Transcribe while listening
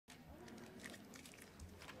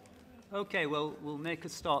Okay, well, we'll make a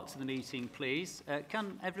start to the meeting, please.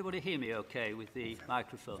 Can everybody hear me okay with the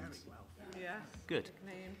microphones? Yeah. Good.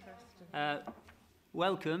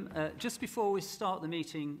 Welcome. Just before we start the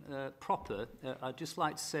meeting proper, I'd just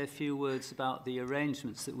like to say a few words about the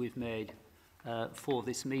arrangements that we've made for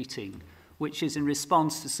this meeting, which is in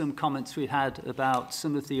response to some comments we had about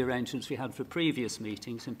some of the arrangements we had for previous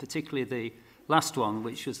meetings, and particularly the last one,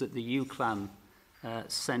 which was at the UCLan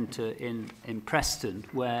Centre in Preston,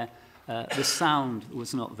 where the sound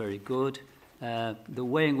was not very good. The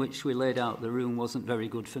way in which we laid out the room wasn't very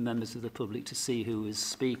good for members of the public to see who was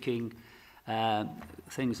speaking.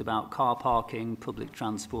 Things about car parking, public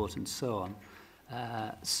transport and so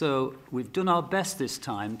on. So we've done our best this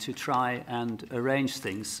time to try and arrange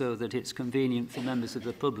things so that it's convenient for members of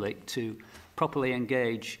the public to properly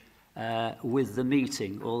engage with the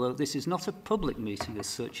meeting. Although this is not a public meeting as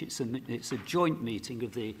such, it's a joint meeting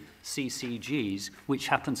of the CCGs, which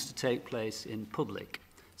happens to take place in public.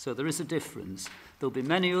 So there is a difference. There'll be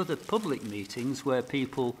many other public meetings where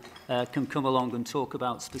people can come along and talk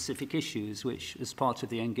about specific issues, which is part of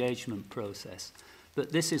the engagement process.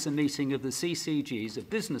 But this is a meeting of the CCGs, a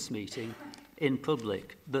business meeting in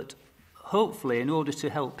public. But hopefully, in order to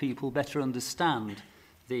help people better understand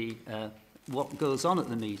what goes on at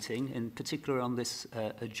the meeting, in particular on this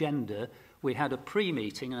agenda, we had a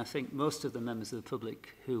pre-meeting, and I think most of the members of the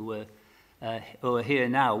public who are here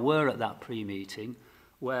now were at that pre-meeting,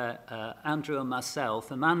 where Andrew and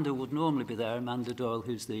myself, Amanda would normally be there, Amanda Doyle,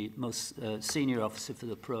 who's the most senior officer for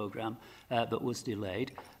the programme, but was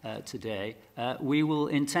delayed today. We will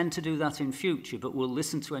intend to do that in future, but we'll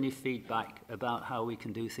listen to any feedback about how we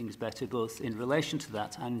can do things better, both in relation to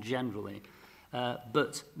that and generally.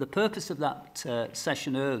 But the purpose of that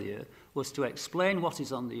session earlier was to explain what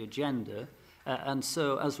is on the agenda, and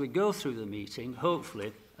so as we go through the meeting,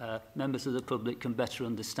 hopefully, members of the public can better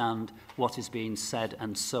understand what is being said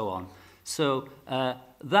and so on. So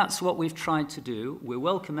that's what we've tried to do. We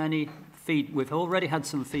welcome any we've already had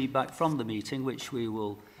some feedback from the meeting, which we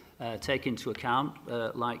will take into account,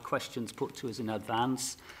 like questions put to us in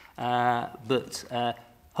advance. But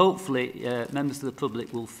hopefully, members of the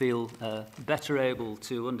public will feel better able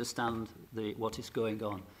to understand what is going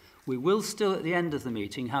on. We will still, at the end of the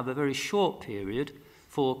meeting, have a very short period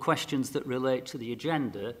for questions that relate to the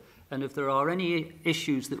agenda, and if there are any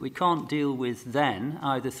issues that we can't deal with then,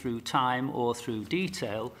 either through time or through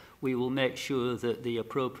detail, we will make sure that the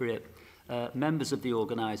appropriate members of the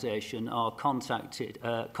organisation are contacted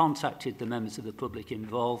the members of the public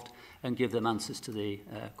involved and give them answers to the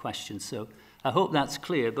questions. So I hope that's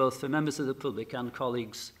clear, both for members of the public and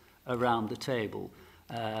colleagues around the table.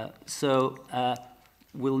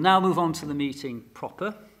 We'll now move on to the meeting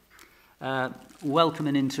proper. Welcome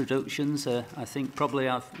and introductions. I think probably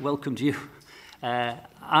I've welcomed you.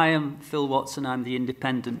 I am Phil Watson. I'm the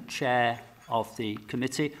independent chair of the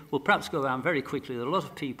committee. We'll perhaps go around very quickly. There are a lot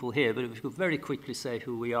of people here, but if we could very quickly say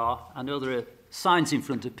who we are. I know there are signs in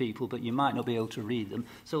front of people, but you might not be able to read them.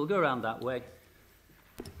 So we'll go around that way.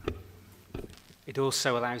 It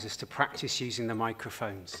also allows us to practice using the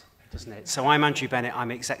microphones, doesn't it? So I'm Andrew Bennett.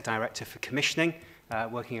 I'm Exec Director for Commissioning,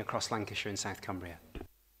 working across Lancashire and South Cumbria.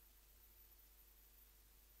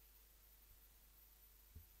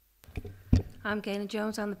 I'm Gaynor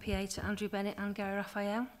Jones. I'm the PA to Andrew Bennett and Gary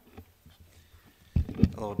Raphael.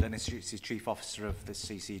 Hello, Dennis Streets is Chief Officer of the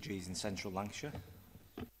CCGs in Central Lancashire.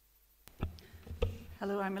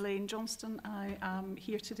 Hello, I'm Elaine Johnston. I am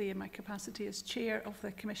here today in my capacity as Chair of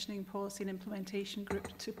the Commissioning Policy and Implementation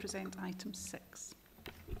Group to present item 6.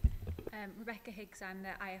 Rebecca Higgs, I'm the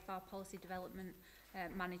IFR Policy Development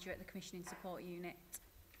Manager at the Commissioning Support Unit.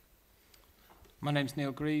 My name's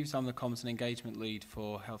Neil Greaves. I'm the Comms and Engagement Lead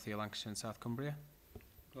for Healthier Lancashire and South Cumbria.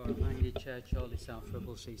 Laura Mangy, Chair, Charlie South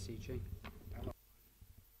Ribble, CCG.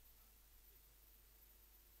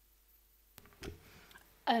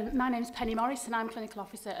 My name's Penny Morris and I'm Clinical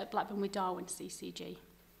Officer at Blackburn with Darwen CCG.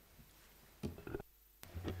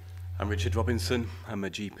 I'm Richard Robinson. I'm a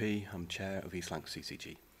GP. I'm Chair of East Lancashire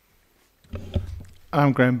CCG.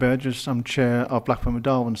 I'm Graham Burgess. I'm Chair of Blackburn with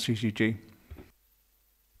Darwen CCG.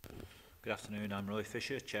 Good afternoon, I'm Roy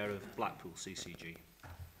Fisher, Chair of Blackpool CCG.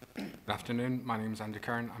 Good afternoon, my name is Andy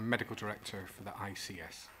Curran, I'm Medical Director for the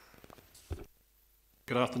ICS.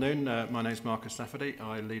 Good afternoon, my name is Marcus Lafferty,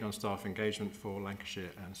 I lead on staff engagement for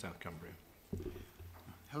Lancashire and South Cumbria.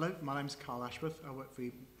 Hello, my name is Carl Ashworth, I work for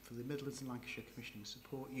the Midlands and Lancashire Commissioning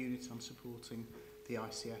Support Unit. I'm supporting the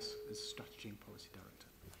ICS as Strategy and Policy Director.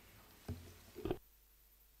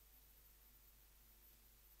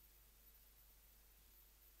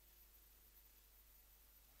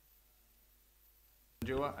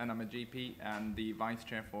 Joa, and I'm a GP and the Vice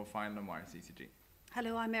Chair for File and Wire CCG.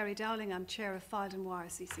 Hello, I'm Mary Dowling. I'm Chair of File and Wire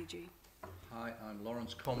CCG. Hi, I'm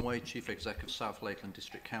Lawrence Conway, Chief Executive of South Lakeland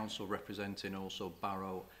District Council, representing also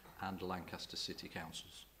Barrow and Lancaster City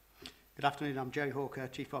Councils. Good afternoon, I'm Jerry Hawker,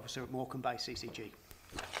 Chief Officer at Morecambe Bay CCG.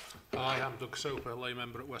 Hi, I'm Doug Soper, lay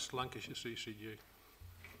member at West Lancashire CCG.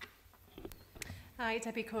 Hi,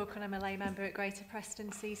 Debbie Corcoran, I'm a lay member at Greater Preston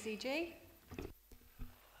CCG.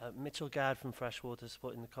 Mitchell Gard from Freshwater,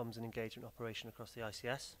 supporting the comms and engagement operation across the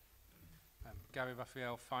ICS. Gary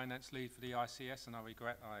Raphael, Finance Lead for the ICS, and I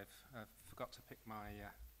regret I've forgot to pick my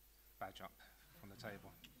badge up from the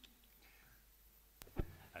table.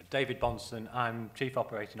 David Bonson, I'm Chief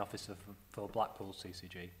Operating Officer for Blackpool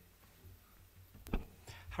CCG.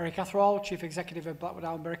 Harry Catherall, Chief Executive of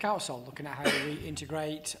Blackburn Council, looking at how we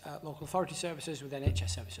integrate local authority services with NHS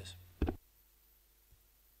services.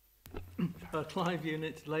 Clive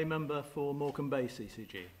Unit, lay member for Morecambe Bay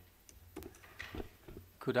CCG.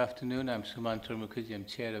 Good afternoon, I'm Sumantha Mukherjee, I'm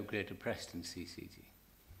Chair of Greater Preston CCG.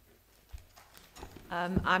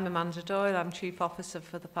 I'm Amanda Doyle, I'm Chief Officer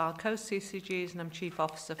for the Fylde Coast CCGs, and I'm Chief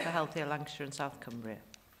Officer for Healthwatch Lancashire and South Cumbria.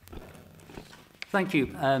 Thank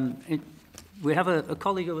you. We have a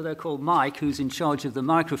colleague over there called Mike who's in charge of the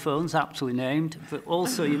microphones, aptly named, but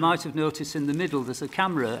also you might have noticed in the middle there's a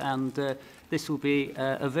camera, and this will be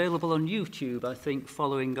available on YouTube, I think,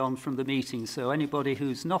 following on from the meeting. So anybody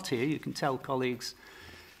who's not here, you can tell colleagues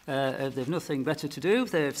they've nothing better to do.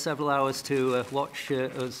 They have several hours to watch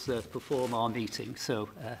us perform our meeting. So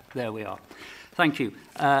there we are. Thank you.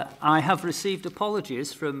 I have received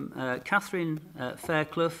apologies from Catherine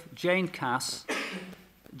Fairclough, Jane Cass,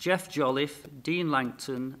 Jeff Jolliffe, Dean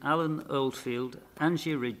Langton, Alan Oldfield,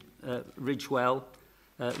 Angie Ridgewell,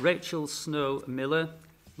 Rachel Snow Miller,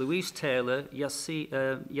 Louise Taylor,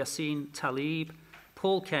 Yassine Talib,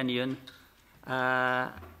 Paul Kenyon,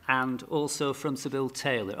 and also from Sybil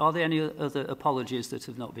Taylor. Are there any other apologies that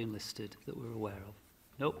have not been listed that we're aware of?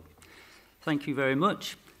 Nope. Thank you very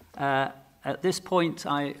much. At this point,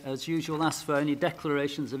 I, as usual, ask for any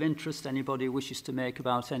declarations of interest anybody wishes to make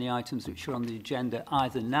about any items which are on the agenda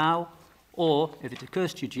either now or, if it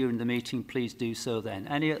occurs to you during the meeting, please do so then.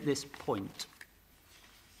 Any at this point?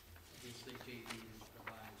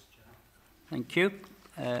 Thank you.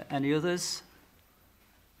 Any others?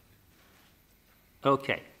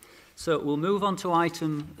 Okay. So we'll move on to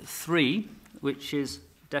item 3, which is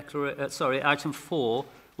item 4,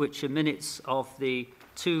 which are minutes of the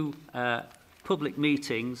two public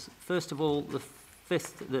meetings. First of all,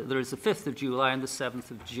 there is the 5th of July and the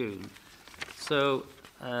 7th of June. So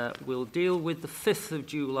we'll deal with the 5th of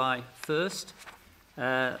July first.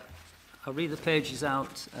 I'll read the pages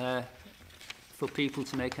out for people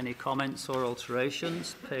to make any comments or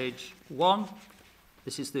alterations. Page 1.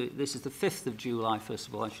 This is the 5th of July, first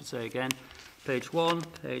of all, I should say again. Page 1,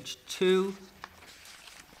 page 2,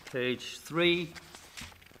 page 3,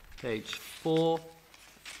 page 4,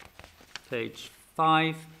 page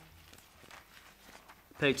 5,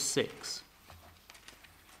 page 6.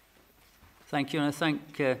 Thank you, and I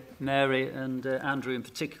thank Mary and Andrew in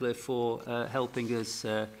particular for helping us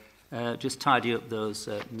just tidy up those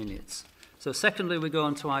minutes. So secondly, we go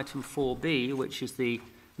on to item 4B, which is the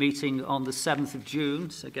meeting on the 7th of June.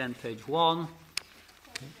 So again, page 1.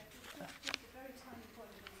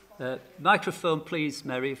 Microphone, please,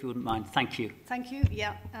 Mary, if you wouldn't mind. Thank you. Thank you.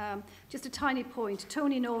 Yeah, just a tiny point.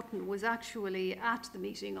 Tony Norton was actually at the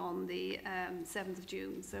meeting on the 7th of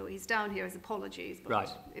June, so he's down here as apologies. But right.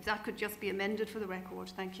 If that could just be amended for the record.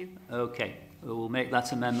 Thank you. Okay, we'll make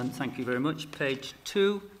that amendment. Thank you very much. Page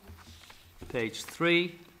 2, page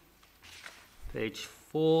 3, page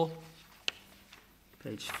 4,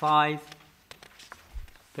 page 5,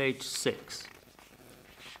 page 6.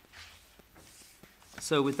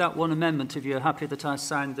 So with that one amendment, if you're happy that I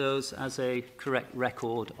signed those as a correct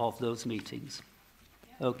record of those meetings.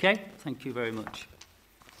 Okay, thank you very much.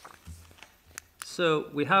 So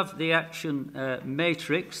we have the action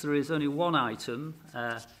matrix. There is only one item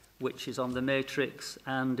which is on the matrix,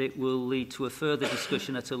 and it will lead to a further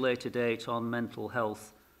discussion at a later date on mental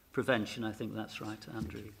health prevention. I think that's right,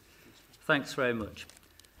 Andrew. Thanks very much.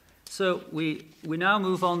 So we now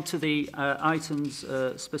move on to the items,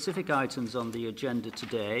 specific items on the agenda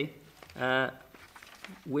today.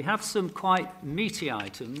 We have some quite meaty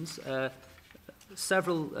items. The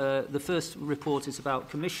first report is about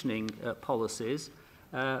commissioning policies,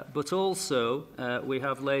 but also we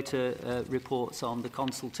have later reports on the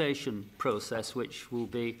consultation process, which will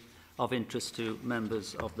be of interest to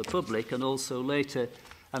members of the public, and also later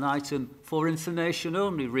an item for information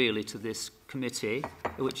only really to this committee,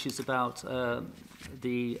 which is about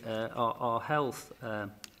our health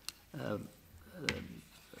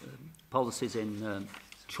policies in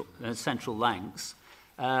Central Lancs,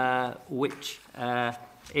 which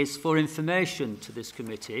is for information to this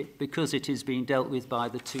committee because it is being dealt with by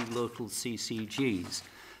the 2 local CCGs.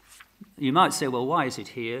 You might say, well, why is it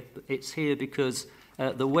here? It's here because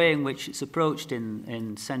the way in which it's approached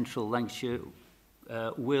in Central Lancashire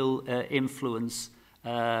will influence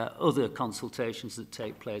other consultations that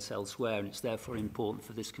take place elsewhere, and it's therefore important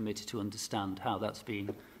for this committee to understand how that's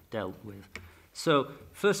being dealt with. So,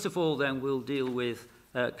 first of all, then, we'll deal with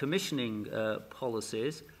commissioning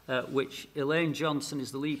policies, which Elaine Johnson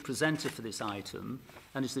is the lead presenter for this item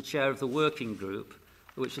and is the chair of the working group,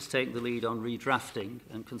 which has taken the lead on redrafting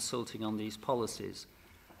and consulting on these policies.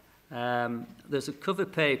 There's a cover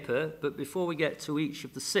paper, but before we get to each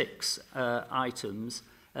of the 6 items,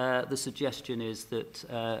 the suggestion is that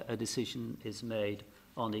a decision is made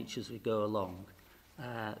on each as we go along.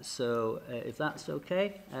 So if that's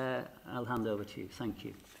okay, I'll hand over to you. Thank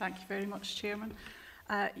you. Thank you very much, Chairman.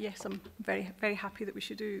 Yes, I'm very happy that we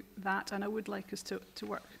should do that, and I would like us to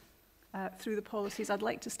work through the policies. I'd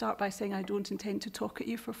like to start by saying I don't intend to talk at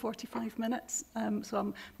you for 45 minutes.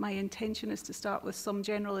 My intention is to start with some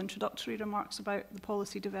general introductory remarks about the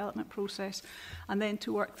policy development process and then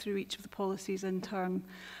to work through each of the policies in turn.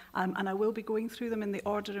 And I will be going through them in the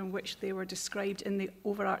order in which they were described in the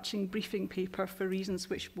overarching briefing paper for reasons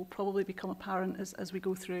which will probably become apparent as we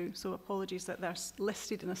go through. So apologies that they're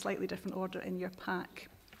listed in a slightly different order in your pack.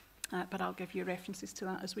 But I'll give you references to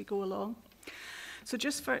that as we go along. So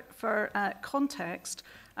just for context,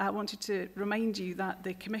 I wanted to remind you that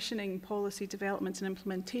the Commissioning Policy Development and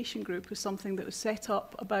Implementation Group was something that was set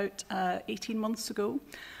up about 18 months ago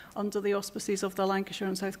under the auspices of the Lancashire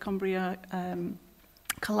and South Cumbria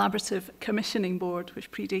Collaborative Commissioning Board,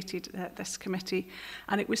 which predated this committee.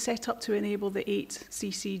 And it was set up to enable the 8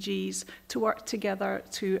 CCGs to work together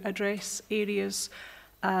to address areas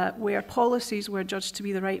where policies were judged to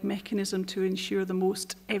be the right mechanism to ensure the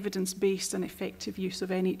most evidence-based and effective use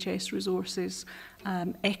of NHS resources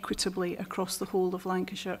equitably across the whole of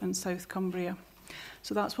Lancashire and South Cumbria.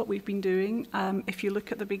 So that's what we've been doing. If you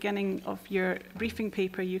look at the beginning of your briefing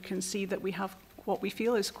paper, you can see that we have what we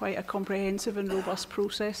feel is quite a comprehensive and robust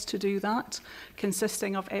process to do that,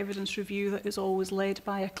 consisting of evidence review that is always led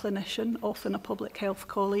by a clinician, often a public health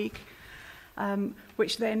colleague,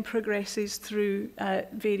 which then progresses through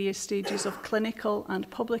various stages of clinical and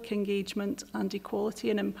public engagement and equality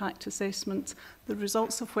and impact assessment, the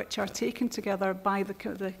results of which are taken together by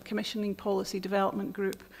the Commissioning Policy Development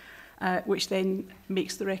Group, which then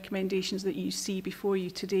makes the recommendations that you see before you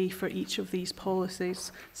today for each of these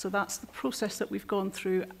policies. So that's the process that we've gone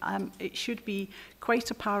through. It should be quite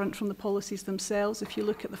apparent from the policies themselves. If you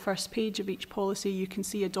look at the first page of each policy, you can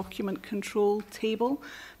see a document control table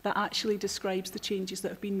that actually describes the changes that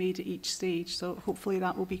have been made at each stage. So hopefully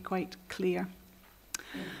that will be quite clear.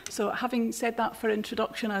 So having said that for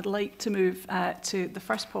introduction, I'd like to move to the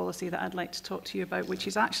first policy that I'd like to talk to you about, which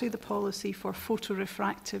is actually the policy for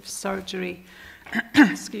photorefractive surgery.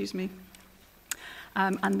 Excuse me.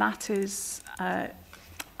 And that is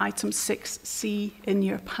item 6C in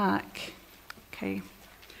your pack. Okay.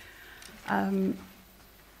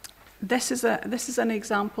 This is an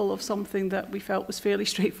example of something that we felt was fairly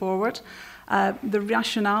straightforward. The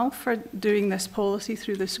rationale for doing this policy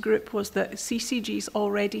through this group was that CCGs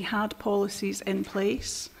already had policies in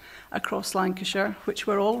place across Lancashire, which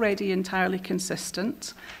were already entirely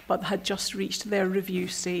consistent, but had just reached their review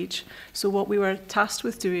stage. So what we were tasked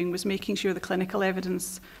with doing was making sure the clinical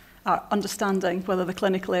evidence, understanding whether the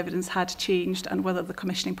clinical evidence had changed and whether the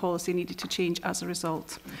commissioning policy needed to change as a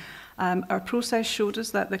result. Our process showed us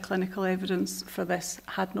that the clinical evidence for this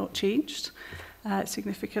had not changed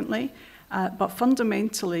significantly. But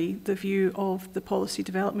fundamentally, the view of the Policy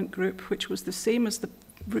Development Group, which was the same as the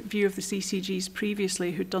view of the CCGs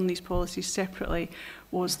previously, who'd done these policies separately,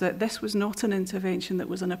 was that this was not an intervention that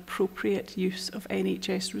was an appropriate use of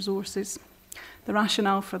NHS resources. The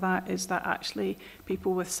rationale for that is that actually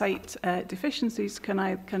people with sight deficiencies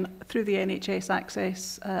can through the NHS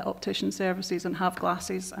access optician services and have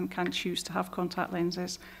glasses and can choose to have contact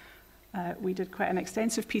lenses. We did quite an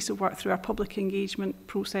extensive piece of work through our public engagement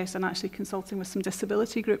process and actually consulting with some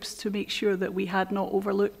disability groups to make sure that we had not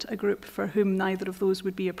overlooked a group for whom neither of those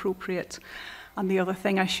would be appropriate. And the other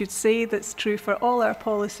thing I should say that's true for all our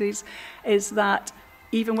policies is that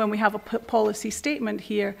even when we have a policy statement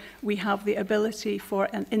here, we have the ability for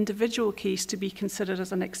an individual case to be considered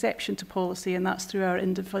as an exception to policy, and that's through our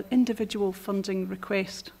individual funding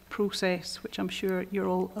request process, which I'm sure you're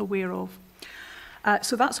all aware of.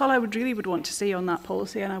 So that's all I really would want to say on that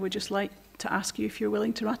policy, and I would just like to ask you if you're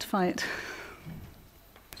willing to ratify it.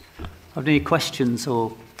 Have any questions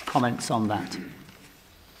or comments on that?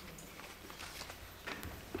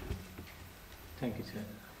 Thank you,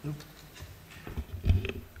 Chair.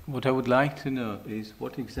 What I would like to know is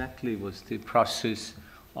what exactly was the process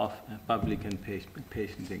of public and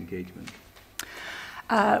patient engagement?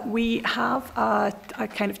 We have a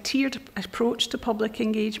kind of tiered approach to public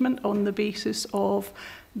engagement on the basis of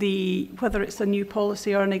whether it's a new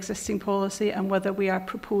policy or an existing policy, and whether we are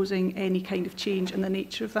proposing any kind of change and the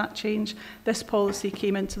nature of that change. This policy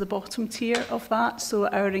came into the bottom tier of that, so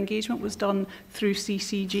our engagement was done through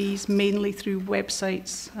CCGs, mainly through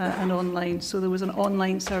websites and online. So there was an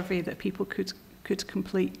online survey that people could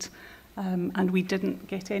complete, and we didn't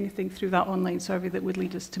get anything through that online survey that would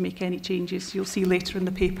lead us to make any changes. You'll see later in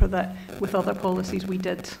the paper that with other policies we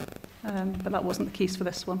did, but that wasn't the case for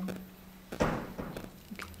this one.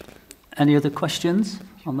 Any other questions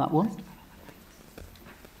on that one?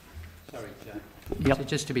 Sorry, Chair. Yep. So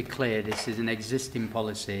just to be clear, this is an existing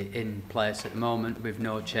policy in place at the moment with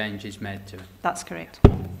no changes made to it. That's correct.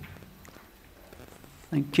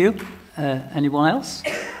 Thank you. Anyone else?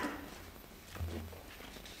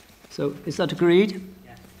 So is that agreed?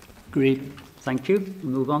 Yes. Agreed. Thank you.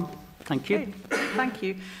 We'll move on. Thank you. Okay. Thank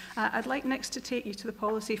you. I'd like next to take you to the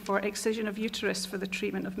policy for excision of uterus for the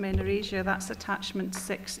treatment of menorrhagia. That's attachment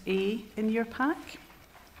 6A in your pack.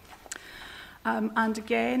 And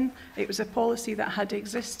again, it was a policy that had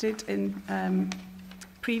existed in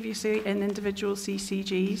previously in individual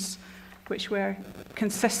CCGs, which were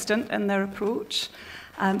consistent in their approach.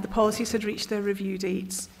 The policies had reached their review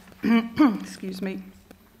dates. Excuse me.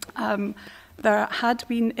 There had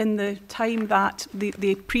been, in the time that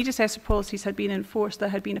the predecessor policies had been enforced, there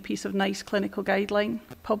had been a piece of nice clinical guideline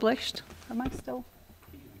published. Am I still?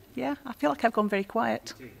 Yeah, I feel like I've gone very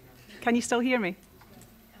quiet. Can you still hear me?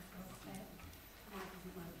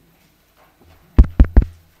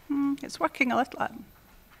 It's working a little.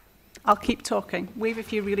 I'll keep talking. Wave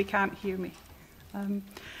if you really can't hear me.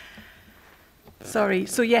 Sorry.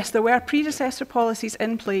 So yes, there were predecessor policies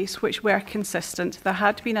in place which were consistent. There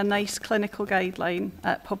had been a nice clinical guideline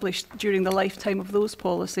published during the lifetime of those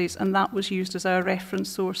policies, and that was used as our reference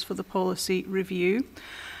source for the policy review.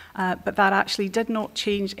 But that actually did not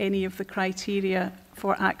change any of the criteria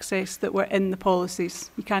for access that were in the policies.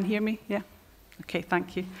 You can hear me? Yeah? Okay,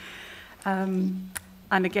 thank you.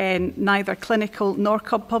 And again, neither clinical nor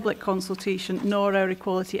public consultation nor our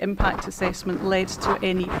equality impact assessment led to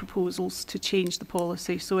any proposals to change the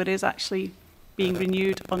policy. So it is actually being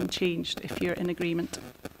renewed unchanged if you're in agreement.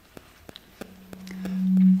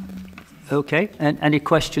 Okay, and any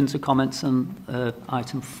questions or comments on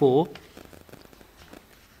item 4?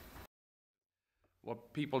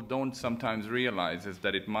 What people don't sometimes realise is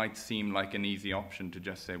that it might seem like an easy option to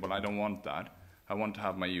just say, well, I don't want that. I want to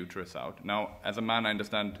have my uterus out. Now, as a man, I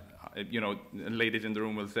understand, you know, ladies in the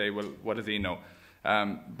room will say, well, what does he know?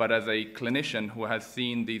 But as a clinician who has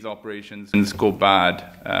seen these operations go bad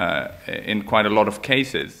in quite a lot of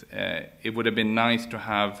cases, it would have been nice to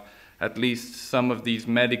have at least some of these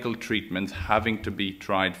medical treatments having to be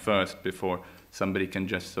tried first before somebody can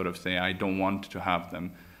just sort of say, I don't want to have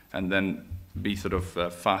them, and then be sort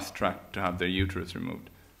of fast-tracked to have their uterus removed.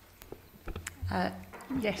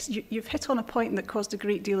 Yes, you've hit on a point that caused a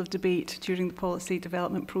great deal of debate during the policy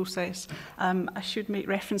development process. I should make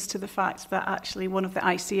reference to the fact that actually one of the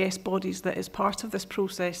ICS bodies that is part of this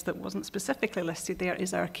process that wasn't specifically listed there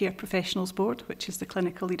is our Care Professionals Board, which is the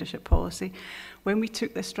clinical leadership policy. When we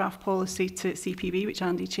took this draft policy to CPB, which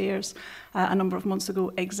Andy chairs, a number of months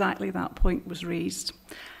ago, exactly that point was raised.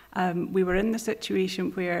 We were in the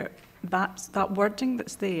situation where that wording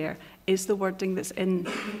that's there is the wording that's in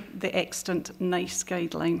the extant NICE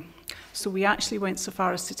guideline. So we actually went so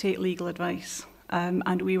far as to take legal advice,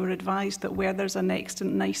 and we were advised that where there's an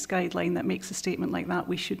extant NICE guideline that makes a statement like that,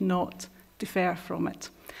 we should not defer from it.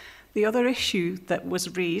 The other issue that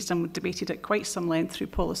was raised and debated at quite some length through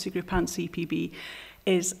Policy Group and CPB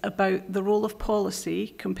is about the role of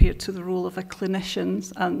policy compared to the role of a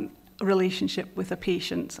clinician's and relationship with a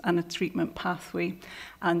patient and a treatment pathway.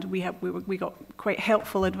 And we got quite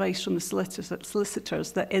helpful advice from the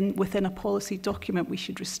solicitors that within a policy document we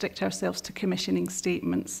should restrict ourselves to commissioning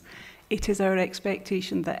statements. It is our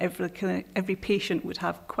expectation that every patient would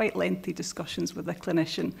have quite lengthy discussions with a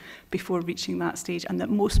clinician before reaching that stage, and that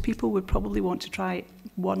most people would probably want to try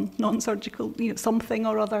one non-surgical, something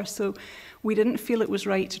or other. So we didn't feel it was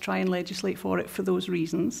right to try and legislate for it for those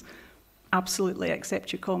reasons. Absolutely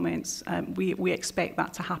accept your comments. We expect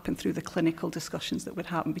that to happen through the clinical discussions that would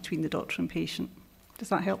happen between the doctor and patient. Does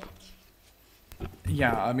that help?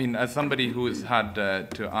 Yeah, I mean, as somebody who's had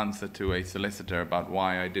to answer to a solicitor about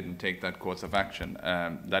why I didn't take that course of action,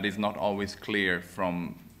 that is not always clear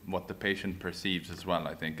from what the patient perceives as well,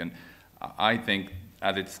 I think. And I think,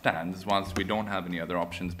 as it stands, whilst we don't have any other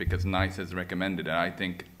options because NICE has recommended it, I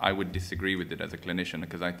think I would disagree with it as a clinician,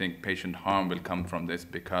 because I think patient harm will come from this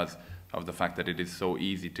because of the fact that it is so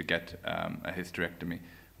easy to get a hysterectomy,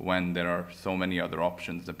 when there are so many other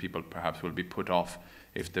options that people perhaps will be put off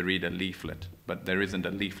if they read a leaflet. But there isn't a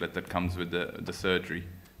leaflet that comes with the surgery,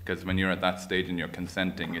 because when you're at that stage and you're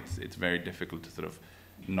consenting, it's very difficult to sort of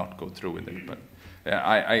not go through with it. But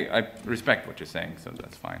I respect what you're saying, so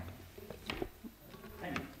that's fine.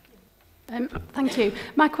 Thank you.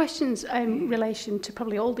 My question's in relation to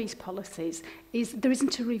probably all these policies is there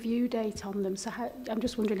isn't a review date on them, so I'm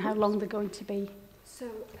just wondering how long they're going to be. So,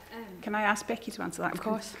 can I ask Becky to answer that? Of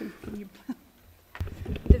course.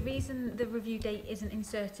 The reason the review date isn't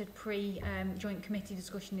inserted pre-joint committee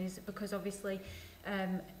discussion is because obviously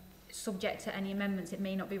subject to any amendments it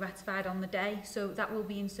may not be ratified on the day, so that will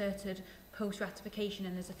be inserted post-ratification,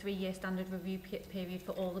 and there's a 3-year standard review period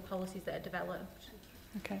for all the policies that are developed.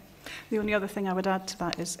 Okay. The only other thing I would add to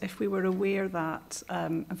that is if we were aware that,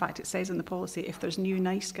 in fact it says in the policy, if there's new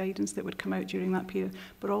NICE guidance that would come out during that period,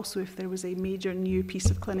 but also if there was a major new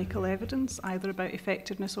piece of clinical evidence, either about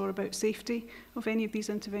effectiveness or about safety of any of these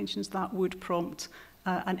interventions, that would prompt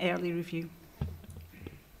an early review.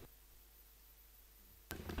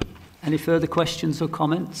 Any further questions or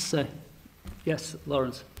comments? Yes,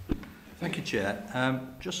 Lawrence. Thank you, Chair.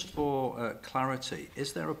 Just for clarity,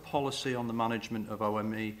 is there a policy on the management of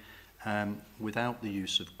OME without the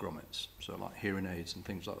use of grommets, so like hearing aids and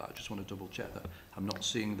things like that? I just want to double check that I'm not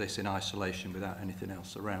seeing this in isolation without anything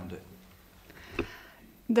else around it.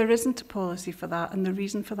 There isn't a policy for that, and the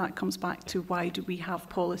reason for that comes back to why do we have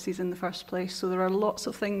policies in the first place. So there are lots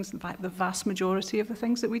of things, in fact the vast majority of the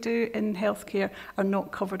things that we do in healthcare are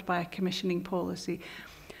not covered by a commissioning policy.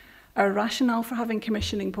 Our rationale for having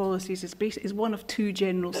commissioning policies is one of two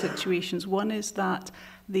general situations. One is that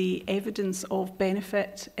the evidence of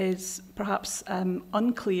benefit is perhaps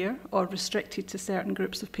unclear or restricted to certain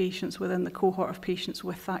groups of patients within the cohort of patients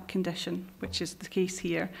with that condition, which is the case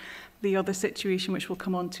here. The other situation, which we'll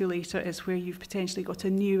come on to later, is where you've potentially got a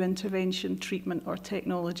new intervention, treatment or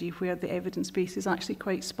technology where the evidence base is actually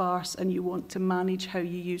quite sparse and you want to manage how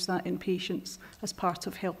you use that in patients as part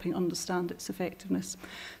of helping understand its effectiveness.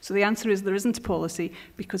 So the answer is there isn't a policy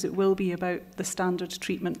because it will be about the standard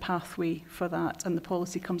treatment pathway for that, and the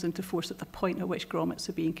policy comes into force at the point at which grommets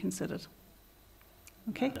are being considered.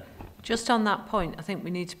 Okay. Just on that point, I think we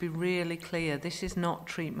need to be really clear. This is not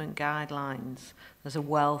treatment guidelines. There's a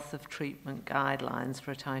wealth of treatment guidelines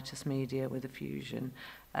for otitis media with effusion.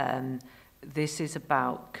 This is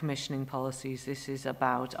about commissioning policies. This is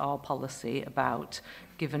about our policy, about,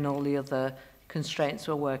 given all the other constraints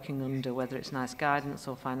we're working under, whether it's NICE guidance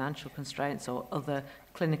or financial constraints or other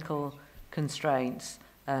clinical constraints.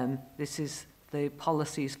 This is the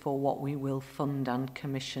policies for what we will fund and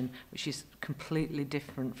commission, which is completely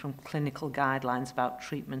different from clinical guidelines about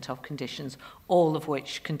treatment of conditions, all of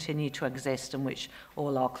which continue to exist and which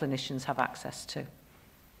all our clinicians have access to.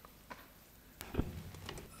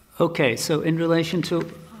 Okay, so in relation to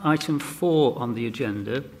item 4 on the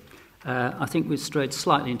agenda, I think we've strayed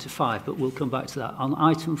slightly into 5, but we'll come back to that. On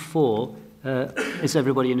item 4, is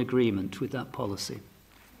everybody in agreement with that policy?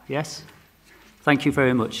 Yes? Thank you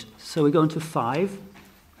very much. So we're going to 5,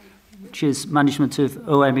 which is management of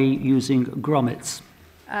OME using grommets.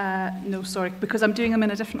 No, sorry, because I'm doing them in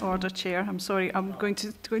a different order, Chair. I'm sorry. I'm going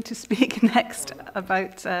to speak next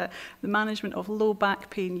about the management of low back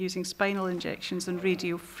pain using spinal injections and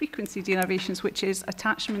radio frequency denervations, which is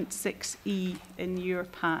attachment 6E in your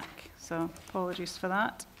pack. So apologies for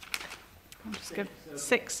that. I'll just give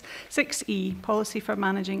 6E, policy for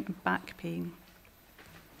managing back pain.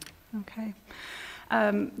 Okay.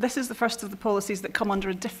 This is the first of the policies that come under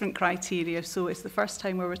a different criteria, so it's the first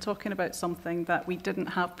time where we're talking about something that we didn't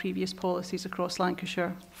have previous policies across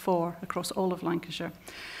Lancashire for, across all of Lancashire.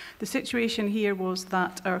 The situation here was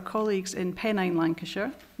that our colleagues in Pennine,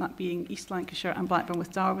 Lancashire, that being East Lancashire and Blackburn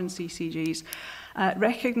with Darwen CCGs,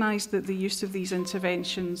 recognised that the use of these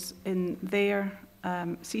interventions in their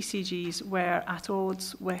CCGs were at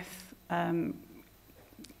odds with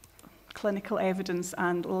clinical evidence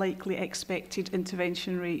and likely expected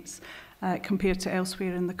intervention rates compared to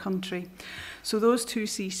elsewhere in the country. So those two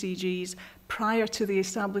CCGs, prior to the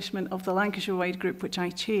establishment of the Lancashire-wide group, which I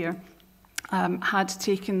chair, had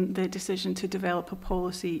taken the decision to develop a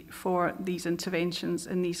policy for these interventions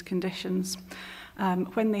in these conditions.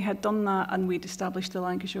 When they had done that and we'd established the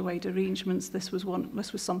Lancashire-wide arrangements, this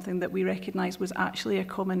was something that we recognised was actually a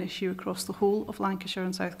common issue across the whole of Lancashire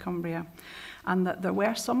and South Cumbria, and that there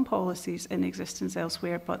were some policies in existence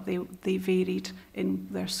elsewhere, but they varied in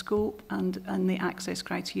their scope and the access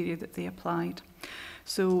criteria that they applied.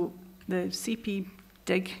 So the CP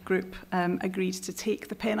DIG group agreed to take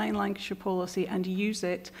the Pennine Lancashire policy and use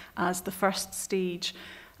it as the first stage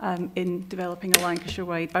in developing a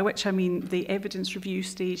Lancashire-wide, by which I mean the evidence review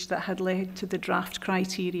stage that had led to the draft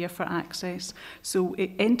criteria for access. So it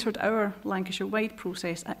entered our Lancashire-wide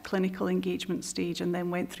process at clinical engagement stage and then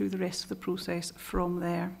went through the rest of the process from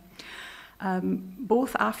there.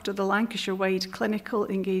 Both after the Lancashire-wide clinical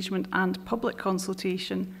engagement and public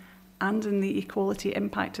consultation and in the equality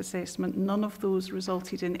impact assessment, none of those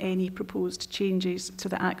resulted in any proposed changes to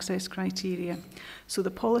the access criteria. So the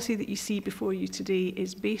policy that you see before you today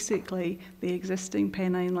is basically the existing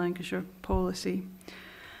Pennine Lancashire policy.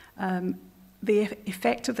 The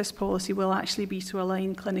effect of this policy will actually be to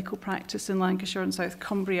align clinical practice in Lancashire and South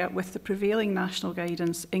Cumbria with the prevailing national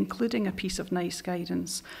guidance, including a piece of NICE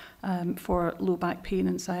guidance for low back pain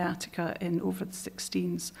and sciatica in over the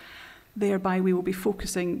 16s. Thereby, we will be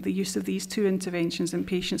focusing the use of these two interventions in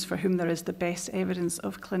patients for whom there is the best evidence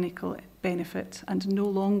of clinical benefit, and no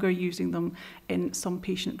longer using them in some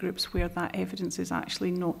patient groups where that evidence is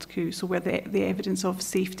actually not true. So where the evidence of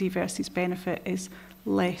safety versus benefit is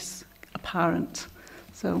less apparent.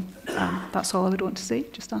 So that's all I would want to say.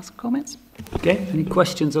 Just ask comments. Okay, any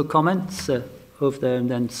questions or comments over there, and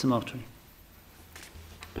then Sumatra?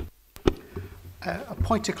 A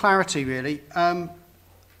point of clarity, really.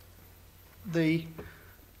 The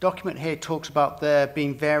document here talks about there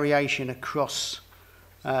being variation across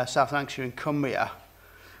South Lancashire and Cumbria,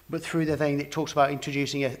 but through the thing it talks about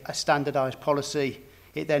introducing a standardised policy,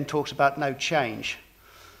 it then talks about no change.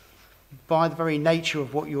 By the very nature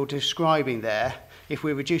of what you're describing there, if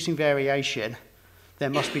we're reducing variation, there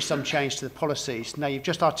must be some change to the policies. Now, you've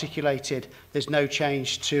just articulated there's no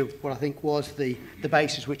change to what I think was the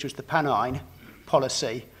basis, which was the Pennine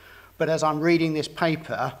policy, but as I'm reading this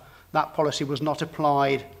paper, that policy was not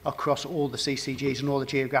applied across all the CCGs and all the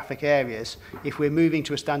geographic areas. If we're moving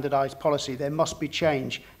to a standardised policy, there must be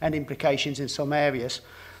change and implications in some areas.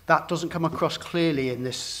 That doesn't come across clearly in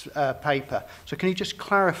this paper. So can you just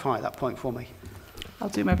clarify that point for me? I'll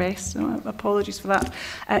do my best. No, apologies for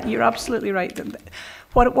that. You're absolutely right.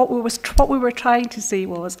 What we were trying to say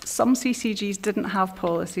was some CCGs didn't have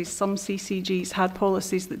policies, some CCGs had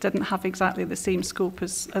policies that didn't have exactly the same scope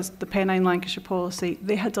as the Pennine Lancashire policy.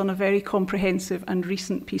 They had done a very comprehensive and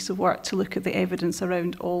recent piece of work to look at the evidence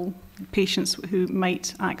around all patients who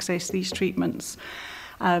might access these treatments.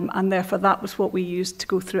 And therefore that was what we used to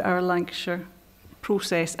go through our Lancashire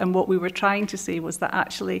process. And what we were trying to say was that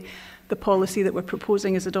actually the policy that we're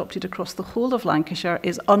proposing is adopted across the whole of Lancashire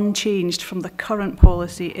is unchanged from the current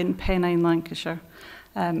policy in Pennine Lancashire.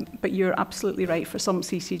 But you're absolutely right, for some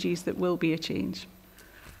CCGs there will be a change.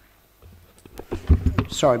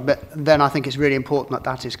 Sorry, but then I think it's really important that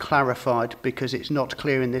that is clarified, because it's not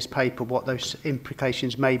clear in this paper what those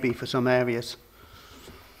implications may be for some areas.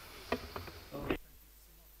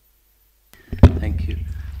 Thank you.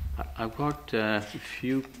 I've got a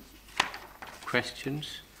few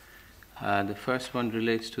questions. The first one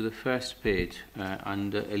relates to the first page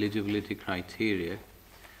under eligibility criteria.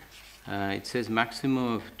 It says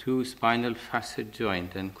maximum of 2 spinal facet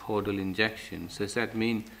joint and caudal injections. Does that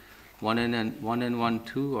mean 1 and 1,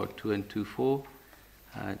 2, or 2 and 2, 4?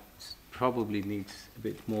 Probably needs a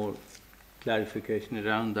bit more clarification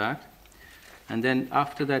around that. And then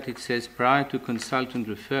after that it says prior to consultant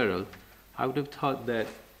referral. I would have thought that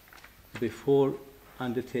before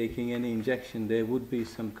undertaking any injection, there would be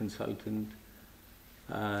some consultant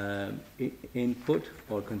input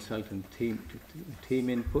or consultant team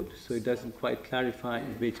input, so it doesn't quite clarify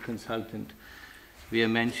which consultant we are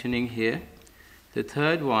mentioning here. The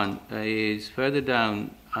third one is further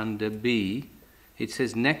down under B. It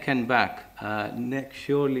says neck and back. Neck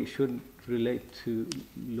surely shouldn't relate to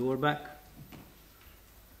lower back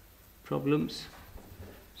problems,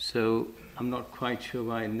 so I'm not quite sure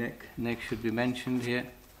why neck should be mentioned here.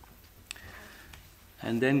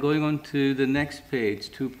 And then going on to the next page,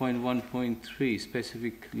 2.1.3,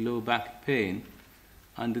 specific low back pain.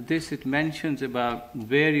 Under this it mentions about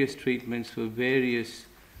various treatments for various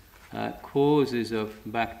causes of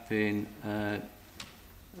back pain.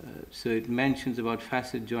 So it mentions about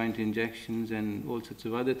facet joint injections and all sorts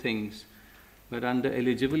of other things. But under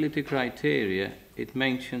eligibility criteria, it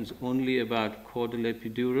mentions only about caudal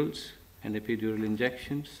epidurals and epidural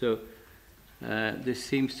injections. So this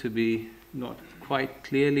seems to be not quite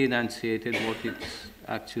clearly enunciated what it's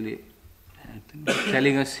actually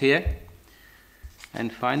telling us here.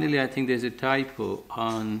 And finally, I think there's a typo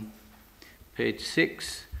on page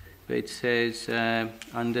 6, where it says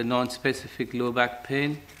under non-specific low back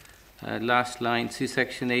pain, last line, see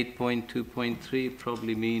section 8.2.3,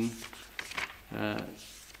 probably mean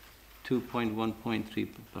 2.1.3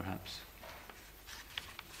 perhaps.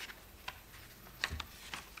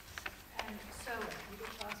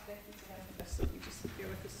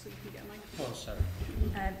 Oh, sorry.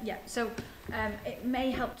 Yeah, so it may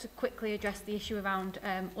help to quickly address the issue around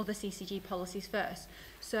other CCG policies first.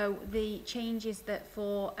 So the changes that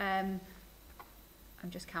for, I'm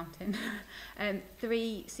just counting,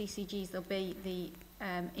 3 CCGs, there'll be the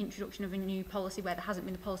introduction of a new policy where there hasn't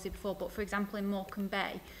been a policy before. But for example, in Morecambe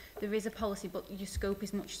Bay, there is a policy, but your scope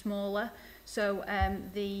is much smaller. So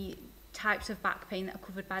the types of back pain that are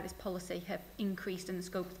covered by this policy have increased and the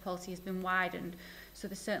scope of the policy has been widened. So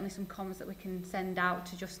there's certainly some comments that we can send out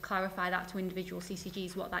to just clarify that to individual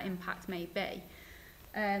CCGs, what that impact may be.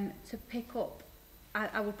 To pick up,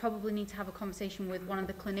 I will probably need to have a conversation with one of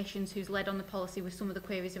the clinicians who's led on the policy with some of the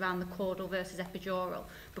queries around the caudal versus epidural,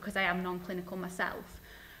 because I am non-clinical myself.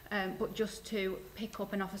 But just to pick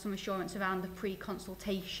up and offer some assurance around the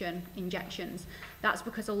pre-consultation injections, that's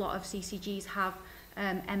because a lot of CCGs have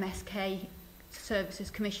MSK services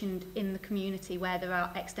commissioned in the community where there are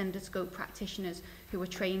extended scope practitioners who are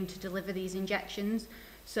trained to deliver these injections.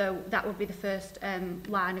 So that would be the first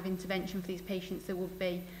line of intervention for these patients. They would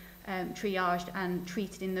be triaged and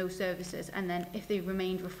treated in those services, and then if they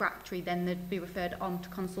remained refractory, then they'd be referred on to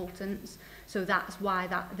consultants. So that's why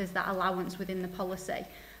there's that allowance within the policy.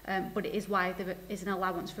 But it is why there is an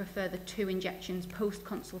allowance for a further 2 injections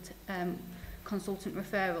post-consultant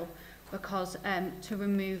referral, because to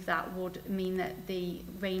remove that would mean that the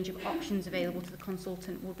range of options available to the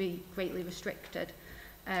consultant would be greatly restricted.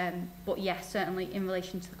 But yes, certainly in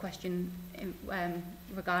relation to the question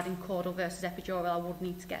regarding caudal versus epidural, I would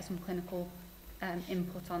need to get some clinical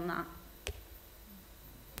input on that.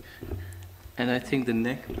 And I think the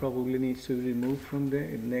neck probably needs to be removed from there.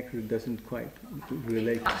 The neck doesn't quite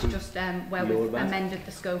relate That's to just where we've amended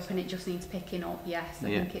the scope and it just needs picking up, yes. I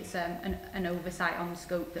think it's an oversight on the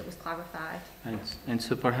scope that was clarified. And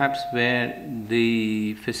so perhaps where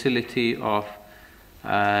the facility of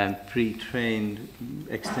pre-trained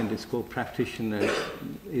extended scope practitioners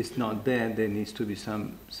is not there, there needs to be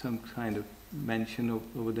some kind of mention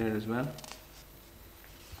over there as well.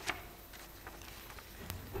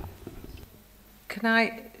 Can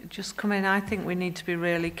I just come in? I think we need to be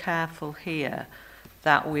really careful here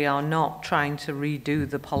that we are not trying to redo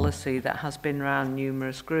the policy that has been around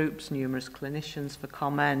numerous groups, numerous clinicians for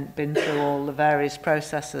comment, been through all the various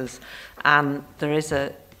processes. And there is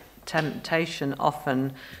a temptation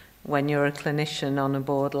often when you're a clinician on a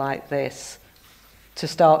board like this to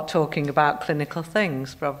start talking about clinical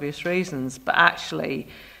things for obvious reasons. But actually,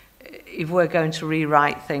 if we're going to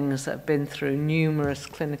rewrite things that have been through numerous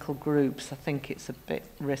clinical groups, I think it's a bit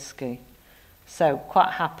risky. So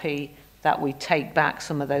quite happy that we take back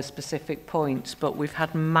some of those specific points, but we've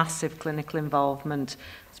had massive clinical involvement.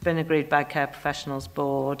 It's been agreed by Care Professionals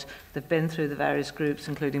Board. They've been through the various groups,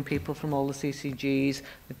 including people from all the CCGs.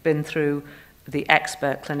 They've been through the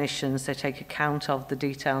expert clinicians. They take account of the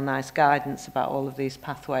detailed, nice guidance about all of these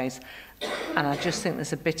pathways. And I just think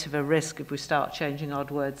there's a bit of a risk if we start changing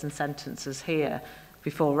odd words and sentences here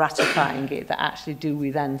before ratifying it, that actually do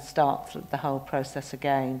we then start the whole process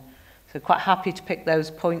again. So quite happy to pick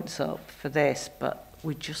those points up for this, but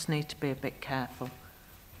we just need to be a bit careful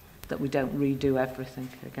that we don't redo everything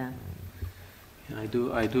again. I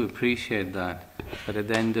do appreciate that, but at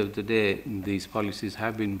the end of the day, these policies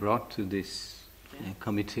have been brought to this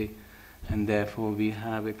committee, and therefore we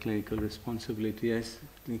have a clinical responsibility as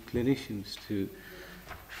clinicians to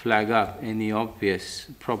flag up any obvious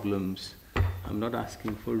problems. I'm not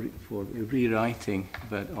asking for rewriting,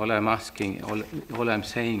 but all I'm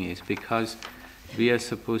saying is, because we are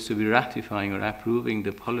supposed to be ratifying or approving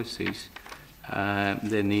the policies,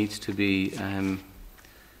 there needs to be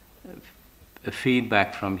a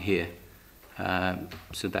feedback from here.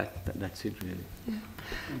 So that's it really. Yeah.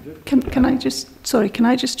 Can I just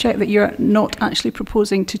check that you're not actually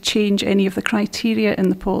proposing to change any of the criteria in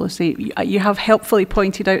the policy? You have helpfully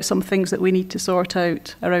pointed out some things that we need to sort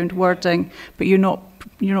out around wording, but you're not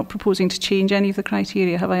proposing to change any of the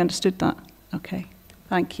criteria. Have I understood that? Okay,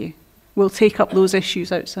 thank you. We'll take up those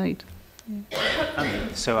issues outside.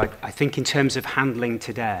 So I think in terms of handling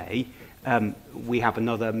today, we have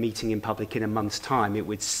another meeting in public in a month's time, it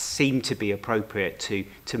would seem to be appropriate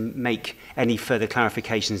to make any further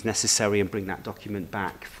clarifications necessary and bring that document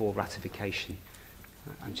back for ratification.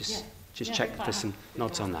 And just check if there's some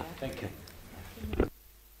nods on that. Thank you.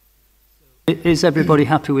 Is everybody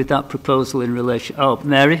happy with that proposal in relation? Oh,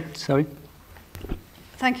 Mary, sorry.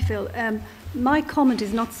 Thank you, Phil. My comment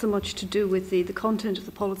is not so much to do with the content of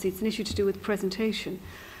the policy, it's an issue to do with presentation.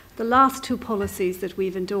 The last two policies that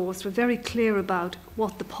we've endorsed were very clear about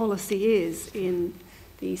what the policy is in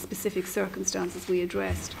the specific circumstances we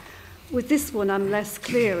addressed. With this one, I'm less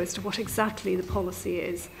clear as to what exactly the policy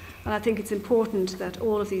is. And I think it's important that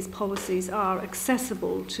all of these policies are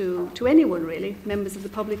accessible to anyone, really, members of the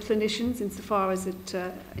public, clinicians, insofar as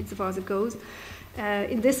it goes.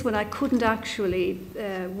 In this one, I couldn't actually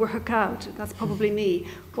work out, that's probably me,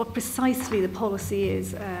 what precisely the policy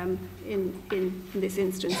is in this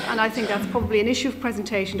instance. And I think that's probably an issue of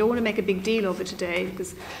presentation. Don't want to make a big deal of it today,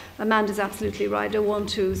 because Amanda's absolutely right. I don't want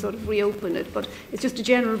to sort of reopen it, but it's just a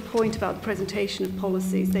general point about the presentation of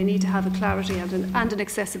policies. They need to have a clarity and an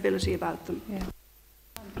accessibility about them. Yeah.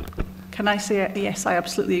 Can I say, yes, I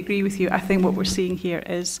absolutely agree with you. I think what we're seeing here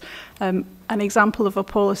is an example of a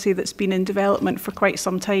policy that's been in development for quite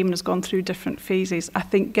some time and has gone through different phases. I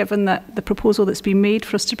think given that the proposal that's been made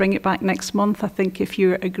for us to bring it back next month, I think if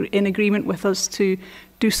you're in agreement with us to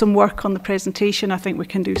do some work on the presentation, I think we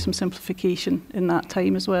can do some simplification in that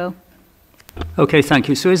time as well. Okay, thank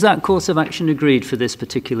you. So is that course of action agreed for this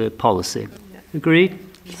particular policy? Yeah. Agreed?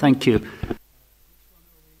 Thank you.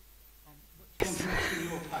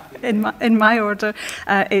 In my order,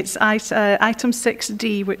 it's item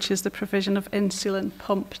 6D, which is the provision of insulin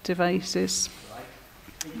pump devices.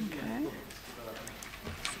 Okay.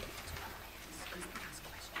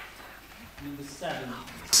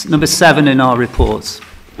 Number 7 in our reports.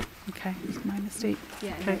 Okay, it's my mistake.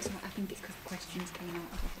 Yeah, okay. I think it's because the questions came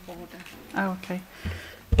out of order. Oh, okay.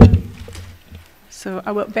 So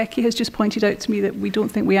Becky has just pointed out to me that we don't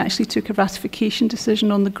think we actually took a ratification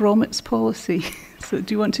decision on the grommets policy. So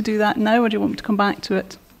do you want to do that now, or do you want me to come back to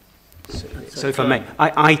it? So if I may,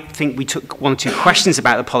 I think we took 1 or 2 questions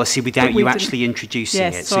about the policy without you actually introducing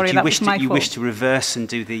it. So sorry, do you wish to reverse and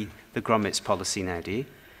do the grommets policy now, do you?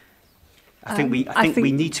 I think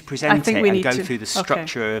we need to present it and go through the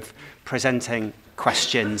structure of presenting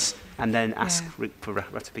questions and then ask for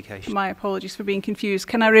ratification. My apologies for being confused.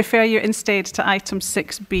 Can I refer you instead to item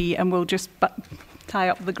 6B, and we'll just tie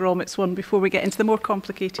up the grommets one before we get into the more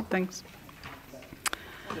complicated things.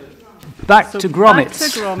 Back to grommets.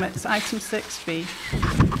 Back to grommets, item 6B.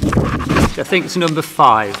 I think it's number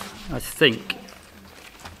 5, I think.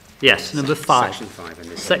 Yes, number 5. Section 5 in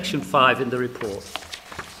this. Section 5 in the report.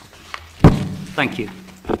 Thank you.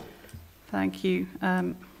 Thank you.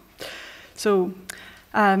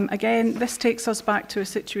 Again, this takes us back to a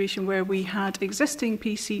situation where we had existing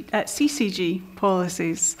CCG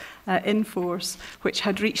policies in force, which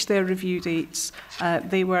had reached their review dates.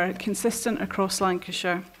 They were consistent across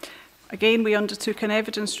Lancashire. Again, we undertook an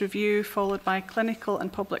evidence review followed by clinical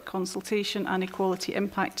and public consultation and equality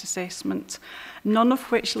impact assessment, none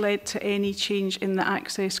of which led to any change in the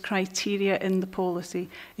access criteria in the policy.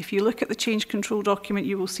 If you look at the change control document,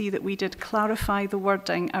 you will see that we did clarify the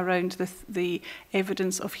wording around the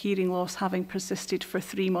evidence of hearing loss having persisted for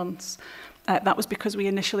 3 months. That was because we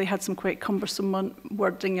initially had some quite cumbersome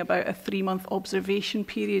wording about a 3-month observation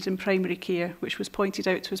period in primary care, which was pointed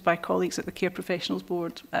out to us by colleagues at the Care Professionals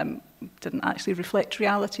Board. Didn't actually reflect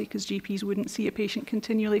reality, because GPs wouldn't see a patient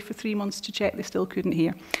continually for 3 months to check they still couldn't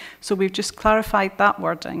hear. So we've just clarified that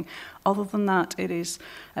wording. Other than that, it is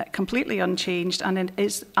completely unchanged, and it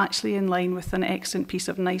is actually in line with an excellent piece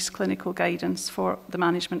of nice clinical guidance for the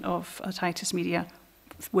management of otitis media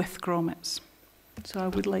with grommets. So I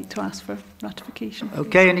would like to ask for ratification.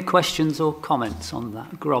 Okay, any questions or comments on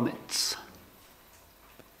that? Grommets?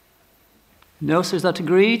 No, so is that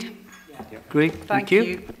agreed? Yeah. Agreed. Thank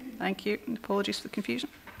you. Thank you. And apologies for the confusion.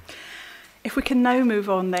 If we can now move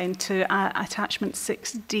on then to attachment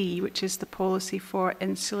 6D, which is the policy for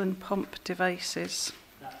insulin pump devices.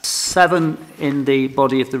 7 in the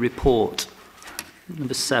body of the report.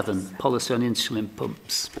 Number 7, policy on insulin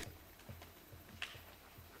pumps.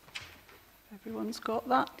 Everyone's got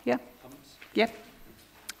that? Yeah? Yeah.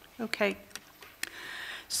 Okay.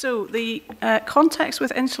 So the context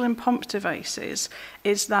with insulin pump devices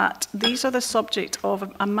is that these are the subject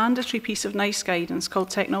of a mandatory piece of NICE guidance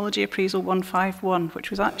called Technology Appraisal 151, which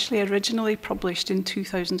was actually originally published in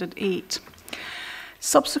 2008.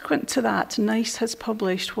 Subsequent to that, NICE has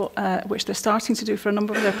published, which they're starting to do for a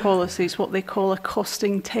number of their policies, what they call a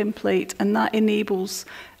costing template, and that enables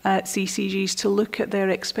CCGs to look at their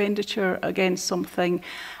expenditure against something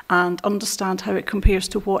and understand how it compares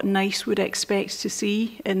to what NICE would expect to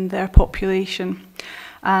see in their population.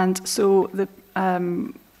 And so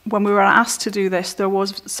when we were asked to do this, there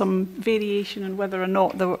was some variation in whether or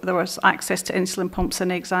not there was access to insulin pumps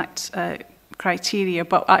and exact criteria,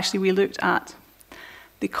 but actually we looked at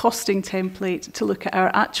the costing template to look at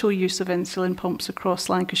our actual use of insulin pumps across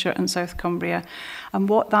Lancashire and South Cumbria. And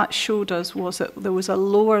what that showed us was that there was a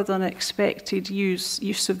lower than expected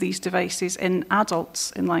use of these devices in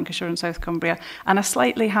adults in Lancashire and South Cumbria, and a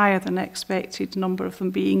slightly higher than expected number of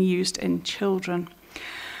them being used in children.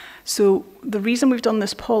 So the reason we've done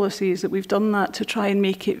this policy is that we've done that to try and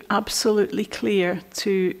make it absolutely clear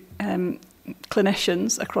to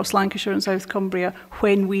clinicians across Lancashire and South Cumbria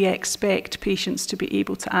when we expect patients to be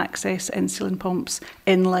able to access insulin pumps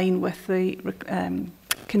in line with the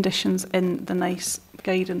conditions in the NICE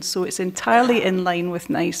guidance. So it's entirely in line with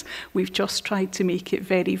NICE. We've just tried to make it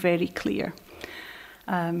very, very clear.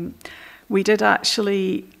 We did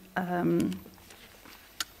actually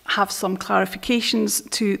have some clarifications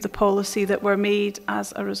to the policy that were made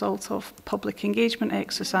as a result of public engagement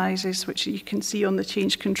exercises, which you can see on the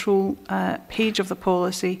change control page of the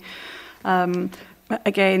policy.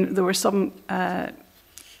 Again, there were some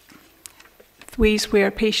ways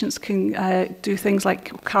where patients can do things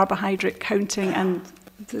like carbohydrate counting and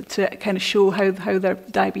to kind of show how their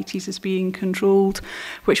diabetes is being controlled,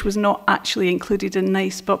 which was not actually included in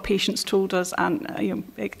NICE, but patients told us, and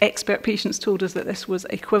expert patients told us that this was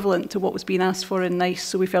equivalent to what was being asked for in NICE,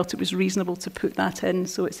 so we felt it was reasonable to put that in.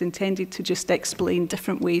 So it's intended to just explain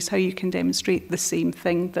different ways how you can demonstrate the same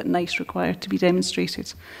thing that NICE required to be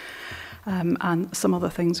demonstrated, and some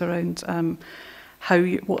other things around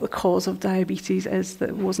what the cause of diabetes is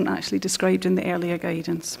that wasn't actually described in the earlier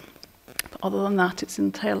guidance. Other than that, it's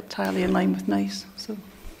entirely in line with NICE. So.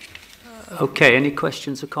 Okay, any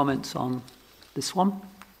questions or comments on this one?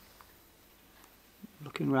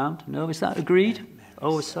 Looking round. No, is that agreed?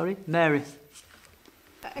 Oh, sorry. Mary.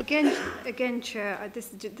 Again, Chair,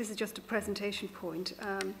 this is just a presentation point.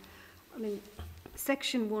 I mean,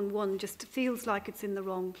 Section 1.1 just feels like it's in the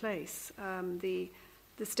wrong place. The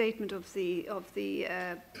statement of the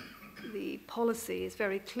policy is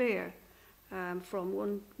very clear. From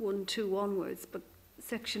 1.2 onwards, but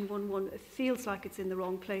Section 1.1 feels like it's in the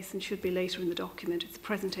wrong place and should be later in the document. It's a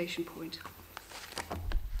presentation point.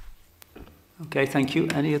 Okay, thank you.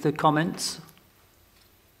 Any other comments?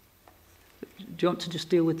 Do you want to just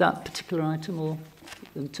deal with that particular item, or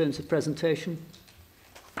in terms of presentation?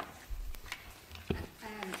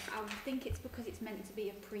 I think it's because it's meant to be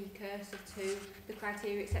a precursor to the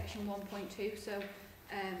criteria at Section 1.2, so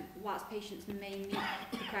whilst patients may meet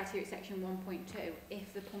the criteria at Section 1.2,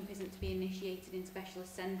 if the pump isn't to be initiated in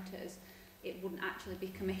specialist centres, it wouldn't actually be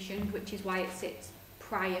commissioned, which is why it sits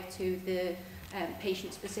prior to the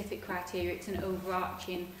patient-specific criteria. It's an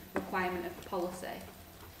overarching requirement of the policy.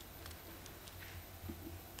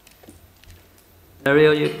 Mary,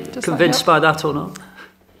 are you convinced by that or not?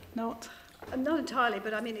 Not entirely,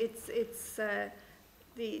 but I mean,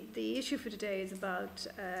 the issue for today is about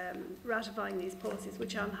ratifying these policies,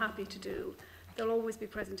 which I'm happy to do. There'll always be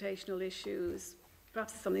presentational issues.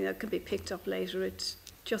 Perhaps it's something that could be picked up later. It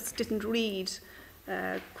just didn't read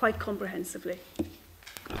quite comprehensively.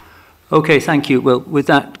 Okay, thank you. Well, with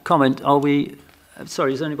that comment, are we...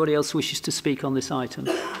 sorry, is anybody else wishes to speak on this item?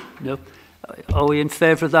 No? Are we in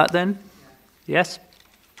favour of that then? Yes?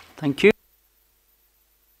 Thank you.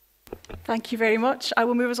 Thank you very much. I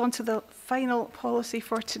will move us on to the final policy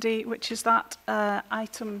for today, which is that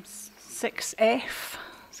item 6F.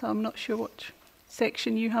 So I'm not sure which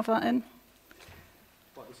section you have that in.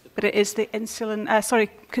 But it is the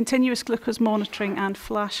continuous glucose monitoring and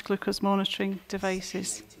flash glucose monitoring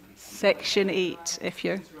devices. Section 8, if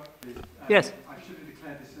you're... Yes. I should have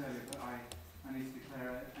declared this earlier, but I need to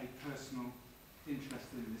declare a personal interest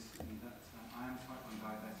in this, in that I am type 1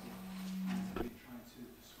 diabetic, and I've been trying to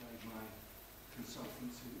persuade my consultant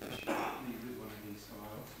to issue me with one of these, so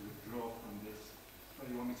I ought to withdraw from this.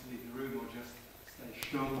 Whether you want me to leave the room or just stay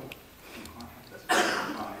shut, I'm quite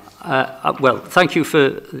happy to well, thank you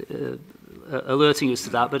for alerting us to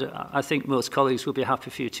that, but I think most colleagues will be happy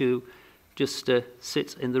for you to just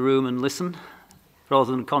sit in the room and listen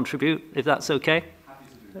rather than contribute, if that's okay. Happy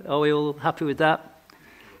to do. Are we all happy with that?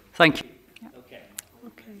 Thank you. Yeah. Okay.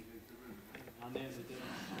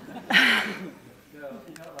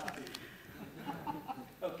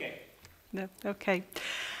 Okay. No, okay.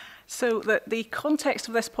 So the context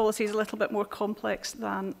of this policy is a little bit more complex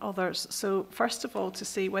than others. So first of all, to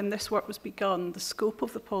say when this work was begun, the scope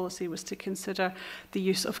of the policy was to consider the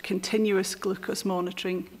use of continuous glucose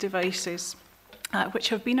monitoring devices, which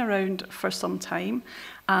have been around for some time,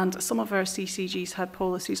 and some of our CCGs had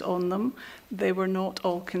policies on them. They were not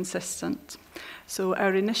all consistent. So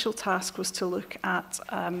our initial task was to look at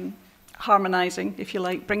harmonising, if you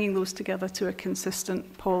like, bringing those together to a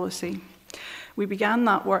consistent policy. We began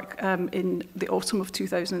that work in the autumn of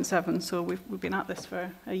 2007, so we've been at this for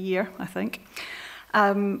a year, I think.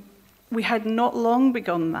 We had not long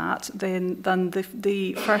begun that than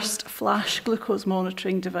the first flash glucose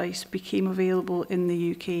monitoring device became available in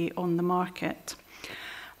the UK on the market.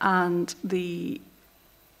 And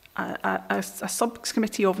a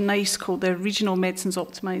subcommittee of NICE called the Regional Medicines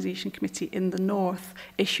Optimisation Committee in the North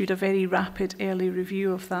issued a very rapid early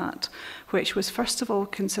review of that, which was first of all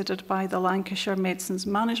considered by the Lancashire Medicines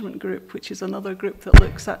Management Group, which is another group that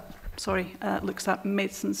looks at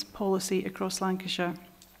medicines policy across Lancashire.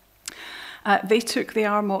 They took the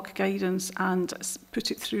RMOC guidance and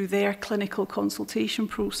put it through their clinical consultation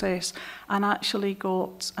process and actually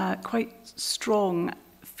got quite strong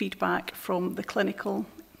feedback from the clinical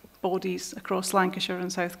bodies across Lancashire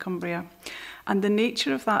and South Cumbria. And the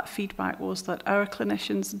nature of that feedback was that our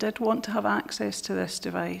clinicians did want to have access to this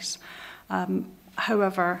device.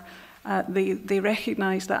 However, they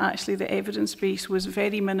recognised that actually the evidence base was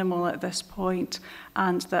very minimal at this point,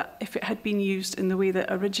 and that if it had been used in the way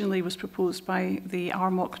that originally was proposed by the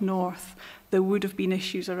RMOC North, there would have been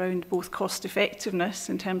issues around both cost effectiveness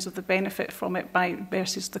in terms of the benefit from it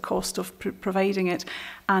versus the cost of providing it,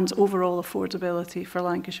 and overall affordability for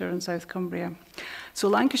Lancashire and South Cumbria. So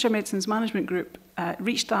Lancashire Medicines Management Group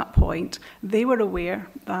reached that point. They were aware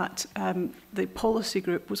that the policy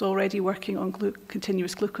group was already working on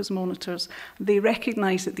continuous glucose monitors. They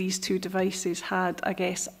recognised that these two devices had, I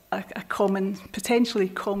guess, a potentially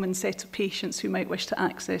common set of patients who might wish to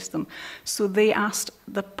access them. So they asked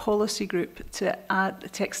the policy group to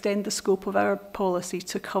extend the scope of our policy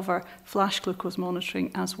to cover flash glucose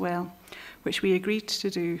monitoring as well, which we agreed to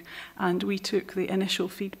do. And we took the initial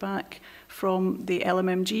feedback from the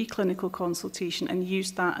LMMG clinical consultation and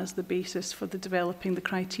used that as the basis for developing the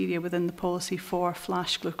criteria within the policy for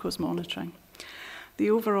flash glucose monitoring. The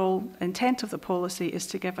overall intent of the policy is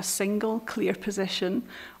to give a single, clear position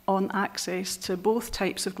on access to both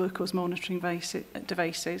types of glucose monitoring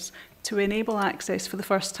devices, to enable access for the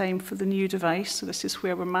first time for the new device. So this is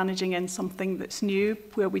where we're managing in something that's new,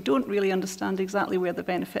 where we don't really understand exactly where the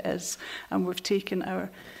benefit is, and we've taken our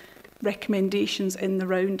recommendations in the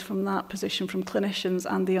round from that position from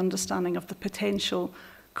clinicians and the understanding of the potential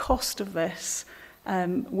cost of this,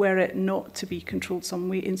 were it not to be controlled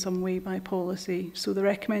in some way by policy. So the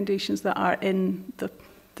recommendations that are in the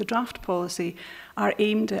draft policy are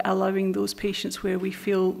aimed at allowing those patients where we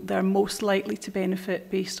feel they're most likely to benefit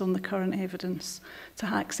based on the current evidence to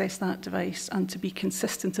access that device and to be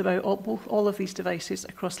consistent about all of these devices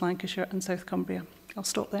across Lancashire and South Cumbria. I'll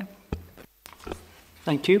stop there.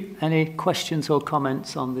 Thank you. Any questions or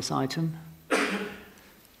comments on this item?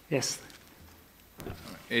 Yes.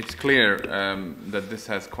 It's clear that this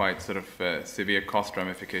has quite sort of severe cost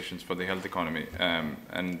ramifications for the health economy.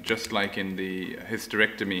 And just like in the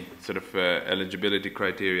hysterectomy sort of eligibility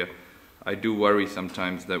criteria, I do worry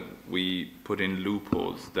sometimes that we put in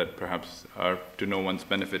loopholes that perhaps are to no one's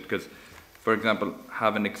benefit. Because, for example,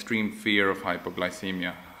 have an extreme fear of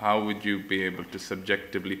hypoglycemia. How would you be able to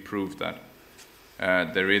subjectively prove that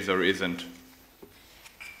there is or isn't?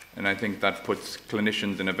 And I think that puts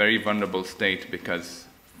clinicians in a very vulnerable state, because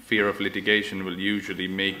fear of litigation will usually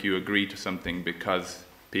make you agree to something because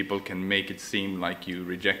people can make it seem like you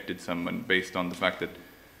rejected someone based on the fact that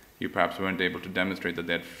you perhaps weren't able to demonstrate that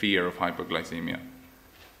they had fear of hypoglycemia.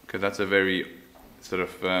 Because that's a very sort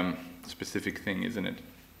of specific thing, isn't it?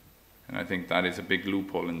 And I think that is a big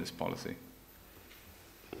loophole in this policy.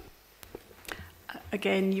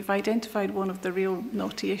 Again, you've identified one of the real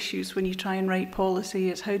naughty issues when you try and write policy.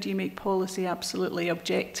 It's how do you make policy absolutely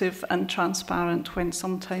objective and transparent when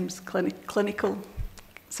sometimes clinical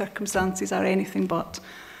circumstances are anything but.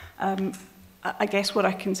 I guess what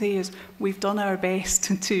I can say is we've done our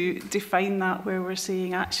best to define that, where we're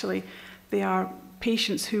saying actually they are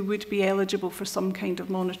patients who would be eligible for some kind of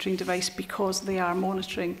monitoring device because they are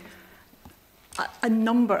monitoring a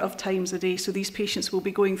number of times a day. So these patients will be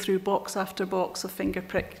going through box after box of finger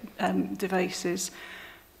prick devices.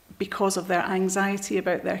 because of their anxiety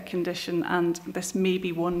about their condition, and this may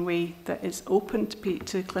be one way that is open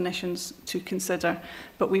to clinicians to consider.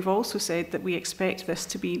 But we've also said that we expect this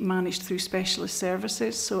to be managed through specialist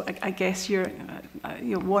services. So I guess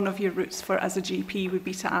one of your routes for as a GP would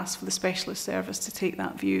be to ask for the specialist service to take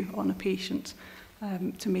that view on a patient,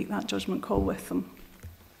 to make that judgment call with them.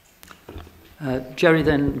 Jerry,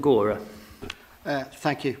 then Gora.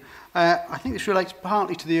 Thank you. I think this relates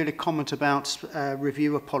partly to the earlier comment about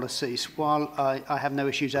review of policies. While I have no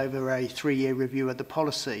issues over a 3-year review of the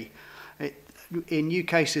policy, in new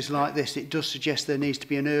cases like this, it does suggest there needs to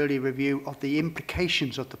be an early review of the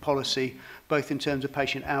implications of the policy, both in terms of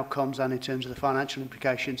patient outcomes and in terms of the financial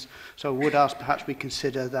implications. So I would ask perhaps we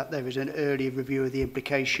consider that there is an early review of the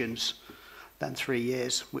implications than 3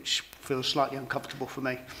 years, which feels slightly uncomfortable for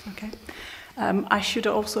me. Okay. I should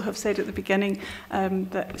also have said at the beginning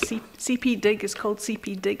that CP DIG is called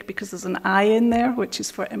CP DIG because there's an I in there, which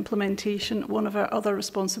is for implementation. One of our other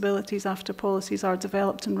responsibilities after policies are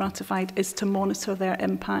developed and ratified is to monitor their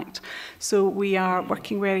impact. So we are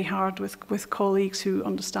working very hard with colleagues who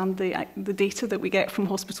understand the data that we get from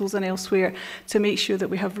hospitals and elsewhere to make sure that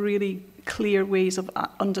we have really clear ways of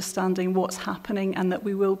understanding what's happening and that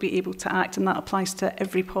we will be able to act, and that applies to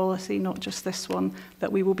every policy, not just this one,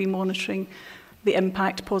 that we will be monitoring the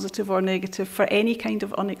impact, positive or negative, for any kind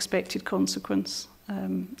of unexpected consequence.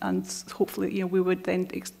 And hopefully, we would then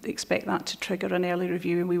expect that to trigger an early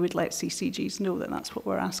review, and we would let CCGs know that that's what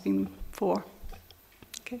we're asking for.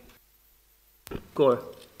 Okay. Gora.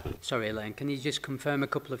 Sorry, Elaine, can you just confirm a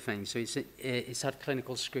couple of things? So it's had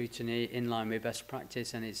clinical scrutiny in line with best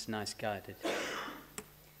practice and it's NICE guided?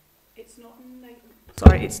 It's not NICE.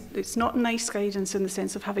 Sorry, it's not NICE guidance in the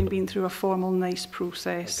sense of having been through a formal NICE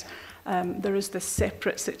process. Okay. There is this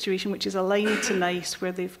separate situation which is aligned to NICE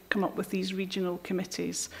where they've come up with these regional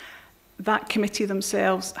committees. That committee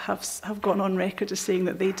themselves have gone on record as saying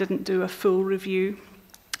that they didn't do a full review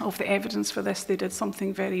of the evidence for this. They did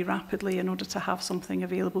something very rapidly in order to have something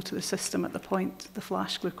available to the system at the point the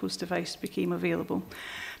flash glucose device became available.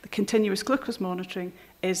 The continuous glucose monitoring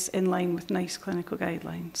is in line with NICE clinical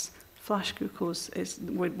guidelines. Flash glucose is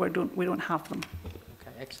we don't have them.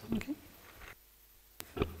 Okay, excellent.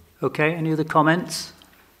 Okay. Okay, any other comments?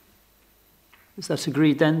 Is that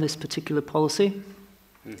agreed then, this particular policy?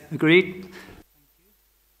 Yeah. Agreed?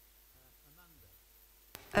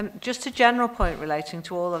 Just a general point relating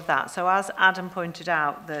to all of that. So as Adam pointed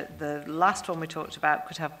out, the last one we talked about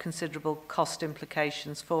could have considerable cost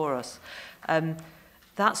implications for us.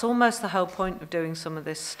 That's almost the whole point of doing some of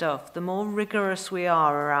this stuff. The more rigorous we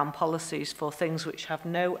are around policies for things which have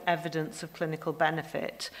no evidence of clinical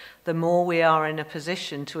benefit, the more we are in a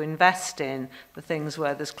position to invest in the things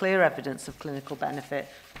where there's clear evidence of clinical benefit,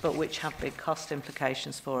 but which have big cost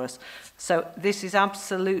implications for us. So this is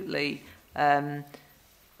absolutely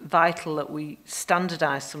vital that we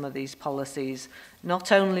standardise some of these policies,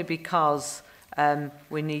 not only because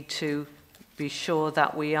we need to be sure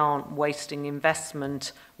that we aren't wasting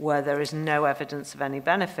investment where there is no evidence of any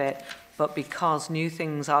benefit, but because new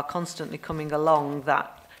things are constantly coming along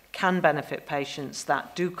that can benefit patients,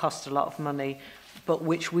 that do cost a lot of money, but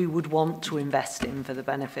which we would want to invest in for the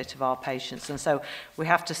benefit of our patients. And so we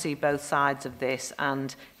have to see both sides of this,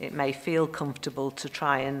 and it may feel comfortable to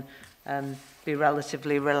try and be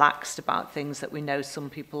relatively relaxed about things that we know some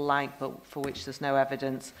people like, but for which there's no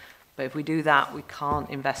evidence. But if we do that, we can't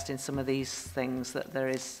invest in some of these things that there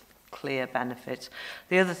is clear benefit.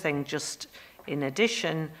 The other thing, just in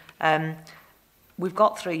addition, we've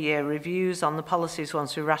got 3-year reviews on the policies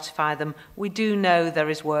once we ratify them. We do know there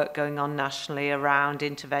is work going on nationally around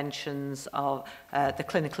interventions of the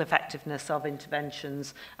clinical effectiveness of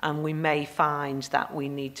interventions, and we may find that we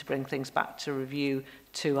need to bring things back to review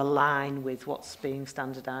to align with what's being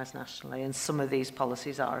standardised nationally, and some of these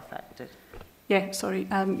policies are affected. Yeah, sorry.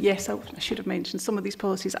 Yes, I should have mentioned some of these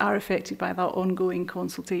policies are affected by that ongoing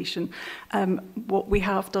consultation. What we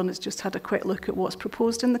have done is just had a quick look at what's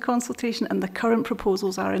proposed in the consultation, and the current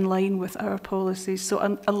proposals are in line with our policies. So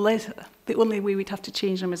unless the only way we'd have to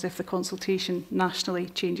change them is if the consultation nationally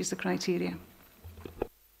changes the criteria.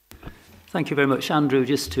 Thank you very much, Andrew.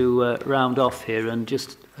 Just to round off here and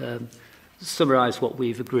just summarise what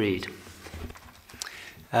we've agreed.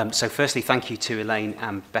 So firstly, thank you to Elaine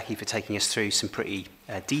and Becky for taking us through some pretty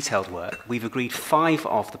detailed work. We've agreed 5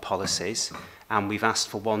 of the policies, and we've asked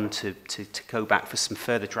for one to go back for some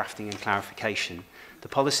further drafting and clarification. The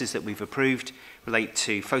policies that we've approved relate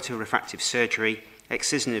to photorefractive surgery,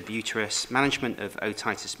 excision of uterus, management of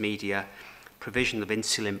otitis media, provision of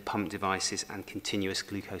insulin pump devices and continuous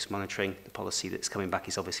glucose monitoring. The policy that's coming back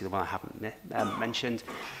is obviously the one I haven't mentioned.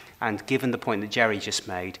 And given the point that Jerry just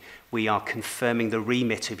made, we are confirming the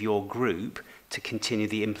remit of your group to continue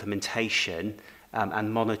the implementation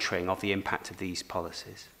and monitoring of the impact of these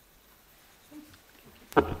policies.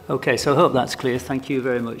 Okay, so I hope that's clear. Thank you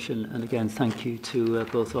very much. And again, thank you to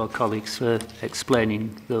both our colleagues for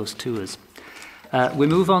explaining those to us. We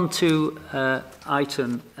move on to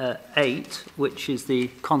item 8, which is the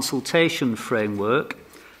consultation framework.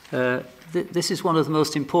 This is one of the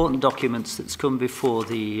most important documents that's come before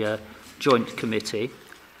the Joint Committee.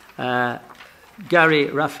 Gary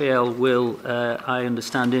Raphael will, I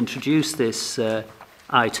understand, introduce this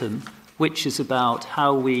item, which is about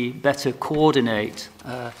how we better coordinate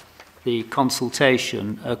the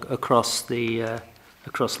consultation across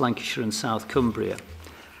Lancashire and South Cumbria.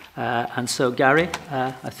 And so, Gary,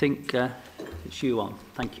 I think it's you on.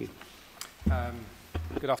 Thank you.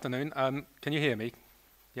 Good afternoon. Can you hear me?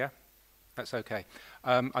 Yeah? That's okay.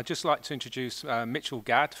 I'd just like to introduce Mitchell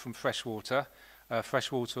Gadd from Freshwater.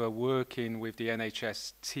 Freshwater are working with the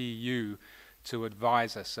NHS TU to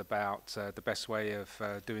advise us about the best way of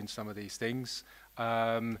doing some of these things.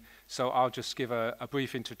 So I'll just give a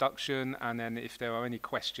brief introduction, and then if there are any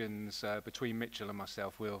questions between Mitchell and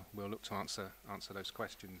myself, we'll look to answer those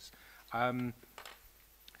questions.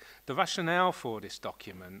 The rationale for this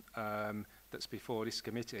document that's before this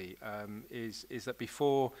committee is that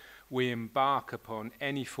before we embark upon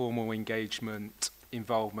any formal engagement,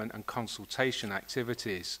 involvement and consultation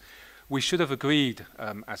activities, we should have agreed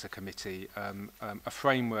as a committee a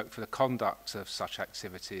framework for the conduct of such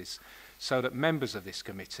activities so that members of this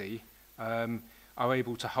committee are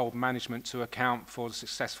able to hold management to account for the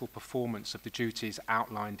successful performance of the duties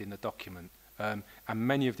outlined in the document. And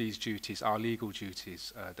many of these duties are legal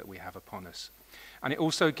duties that we have upon us. And it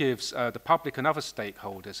also gives the public and other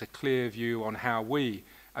stakeholders a clear view on how we,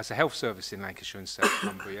 as a health service in Lancashire and South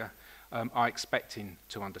Cumbria, are expecting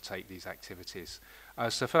to undertake these activities.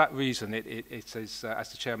 So for that reason, it is,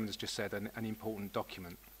 as the Chairman has just said, an important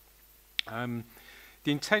document.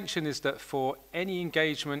 The intention is that for any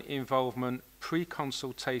engagement, involvement,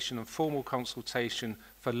 pre-consultation and formal consultation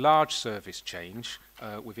for large service change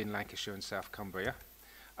within Lancashire and South Cumbria,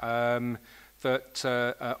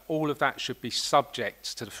 that all of that should be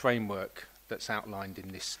subject to the framework that's outlined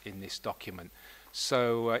in this document.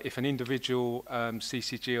 So if an individual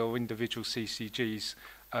CCG or individual CCGs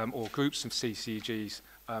or groups of CCGs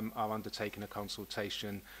are undertaking a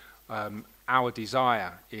consultation, our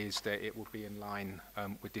desire is that it will be in line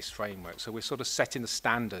with this framework. So we're sort of setting the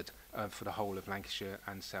standard for the whole of Lancashire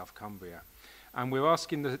and South Cumbria. And we're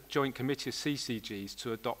asking the Joint Committee of CCGs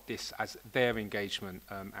to adopt this as their engagement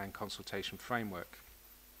and consultation framework.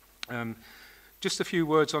 Just a few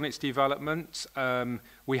words on its development.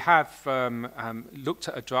 We have looked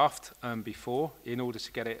at a draft before in order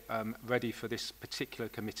to get it ready for this particular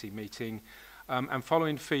committee meeting. And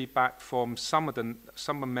following feedback from some of the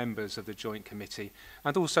members of the Joint Committee,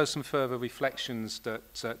 and also some further reflections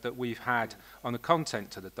that we've had on the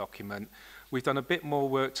content of the document, we've done a bit more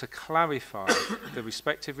work to clarify the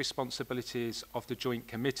respective responsibilities of the Joint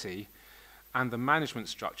Committee and the management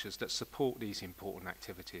structures that support these important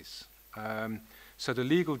activities. So the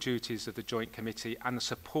legal duties of the Joint Committee and the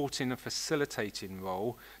supporting and facilitating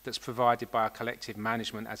role that's provided by our collective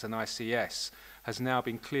management as an ICS has now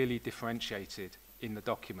been clearly differentiated in the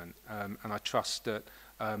document. And I trust that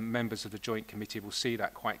members of the Joint Committee will see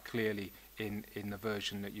that quite clearly in the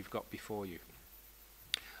version that you've got before you.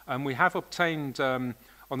 We have obtained on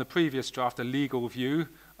the previous draft a legal view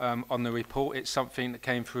on the report. It's something that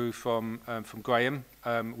came through from Graham.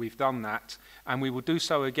 We've done that, and we will do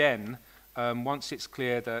so again once it's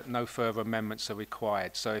clear that no further amendments are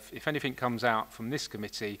required. So if anything comes out from this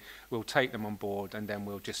committee, we'll take them on board, and then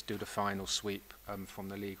we'll just do the final sweep from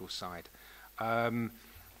the legal side.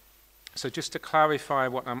 So just to clarify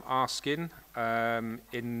what I'm asking,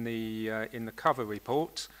 in the cover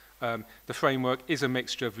report, the framework is a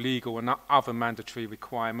mixture of legal and other mandatory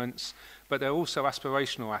requirements, but there are also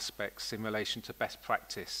aspirational aspects in relation to best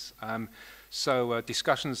practice. So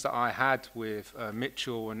discussions that I had with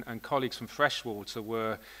Mitchell and colleagues from Freshwater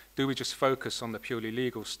were, do we just focus on the purely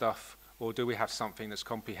legal stuff, or do we have something that's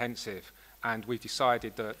comprehensive? And we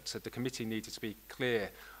decided that the committee needed to be clear,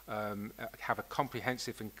 have a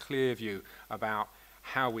comprehensive and clear view about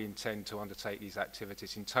how we intend to undertake these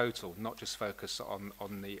activities in total, not just focus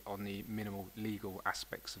on the minimal legal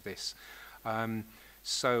aspects of this.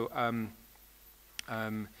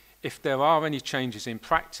 If there are any changes in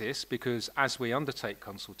practice, because as we undertake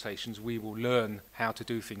consultations, we will learn how to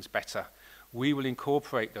do things better, We will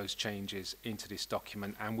incorporate those changes into this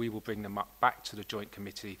document and we will bring them back to the Joint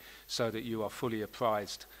Committee so that you are fully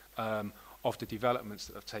apprised of the developments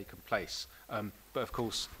that have taken place. But of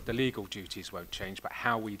course, the legal duties won't change, but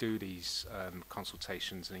how we do these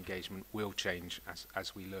consultations and engagement will change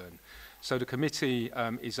as we learn. So the committee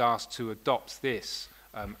is asked to adopt this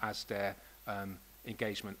as their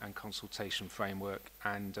engagement and consultation framework,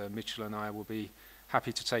 and Mitchell and I will be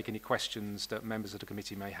happy to take any questions that members of the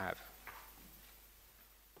committee may have.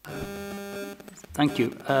 Thank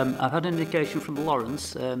you. I've had an indication from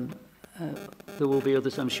Lawrence. There will be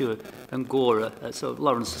others, I'm sure, and Gora. So,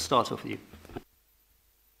 Lawrence, to start off with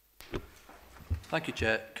you. Thank you,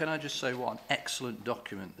 Chair. Can I just say what an excellent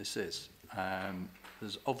document this is?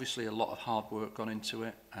 There's obviously a lot of hard work gone into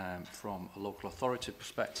it from a local authority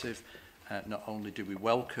perspective. Not only do we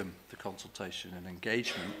welcome the consultation and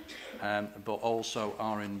engagement, but also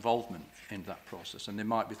our involvement in that process. And there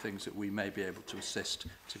might be things that we may be able to assist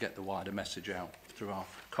to get the wider message out through our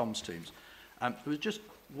comms teams. There was just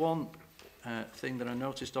one thing that I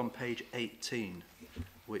noticed on page 18,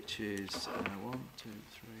 which is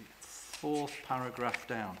 4th paragraph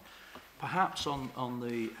down. Perhaps on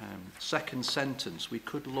the second sentence, we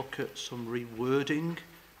could look at some rewording.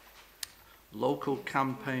 Local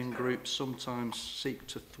campaign groups sometimes seek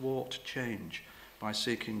to thwart change by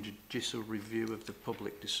seeking judicial review of the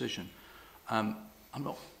public decision. I'm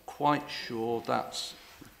not quite sure that's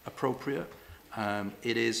appropriate.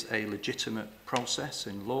 It is a legitimate process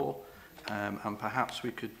in law, and perhaps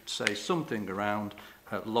we could say something around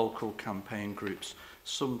local campaign groups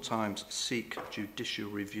sometimes seek judicial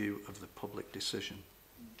review of the public decision.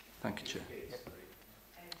 Thank you, Chair.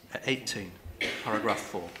 18, paragraph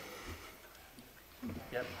 4.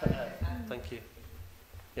 Yep, thank you.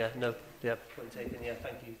 Yeah, no, yeah, point taken. Yeah,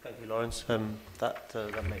 thank you, Lawrence.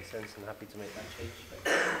 That makes sense, and happy to make that change.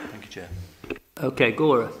 Thank you, Chair. Okay,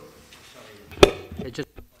 Gora.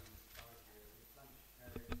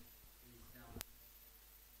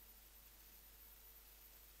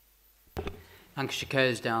 Lancashire Care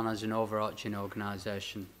is down as an overarching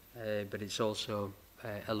organisation, but it's also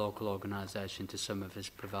a local organisation to some of us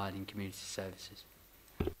providing community services.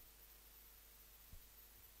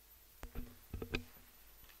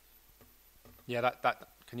 Yeah,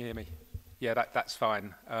 can you hear me? Yeah, that's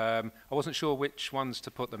fine. I wasn't sure which ones to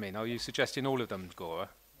put them in. Are you suggesting all of them, Gora?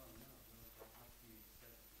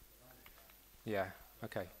 Yeah,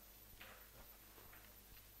 okay.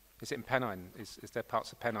 Is it in Pennine? Is there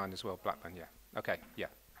parts of Pennine as well? Blackburn, yeah. Okay, yeah.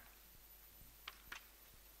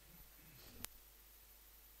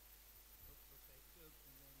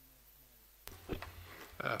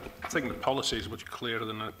 I think the policy is much clearer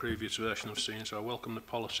than the previous version I've seen, so I welcome the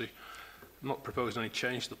policy. I'm not proposing any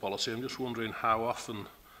change to the policy. I'm just wondering how often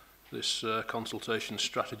this consultation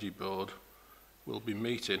strategy board will be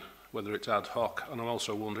meeting, whether it's ad hoc, and I'm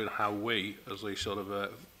also wondering how we, as the sort of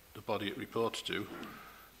the body it reports to,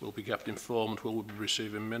 will be kept informed. Will we be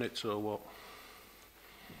receiving minutes or what?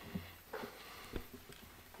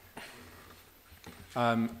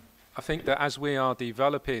 I think that as we are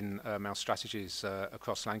developing our strategies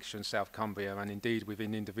across Lancashire and South Cumbria, and indeed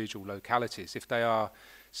within individual localities, if they are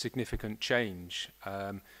significant change,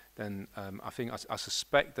 then I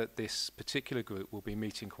suspect that this particular group will be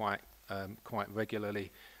meeting quite regularly,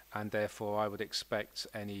 and therefore I would expect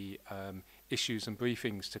any issues and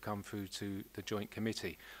briefings to come through to the Joint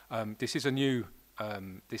Committee. This is a new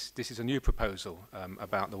this is a new proposal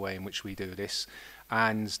about the way in which we do this,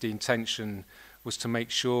 and the intention was to make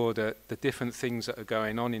sure that the different things that are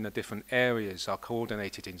going on in the different areas are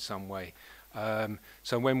coordinated in some way.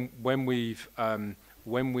 So when we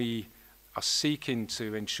are seeking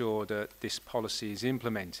to ensure that this policy is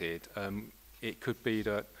implemented, it could be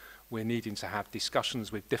that we're needing to have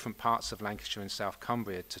discussions with different parts of Lancashire and South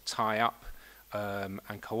Cumbria to tie up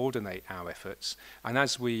and coordinate our efforts. And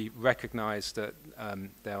as we recognise that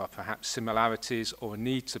there are perhaps similarities or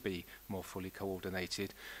need to be more fully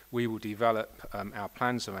coordinated, we will develop our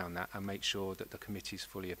plans around that and make sure that the committee is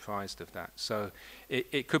fully apprised of that. So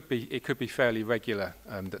it could be fairly regular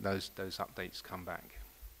that those updates come back.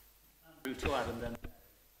 To Adam then.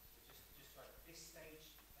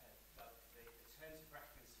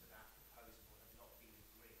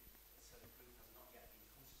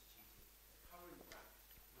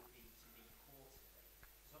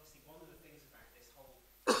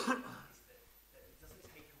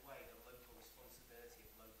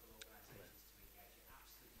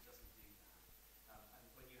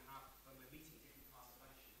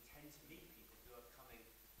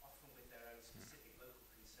 specific local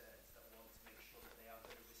concerns that want to make sure that they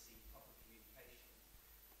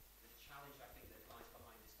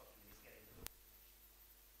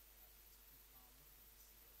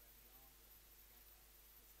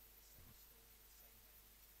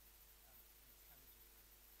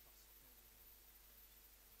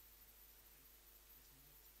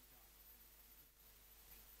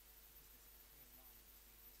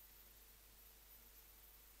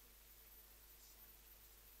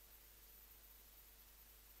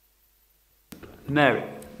Mary.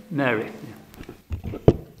 Yeah.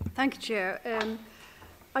 Thank you, Chair.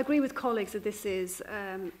 I agree with colleagues that this is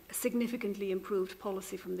a significantly improved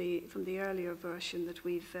policy from the earlier version that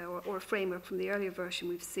we've, or a framework from the earlier version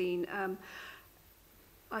we've seen.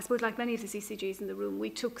 I suppose, like many of the CCGs in the room, we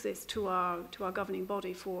took this to our governing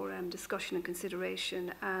body for discussion and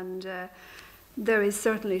consideration, and there is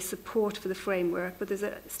certainly support for the framework, but there's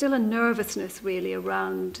still a nervousness really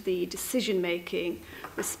around the decision-making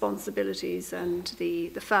responsibilities and the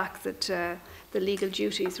fact that the legal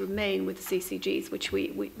duties remain with the CCGs, which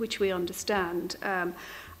we understand.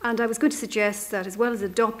 And I was going to suggest that as well as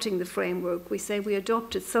adopting the framework, we say we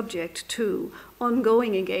adopt it subject to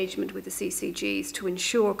ongoing engagement with the CCGs to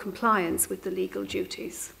ensure compliance with the legal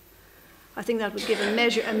duties. I think that would give a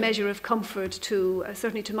measure of comfort to,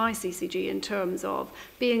 certainly to my CCG, in terms of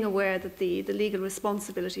being aware that the legal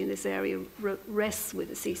responsibility in this area rests with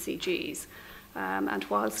the CCGs. And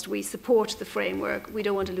whilst we support the framework, we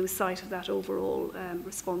don't want to lose sight of that overall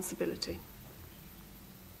responsibility.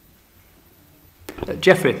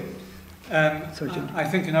 Geoffrey. I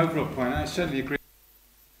think an overall point, I certainly agree.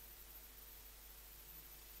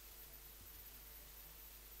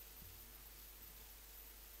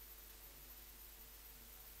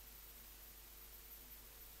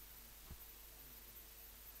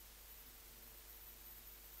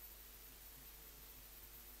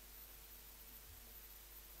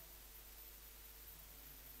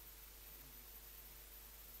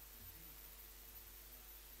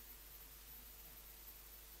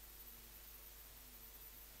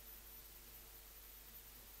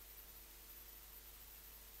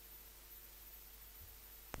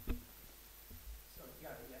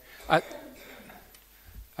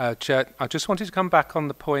 Chair, I just wanted to come back on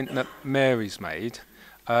the point that Mary's made.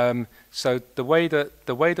 So the way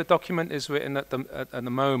the document is written at the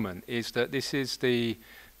moment is that this is the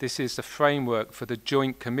framework for the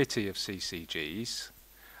Joint Committee of CCGs,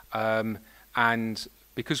 and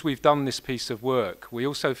because we've done this piece of work, we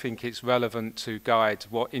also think it's relevant to guide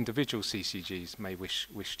what individual CCGs may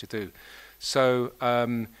wish to do. So.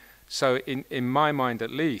 So in my mind,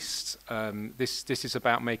 at least, this is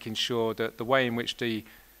about making sure that the way in which the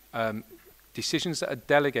decisions that are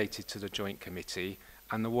delegated to the Joint Committee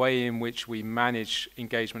and the way in which we manage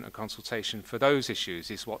engagement and consultation for those issues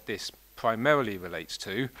is what this primarily relates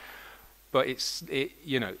to. But it's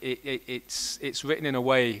written in a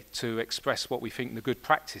way to express what we think the good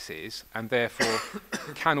practice is, and therefore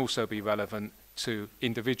can also be relevant to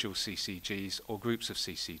individual CCGs or groups of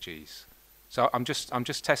CCGs. So I'm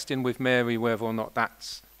just testing with Mary whether or not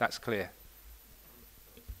that's clear.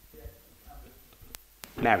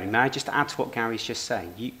 Mary, may I just add to what Gary's just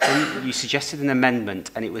saying? You suggested an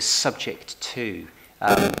amendment and it was subject to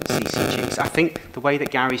CCGs. I think the way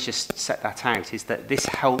that Gary's just set that out is that this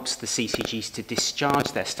helps the CCGs to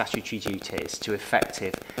discharge their statutory duties to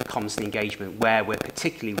effective comms and engagement where we're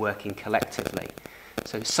particularly working collectively.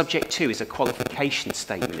 So subject to is a qualification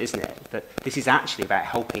statement, isn't it? That this is actually about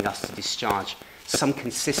helping us to discharge some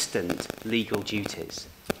consistent legal duties.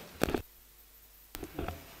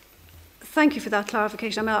 Thank you for that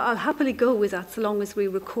clarification. I mean, I'll happily go with that so long as we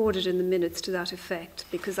record it in the minutes to that effect,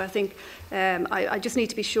 because I think I just need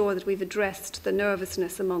to be sure that we've addressed the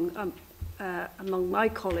nervousness among my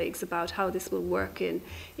colleagues about how this will work in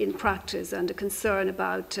practice, and a concern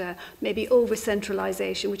about maybe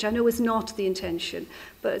over-centralisation, which I know is not the intention.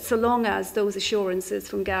 But so long as those assurances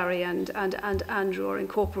from Gary and Andrew are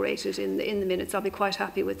incorporated in the minutes, I'll be quite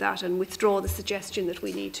happy with that and withdraw the suggestion that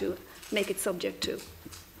we need to make it subject to.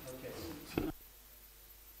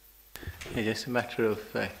 Yeah, just a matter of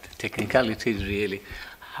technicalities, really.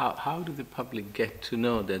 How do the public get to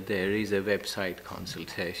know that there is a website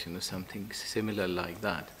consultation or something similar like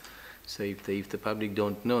that? So if the public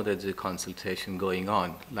don't know that there's a consultation going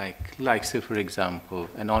on, like say for example,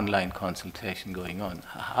 an online consultation going on,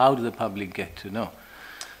 how do the public get to know?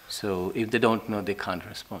 So if they don't know, they can't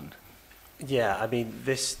respond. Yeah, I mean,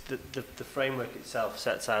 the framework itself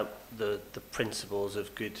sets out the principles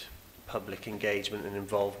of good public engagement and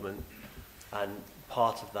involvement, and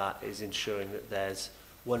part of that is ensuring that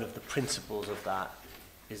one of the principles of that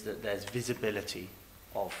is that there's visibility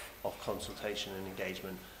of consultation and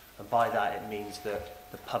engagement, and by that it means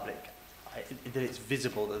that the public, that it's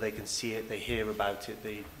visible, that they can see it, they hear about it,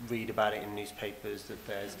 they read about it in newspapers, that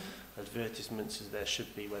there's advertisements as there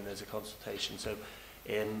should be when there's a consultation. So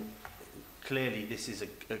clearly this is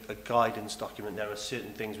a guidance document. There are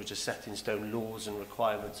certain things which are set in stone, laws and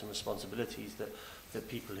requirements and responsibilities that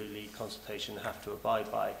people who lead consultation have to abide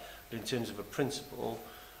by. But in terms of a principle,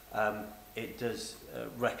 it does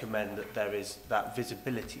recommend that there is that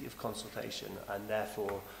visibility of consultation, and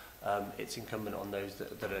therefore it's incumbent on those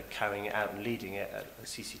that are carrying it out and leading it at a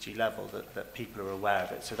CCG level that people are aware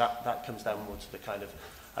of it. So that comes down more to the kind of,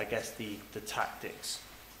 I guess, the tactics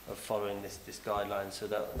of following this guideline, so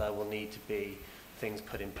that there will need to be things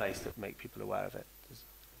put in place that make people aware of it.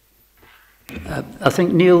 I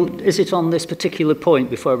think, Neil, is it on this particular point,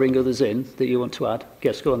 before I bring others in, that you want to add?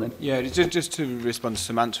 Yes, go on then. Yeah, just to respond to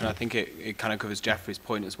Samantha, and I think it kind of covers Jeffrey's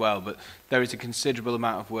point as well, but there is a considerable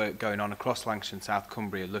amount of work going on across Lancashire and South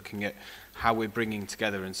Cumbria, looking at how we're bringing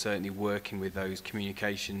together and certainly working with those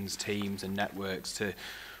communications teams and networks to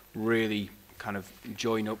really kind of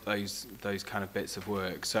join up those kind of bits of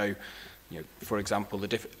work. So, you know, for example,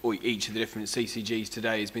 each of the different CCGs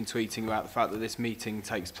today has been tweeting about the fact that this meeting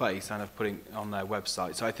takes place and have put it on their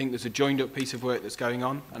website. So I think there's a joined up piece of work that's going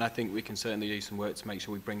on, and I think we can certainly do some work to make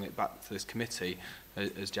sure we bring it back to this committee,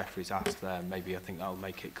 as Jeffrey's asked there. Maybe I think that'll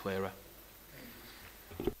make it clearer.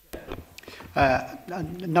 A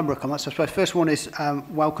number of comments. I suppose first one is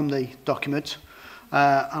welcome the document.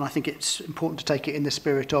 And I think it's important to take it in the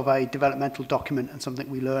spirit of a developmental document and something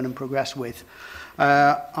we learn and progress with.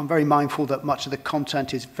 I'm very mindful that much of the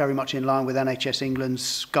content is very much in line with NHS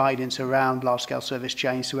England's guidance around large-scale service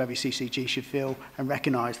change, so every CCG should feel and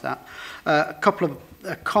recognise that. A couple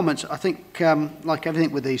of comments. I think, like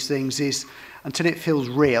everything with these things, is until it feels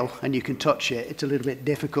real and you can touch it, it's a little bit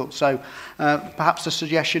difficult. So perhaps a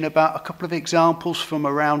suggestion about a couple of examples from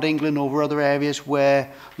around England or other areas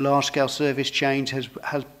where large-scale service change has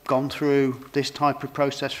gone through this type of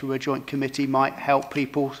process through a joint committee might help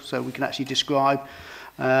people, so we can actually describe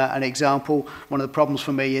an example. One of the problems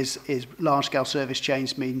for me is large-scale service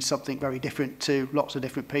change means something very different to lots of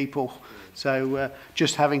different people. So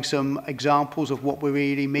just having some examples of what we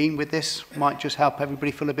really mean with this might just help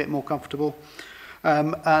everybody feel a bit more comfortable.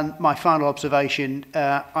 And my final observation,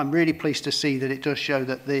 I'm really pleased to see that it does show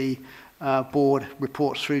that the board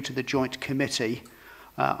reports through to the joint committee.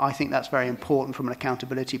 I think that's very important from an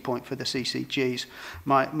accountability point for the CCGs.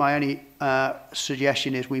 My only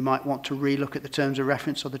suggestion is we might want to relook at the terms of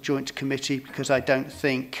reference of the joint committee, because I don't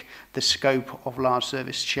think the scope of large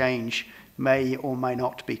service change may or may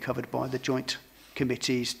not be covered by the joint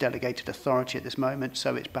committee's delegated authority at this moment.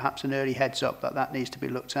 So it's perhaps an early heads up that needs to be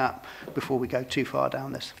looked at before we go too far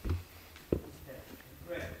down this.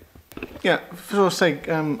 Yeah, first of all, say,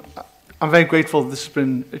 I'm very grateful this has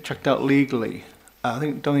been checked out legally. I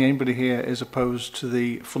don't think anybody here is opposed to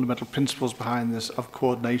the fundamental principles behind this of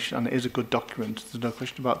coordination, and it is a good document. There's no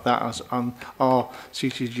question about that, as our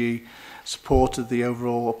CCG supported the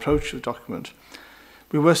overall approach to the document.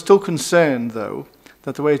 We were still concerned, though,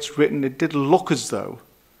 that the way it's written, it did look as though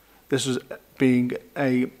this was being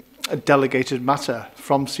a delegated matter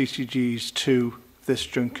from CCGs to this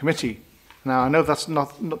joint committee. Now, I know that's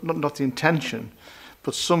not the intention,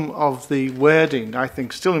 but some of the wording, I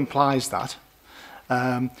think, still implies that.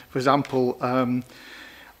 For example,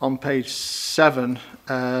 on page 7,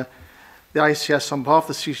 the ICS on behalf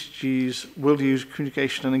of the CCGs will use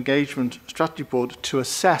Communication and Engagement Strategy Board to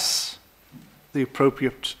assess the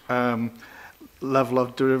appropriate level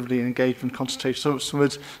of delivery and engagement consultation.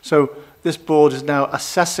 So this board is now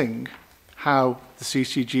assessing how the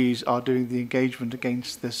CCGs are doing the engagement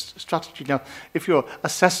against this strategy. Now, if you're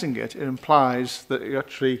assessing it, it implies that you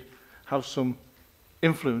actually have some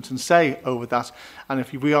influence and say over that, and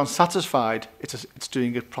if we aren't satisfied it's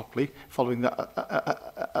doing it properly following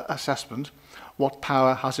that assessment, what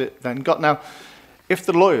power has it then got? Now, if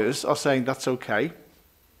the lawyers are saying that's okay,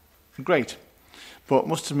 great, but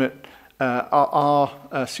must admit our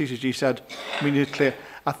CCG said we need to clear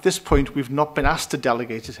at this point we've not been asked to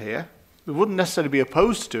delegate it here. We wouldn't necessarily be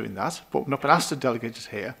opposed to doing that, but we've not been asked to delegate it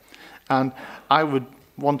here, and I would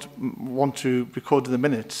want to record in the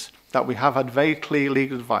minutes that we have had very clear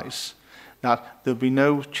legal advice that there'll be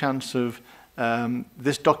no chance of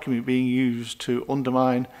this document being used to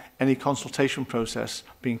undermine any consultation process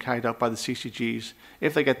being carried out by the CCGs.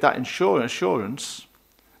 If they get that assurance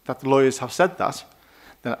that the lawyers have said that,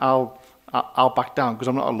 then I'll back down, because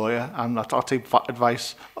I'm not a lawyer and I'll take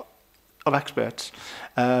advice of experts.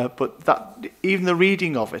 But that even the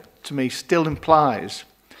reading of it to me still implies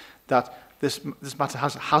that this matter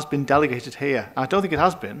has been delegated here. I don't think it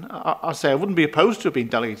has been. I say I wouldn't be opposed to it being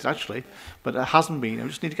delegated, actually, but it hasn't been. I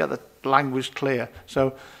just need to get the language clear.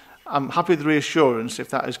 So I'm happy with the reassurance, if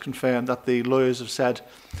that is confirmed, that the lawyers have said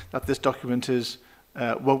that this document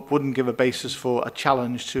wouldn't give a basis for a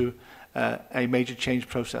challenge to a major change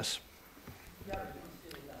process.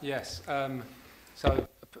 Yes. So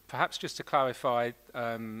perhaps just to clarify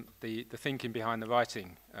the thinking behind the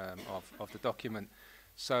writing of the document.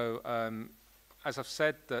 So, as I've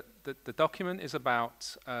said, the document is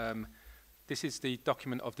about this is the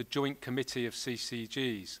document of the Joint Committee of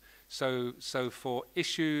CCGs. So for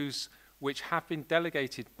issues which have been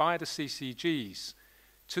delegated by the CCGs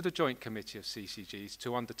to the Joint Committee of CCGs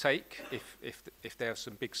to undertake, if there are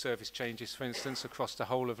some big service changes, for instance, across the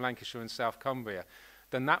whole of Lancashire and South Cumbria,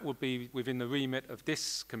 then that would be within the remit of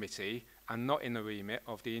this committee and not in the remit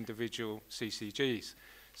of the individual CCGs.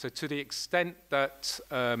 So to the extent that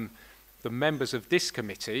the members of this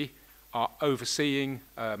committee are overseeing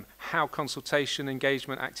how consultation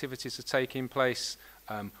engagement activities are taking place,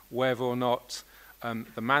 whether or not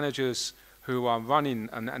the managers who are running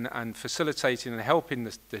and facilitating and helping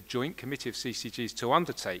the Joint Committee of CCGs to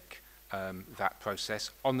undertake that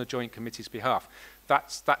process on the Joint Committee's behalf.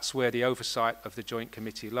 That's where the oversight of the Joint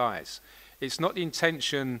Committee lies. It's not the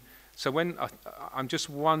intention, so when I'm just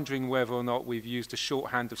wondering whether or not we've used a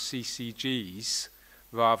shorthand of CCGs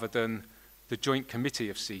rather than the Joint Committee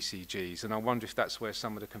of CCGs, and I wonder if that's where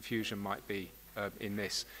some of the confusion might be in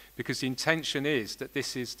this, because the intention is that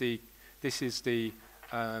this is the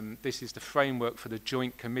framework for the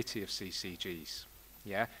Joint Committee of CCGs.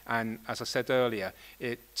 Yeah, and as I said earlier,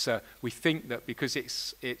 we think that because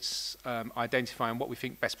it's identifying what we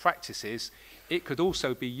think best practice is, it could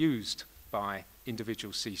also be used by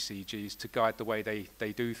individual CCGs to guide the way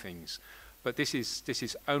they do things. But this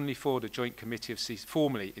is only for the Joint Committee of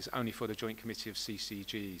formally is only for the Joint Committee of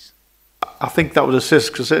CCGs. I think that would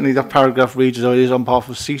assist, because certainly that paragraph reads as though it is on behalf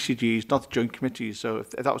of CCGs, not the Joint Committees. So if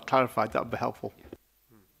that was clarified, that would be helpful.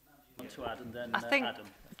 To add, and then, I think Adam.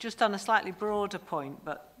 just on a slightly broader point,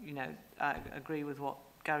 but you know, I agree with what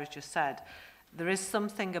Gary's just said. There is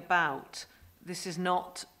something about this is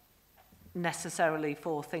not necessarily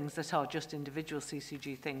for things that are just individual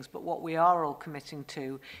CCG things, but what we are all committing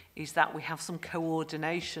to is that we have some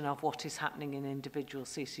coordination of what is happening in individual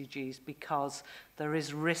CCGs, because there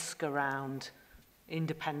is risk around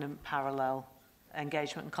independent parallel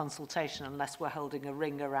engagement and consultation unless we're holding a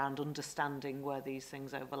ring around understanding where these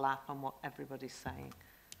things overlap and what everybody's saying.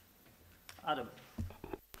 Adam.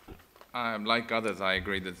 Like others, I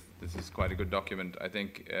agree that this is quite a good document. I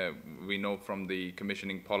think we know from the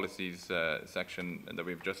commissioning policies section that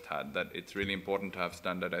we've just had that it's really important to have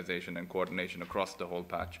standardization and coordination across the whole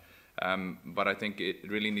patch. But I think it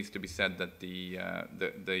really needs to be said that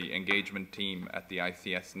the engagement team at the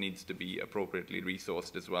ICS needs to be appropriately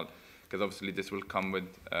resourced as well, because obviously this will come with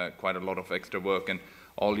quite a lot of extra work, and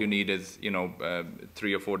all you need is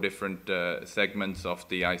 3 or 4 different segments of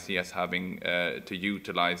the ICS having to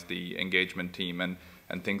utilize the engagement team,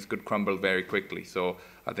 and things could crumble very quickly. So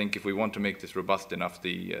I think if we want to make this robust enough,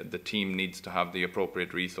 the team needs to have the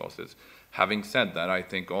appropriate resources. Having said that, I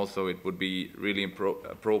think also it would be really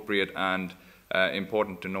appropriate and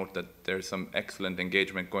important to note that there's some excellent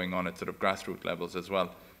engagement going on at sort of grassroots levels as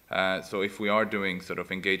well. So if we are doing sort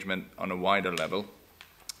of engagement on a wider level,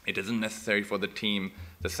 it isn't necessary for the team,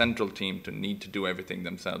 the central team, to need to do everything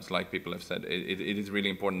themselves, like people have said. It is really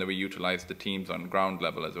important that we utilize the teams on ground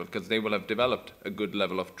level as well, because they will have developed a good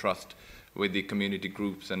level of trust with the community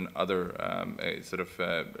groups and other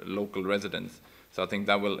local residents. So I think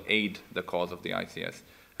that will aid the cause of the ICS.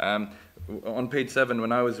 On page 7,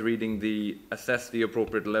 when I was reading the assess the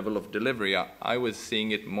appropriate level of delivery, I was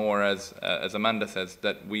seeing it more as Amanda says,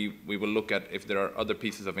 that we will look at if there are other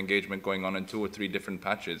pieces of engagement going on in 2 or 3 different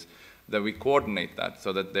patches, that we coordinate that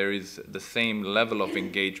so that there is the same level of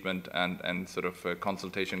engagement and sort of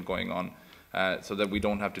consultation going on, so that we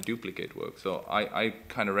don't have to duplicate work. So I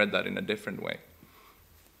kind of read that in a different way.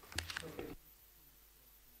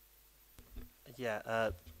 Yeah,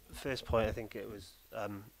 first point, I think it was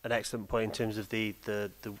an excellent point in terms of the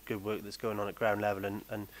good work that's going on at ground level,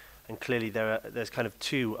 and clearly there's kind of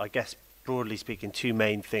 2, I guess, broadly speaking, 2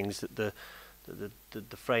 main things that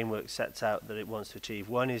the framework sets out that it wants to achieve.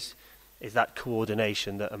 One is that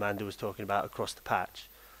coordination that Amanda was talking about across the patch,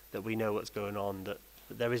 that we know what's going on, that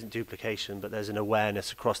there isn't duplication, but there's an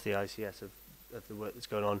awareness across the ICS of the work that's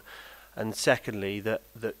going on. And secondly, that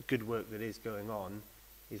good work that is going on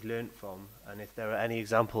is learnt from, and if there are any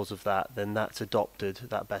examples of that, then that's adopted,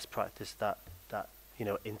 that best practice, that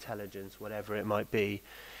intelligence, whatever it might be,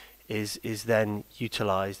 is then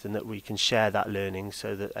utilised, and that we can share that learning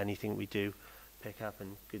so that anything we do pick up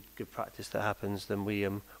and good practice that happens, then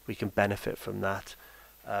we can benefit from that.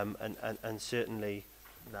 And certainly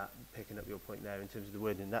that, picking up your point there in terms of the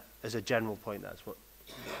wording, that as a general point, that's what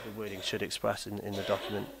the wording should express in the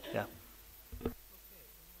document. Yeah.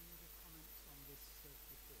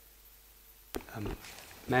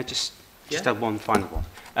 May I just add one final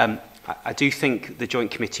one? I do think the Joint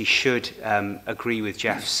Committee should agree with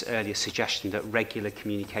Jeff's earlier suggestion that regular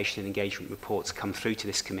communication and engagement reports come through to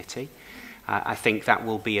this committee. I think that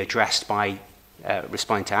will be addressed by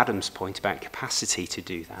responding to Adam's point about capacity to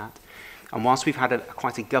do that. And whilst we've had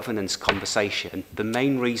quite a governance conversation, the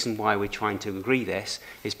main reason why we're trying to agree this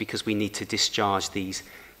is because we need to discharge these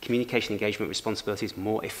communication engagement responsibilities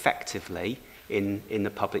more effectively in the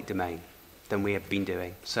public domain than we have been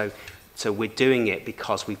doing. So we're doing it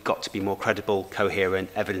because we've got to be more credible, coherent,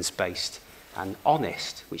 evidence-based and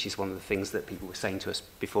honest, which is one of the things that people were saying to us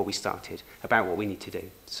before we started about what we need to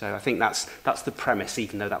do. So I think that's the premise,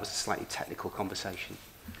 even though that was a slightly technical conversation.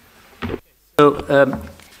 So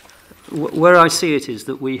where I see it is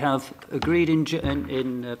that we have agreed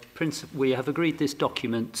in principle, we have agreed this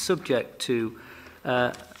document subject to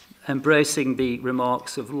embracing the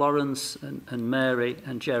remarks of Lawrence and Mary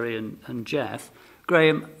and Jerry and Jeff.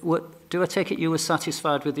 Graham, do I take it you were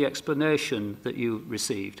satisfied with the explanation that you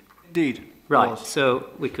received? Indeed. Right, so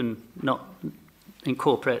we can not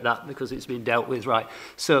incorporate that because it's been dealt with, right.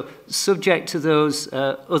 So subject to those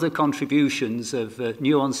other contributions of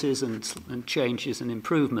nuances and changes and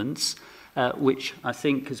improvements, which I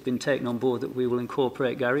think has been taken on board that we will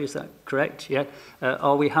incorporate, Gary, is that correct? Yeah.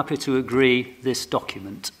 Are we happy to agree this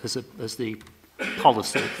document as the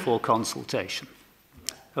policy for consultation?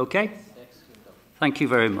 Okay? Thank you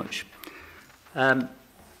very much.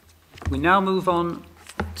 We now move on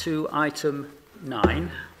to item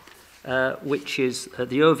 9, which is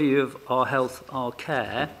the overview of our health, our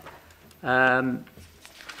care.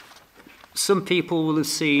 Some people will have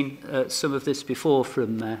seen some of this before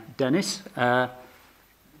from Dennis, and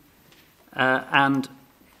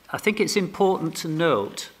I think it's important to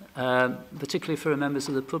note, particularly for members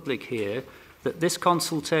of the public here, that this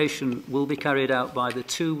consultation will be carried out by the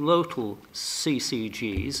 2 local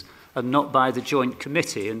CCGs and not by the Joint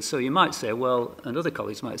Committee. And so you might say, well, and other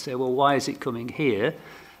colleagues might say, well, why is it coming here?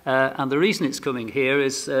 And the reason it's coming here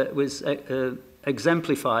was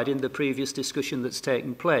exemplified in the previous discussion that's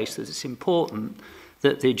taken place, that it's important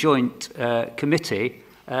that the Joint Committee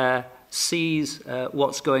sees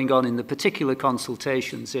what's going on in the particular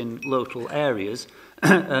consultations in local areas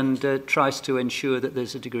and tries to ensure that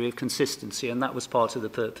there's a degree of consistency, and that was part of the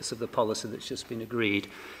purpose of the policy that's just been agreed.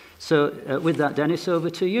 So with that, Dennis,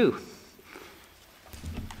 over to you.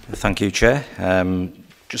 Thank you, Chair.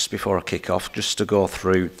 Just before I kick off, just to go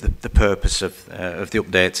through the purpose of the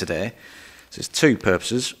update today. So there's 2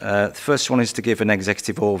 purposes. The first one is to give an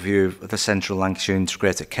executive overview of the Central Lancashire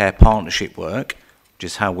Integrated Care Partnership work, which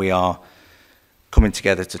is how we are coming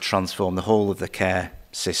together to transform the whole of the care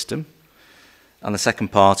system. And the second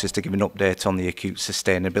part is to give an update on the acute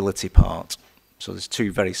sustainability part. So there's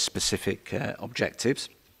 2 very specific objectives.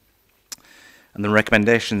 And the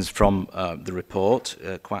recommendations from the report,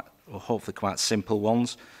 hopefully quite simple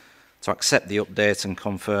ones, to accept the update and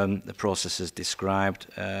confirm the processes described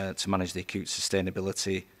to manage the acute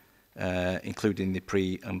sustainability, including the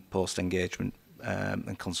pre- and post-engagement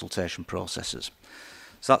and consultation processes.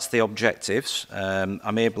 So that's the objectives.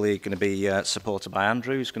 I'm ably going to be supported by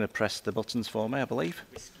Andrew, who's going to press the buttons for me, I believe.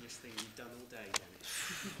 Riskiest thing you've done all day,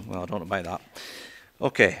 Dennis. Well, I don't know about that.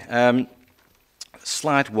 Okay.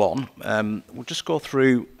 Slide 1, we'll just go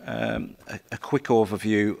through a quick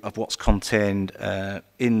overview of what's contained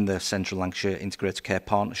in the Central Lancashire Integrated Care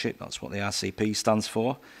Partnership. That's what the RCP stands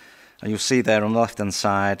for. And you'll see there on the left-hand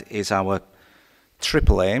side is our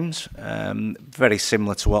triple aims, very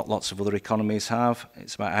similar to what lots of other economies have.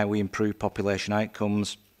 It's about how we improve population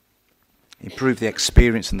outcomes, improve the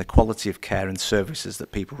experience and the quality of care and services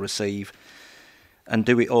that people receive, and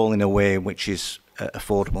do it all in a way which is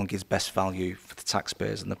affordable and gives best value for the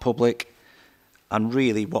taxpayers and the public. And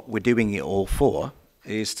really what we're doing it all for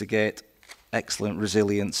is to get excellent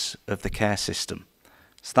resilience of the care system.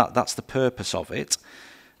 So that's the purpose of it.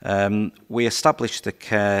 We established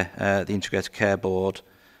the Integrated Care Board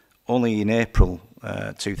only in April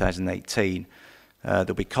 2018.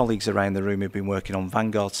 There'll be colleagues around the room who've been working on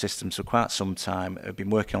Vanguard systems for quite some time, who've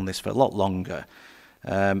been working on this for a lot longer.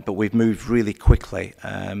 But we've moved really quickly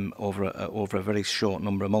over a very short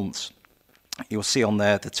number of months. You'll see on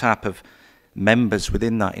there the type of members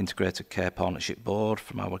within that Integrated Care Partnership Board,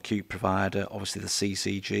 from our acute provider, obviously the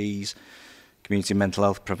CCGs, community mental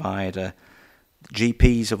health provider.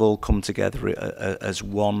 GPs have all come together as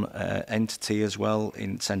one entity as well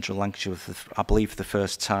in Central Lancashire, I believe for the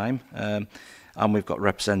first time. And we've got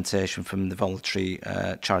representation from the voluntary,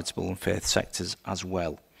 charitable and faith sectors as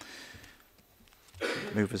well.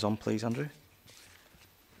 Move us on, please, Andrew.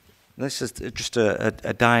 This is just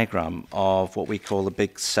a diagram of what we call the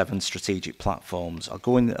big 7 strategic platforms. I'll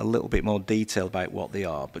go in a little bit more detail about what they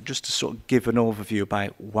are, but just to sort of give an overview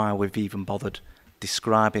about why we've even bothered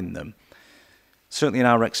describing them. Certainly in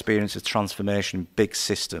our experience of transformation in big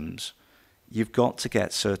systems, you've got to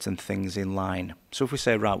get certain things in line. So if we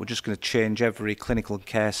say, right, we're just going to change every clinical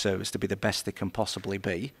care service to be the best they can possibly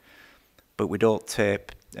be, but we don't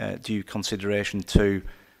take due consideration to,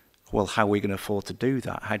 well, how are we going to afford to do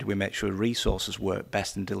that? How do we make sure resources work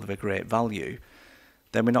best and deliver great value?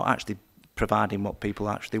 Then we're not actually providing what people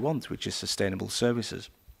actually want, which is sustainable services.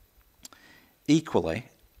 Equally,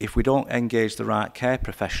 if we don't engage the right care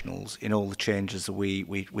professionals in all the changes that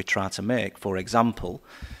we try to make, for example,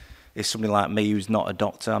 if somebody like me who's not a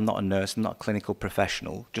doctor, I'm not a nurse, I'm not a clinical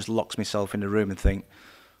professional, just locks myself in a room and think,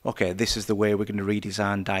 okay, this is the way we're going to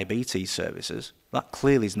redesign diabetes services, that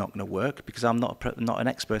clearly is not going to work because I'm not an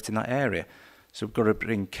expert in that area. So we've got to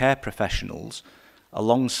bring care professionals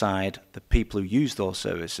alongside the people who use those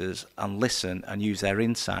services and listen and use their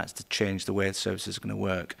insights to change the way the services are going to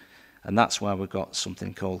work. And that's why we've got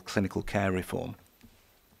something called clinical care reform.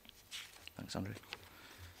 Thanks, Andrew.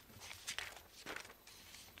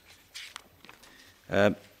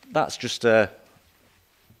 That's just well,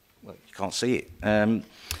 you can't see it.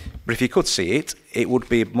 But if you could see it, it would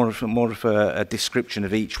be more of a description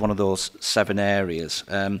of each one of those 7 areas.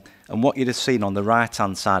 And what you'd have seen on the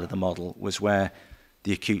right-hand side of the model was where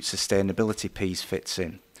the acute sustainability piece fits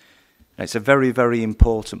in. Now, it's a very, very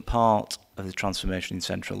important part of the transformation in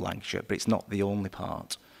central Lancashire, but it's not the only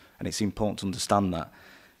part, and it's important to understand that.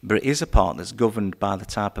 But it is a part that's governed by the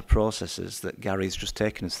type of processes that Gary's just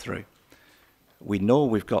taken us through. We know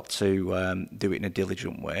we've got to do it in a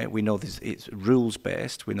diligent way. We know it's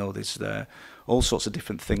rules-based. We know there's all sorts of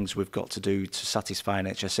different things we've got to do to satisfy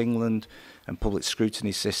NHS England and public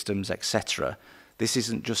scrutiny systems, etc. This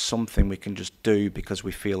isn't just something we can just do because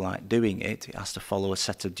we feel like doing it. It has to follow a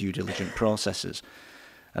set of due diligent processes.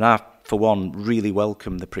 And I, for one, really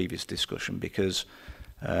welcome the previous discussion because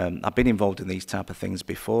I've been involved in these type of things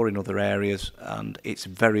before in other areas, and it's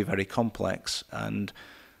very, very complex. And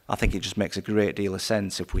I think it just makes a great deal of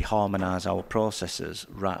sense if we harmonise our processes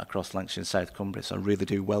right across Lancashire and South Cumbria. So I really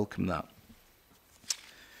do welcome that.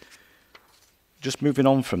 Just moving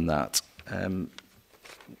on from that,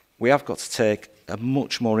 we have got to take a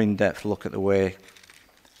much more in-depth look at the way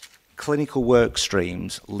clinical work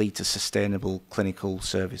streams lead to sustainable clinical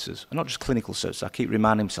services. And not just clinical services, I keep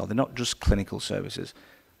reminding myself, they're not just clinical services,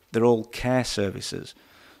 they're all care services.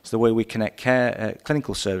 So the way we connect care,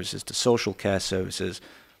 clinical services to social care services,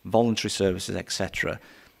 voluntary services, etc.,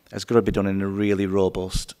 has got to be done in a really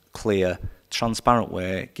robust, clear, transparent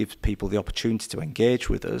way. It gives people the opportunity to engage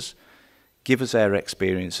with us, give us their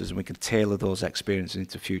experiences, and we can tailor those experiences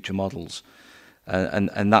into future models.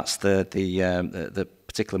 And that's the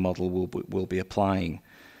particular model we'll be applying.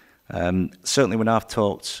 Certainly when I've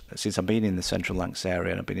talked, since I've been in the Central Lancs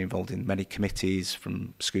area and I've been involved in many committees,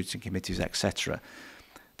 from scrutiny committees, etc.,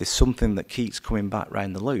 there's something that keeps coming back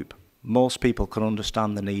round the loop. Most people can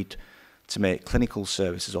understand the need to make clinical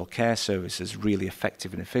services or care services really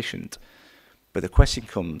effective and efficient. But the question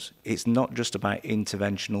comes, it's not just about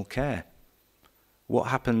interventional care. What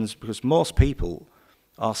happens, because most people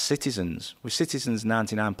are citizens. We're citizens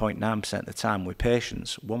 99.9% of the time. We're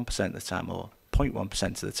patients 1% of the time, or 0.1%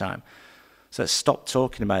 of the time. So let's stop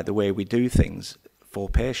talking about the way we do things for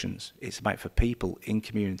patients. It's about for people in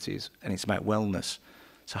communities, and it's about wellness.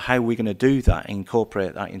 So how are we going to do that,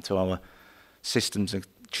 incorporate that into our systems of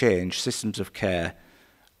change, systems of care,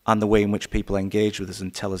 and the way in which people engage with us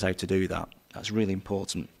and tell us how to do that? That's really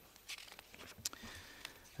important.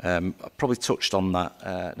 I've probably touched on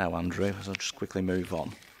that now, Andrew, so I'll just quickly move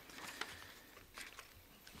on.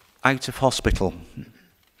 Out of hospital.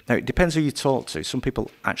 Now, it depends who you talk to. Some people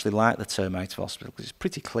actually like the term out of hospital because it's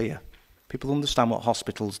pretty clear. People understand what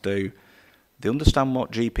hospitals do. They understand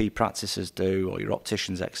what GP practices do, or your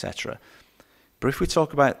opticians, etc. But if we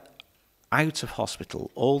talk about out of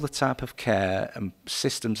hospital, all the type of care and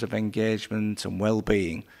systems of engagement and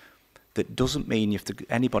well-being, that doesn't mean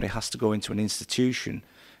anybody has to go into an institution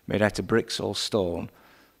made out of bricks or stone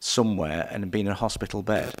somewhere and be in a hospital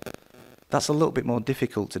bed. That's a little bit more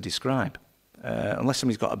difficult to describe. Unless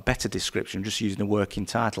somebody's got a better description, just using a working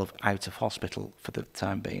title of out of hospital for the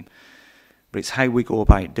time being. But it's how we go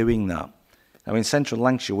about doing that. Now, in Central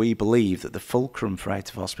Lancashire, we believe that the fulcrum for out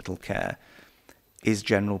of hospital care is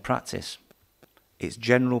general practice. It's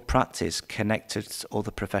general practice connected to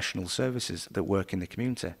other professional services that work in the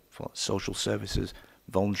community, for social services,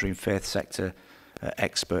 voluntary and faith sector,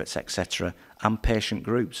 experts, etc., and patient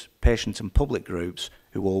groups, patient and public groups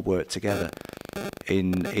who all work together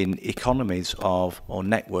in economies of, or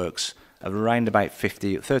networks of around about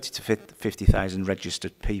 30 to 50,000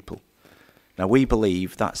 registered people. Now, we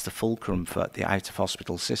believe that's the fulcrum for the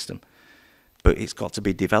out-of-hospital system, but it's got to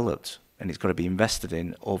be developed and it's got to be invested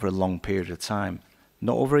in over a long period of time.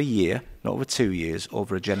 Not over a year, not over 2 years,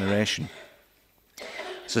 over a generation.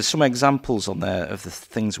 So some examples on there of the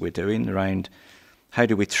things we're doing around how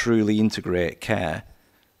do we truly integrate care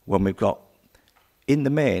when we've got, in the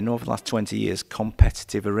main, over the last 20 years,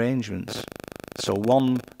 competitive arrangements. So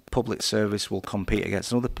one public service will compete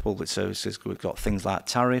against another public services. We've got things like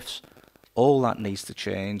tariffs. All that needs to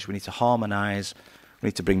change. We need to harmonise. We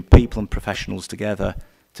need to bring people and professionals together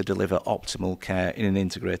to deliver optimal care in an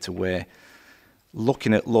integrated way.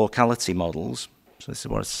 Looking at locality models, so this is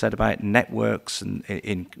what I said about networks and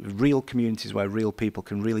in real communities where real people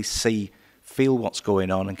can really see, feel what's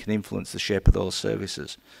going on and can influence the shape of those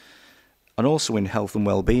services. And also in health and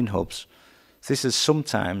wellbeing hubs. This is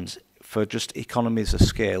sometimes, for just economies of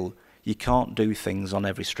scale, you can't do things on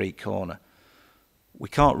every street corner. We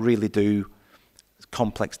can't really do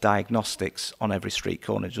complex diagnostics on every street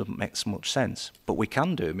corner. It doesn't make so much sense. But we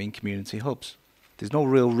can do them in community hubs. There's no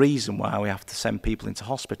real reason why we have to send people into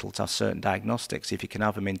hospital to have certain diagnostics if you can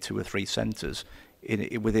have them in 2 or 3 centres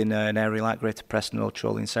within an area like Greater Preston or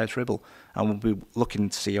Chorley and South Ribble. And we'll be looking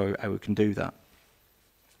to see how we can do that.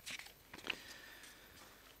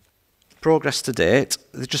 Progress to date,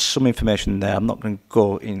 there's just some information there. I'm not going to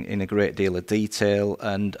go in a great deal of detail.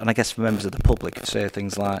 And I guess for members of the public could say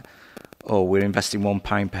things like, oh, we're investing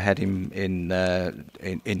 £1 per head in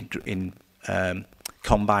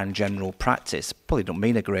combined general practice. Probably don't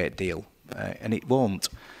mean a great deal, and it won't.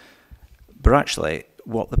 But actually,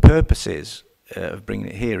 what the purpose is of bringing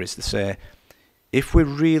it here is to say, if we're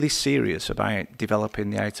really serious about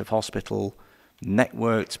developing the out-of-hospital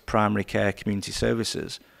networked primary care community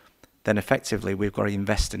services, then effectively we've got to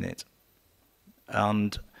invest in it.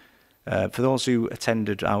 And for those who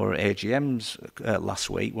attended our AGMs last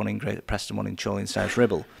week, one in Greater Preston, one in Chorley and South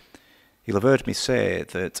Ribble, you'll have heard me say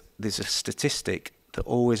that there's a statistic that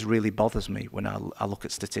always really bothers me when I look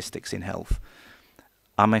at statistics in health.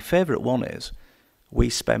 And my favourite one is we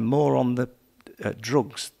spend more on the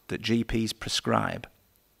drugs that GPs prescribe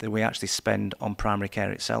than we actually spend on primary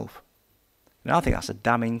care itself. Now, I think that's a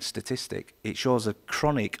damning statistic. It shows a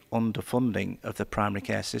chronic underfunding of the primary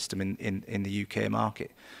care system in the UK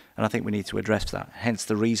market. And I think we need to address that. Hence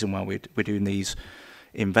the reason why we're doing these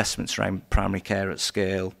investments around primary care at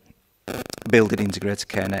scale, building integrated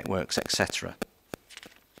care networks, etc.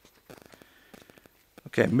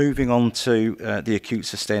 Okay, moving on to the acute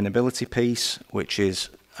sustainability piece, which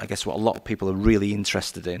is, I guess, what a lot of people are really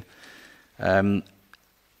interested in.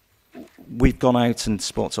 We've gone out and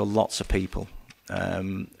spoke to lots of people.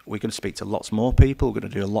 We're going to speak to lots more people. We're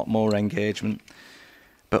going to do a lot more engagement.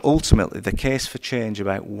 But ultimately, the case for change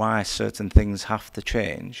about why certain things have to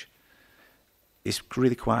change is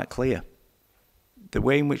really quite clear. The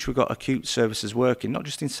way in which we've got acute services working, not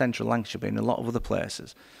just in central Lancashire, but in a lot of other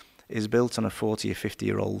places, is built on a 40 or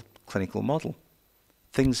 50-year-old clinical model.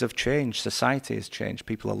 Things have changed. Society has changed.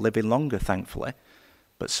 People are living longer, thankfully.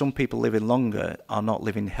 But some people living longer are not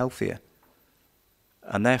living healthier.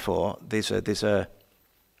 And therefore, there's a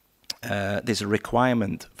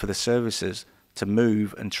requirement for the services to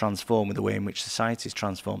move and transform in the way in which society is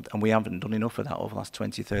transformed. And we haven't done enough of that over the last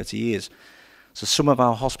 20, 30 years. So some of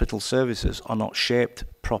our hospital services are not shaped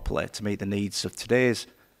properly to meet the needs of today's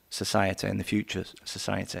society and the future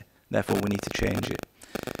society. Therefore, we need to change it.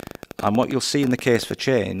 And what you'll see in the case for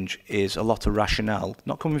change is a lot of rationale,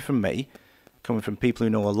 not coming from me, coming from people who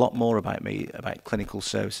know a lot more about me, about clinical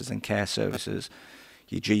services and care services,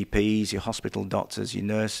 your GPs, your hospital doctors, your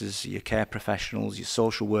nurses, your care professionals, your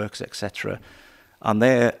social workers, etc. And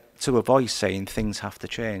they're to a voice saying things have to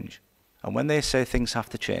change. And when they say things have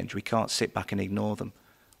to change, we can't sit back and ignore them.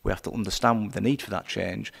 We have to understand the need for that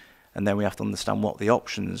change, and then we have to understand what the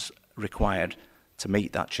options required to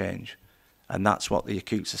meet that change. And that's what the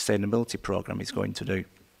acute sustainability programme is going to do.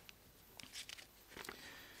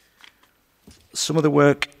 Some of the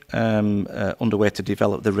work underway to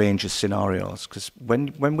develop the range of scenarios, because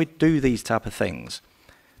when we do these type of things,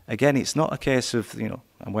 again, it's not a case of, you know,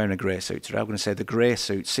 I'm wearing a grey suit today, I'm going to say the grey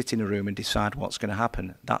suit, sit in a room and decide what's going to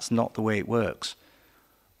happen. That's not the way it works.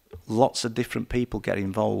 Lots of different people get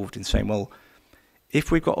involved in saying, well,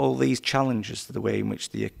 if we've got all these challenges to the way in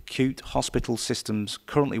which the acute hospital systems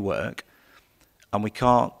currently work, and we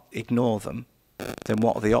can't ignore them, then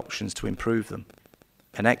what are the options to improve them?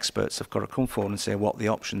 And experts have got to come forward and say what the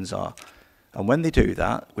options are. And when they do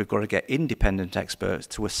that, we've got to get independent experts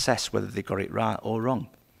to assess whether they got it right or wrong.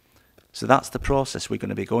 So that's the process we're going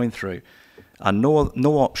to be going through. And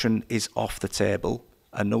no option is off the table,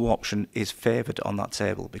 and no option is favoured on that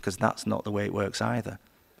table, because that's not the way it works either.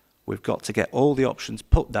 We've got to get all the options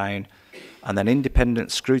put down, and then independent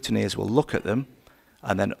scrutineers will look at them,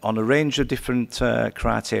 And then on a range of different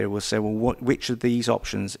criteria, we'll say, well, which of these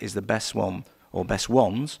options is the best one or best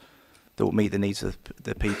ones that will meet the needs of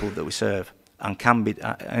the people that we serve and can be,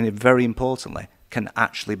 and very importantly, can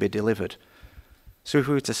actually be delivered. So if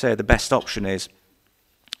we were to say the best option is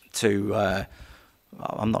to,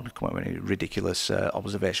 I'm not going to come up with any ridiculous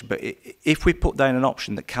observation, but if we put down an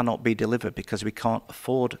option that cannot be delivered because we can't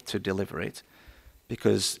afford to deliver it,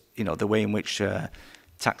 because, you know, the way in which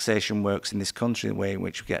taxation works in this country, the way in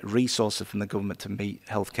which we get resources from the government to meet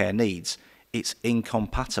healthcare needs, it's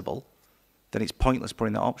incompatible, then it's pointless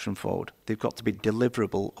putting that option forward. They've got to be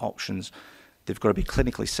deliverable options. They've got to be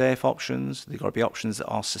clinically safe options. They've got to be options that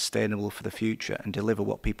are sustainable for the future and deliver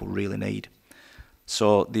what people really need.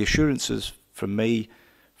 So the assurances from me,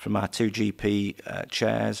 from our two GP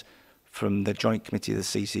chairs, from the Joint Committee of the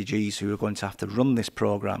CCGs who are going to have to run this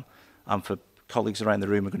programme, and for colleagues around the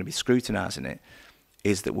room who are going to be scrutinising it,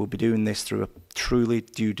 is that we'll be doing this through a truly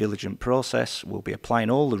due diligent process. We'll be applying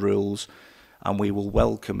all the rules, and we will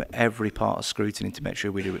welcome every part of scrutiny to make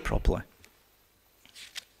sure we do it properly.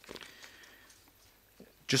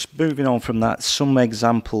 Just moving on from that, some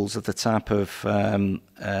examples of the type of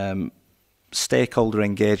stakeholder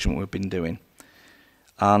engagement we've been doing.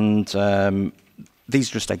 And these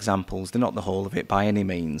are just examples. They're not the whole of it by any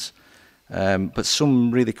means. But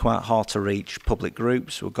some really quite hard to reach public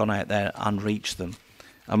groups who have gone out there and reached them.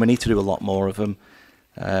 And we need to do a lot more of them.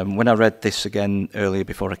 When I read this again earlier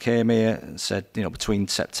before I came here, it said, you know, between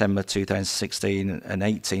September 2016 and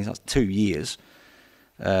 18, that's 2 years,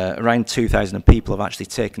 around 2,000 people have actually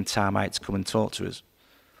taken time out to come and talk to us.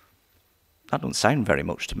 That doesn't sound very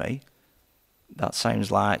much to me. That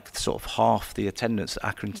sounds like sort of half the attendance that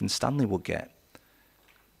Accrington Stanley would get.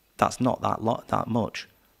 That's not that much.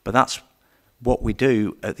 But that's what we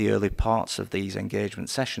do at the early parts of these engagement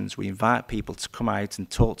sessions. We invite people to come out and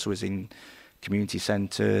talk to us in community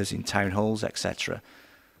centres, in town halls, etc.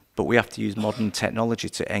 But we have to use modern technology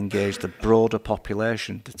to engage the broader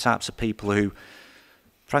population, the types of people who,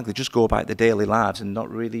 frankly, just go about their daily lives and not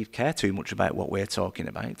really care too much about what we're talking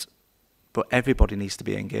about. But everybody needs to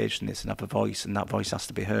be engaged in this and have a voice, and that voice has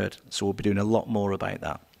to be heard. So we'll be doing a lot more about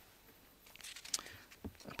that.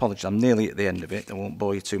 Apologies, I'm nearly at the end of it. I won't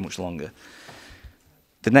bore you too much longer.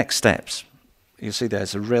 The next steps. You'll see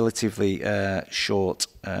there's a relatively short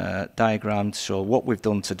diagram to show what we've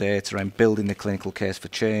done to date around building the clinical case for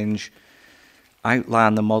change,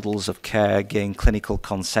 outline the models of care, gain clinical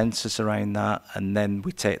consensus around that, and then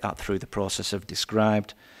we take that through the process I've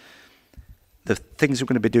described. The things we're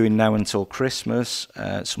going to be doing now until Christmas,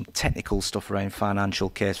 some technical stuff around financial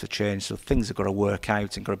case for change, so things have got to work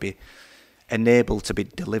out and got to be enabled to be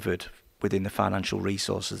delivered within the financial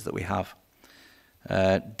resources that we have.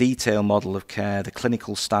 Detailed model of care, the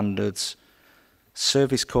clinical standards,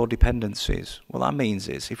 service codependencies. What that means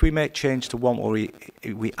is if we make change to one, or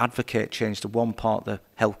we advocate change to one part of the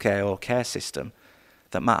healthcare or care system,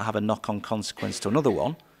 that might have a knock-on consequence to another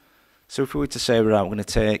one. So if we were to say, right, we're going to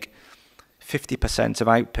take 50% of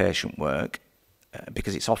outpatient work,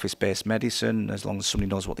 because it's office-based medicine, as long as somebody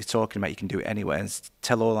knows what they're talking about, you can do it anyway, and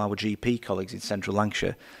tell all our GP colleagues in central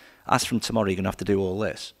Lancashire, as from tomorrow you're going to have to do all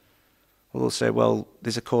this. Well, they'll say, well,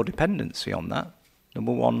 there's a codependency on that.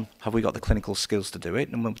 Number one, have we got the clinical skills to do it?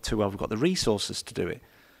 Number two, have we got the resources to do it?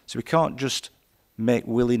 So we can't just make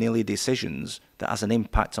willy-nilly decisions that has an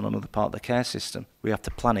impact on another part of the care system. We have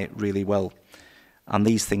to plan it really well, and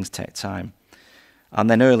these things take time. And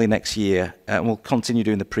then early next year, we'll continue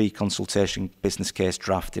doing the pre-consultation business case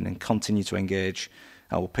drafting and continue to engage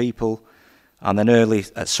our people. And then early,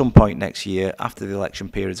 at some point next year, after the election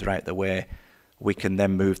periods are out the way, we can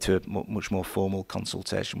then move to a much more formal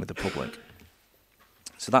consultation with the public.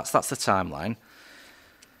 So that's the timeline.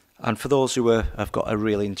 And for those who have got a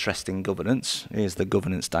really interesting governance, here's the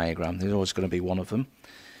governance diagram. There's always going to be one of them.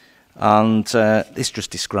 And this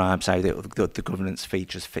just describes how the governance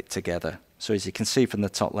features fit together. So as you can see from the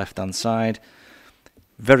top left-hand side,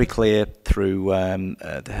 very clear through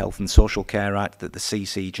the Health and Social Care Act that the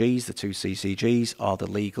CCGs, the two CCGs, are the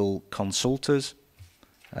legal consultors.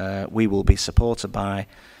 We will be supported by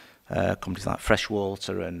companies like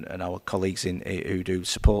Freshwater and our colleagues who do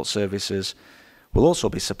support services. We'll also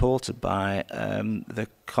be supported by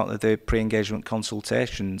the pre-engagement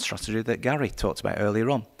consultation strategy that Gary talked about earlier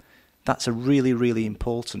on. That's a really, really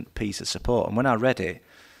important piece of support. And when I read it,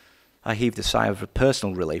 I heaved a sigh of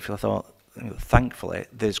personal relief. I thought, thankfully,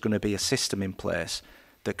 there's going to be a system in place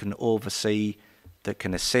that can oversee, that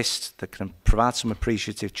can assist, that can provide some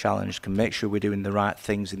appreciative challenge, can make sure we're doing the right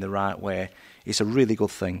things in the right way. It's a really good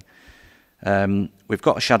thing. We've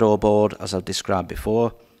got a shadow board, as I've described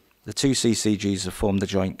before. The two CCGs have formed the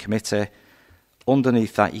Joint Committee.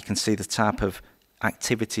 underneath that you can see the type of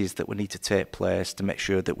activities that would need to take place to make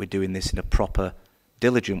sure that we're doing this in a proper,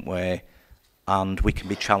 diligent way, and we can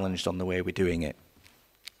be challenged on the way we're doing it.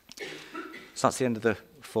 So that's the end of the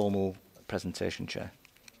formal presentation, Chair.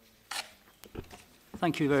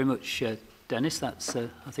 Thank you very much, Dennis. That's,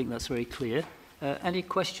 I think that's very clear. Any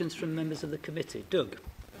questions from members of the committee? Doug?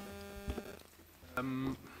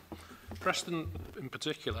 Preston in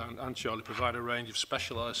particular and Charlie provide a range of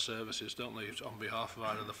specialised services, don't they, on behalf of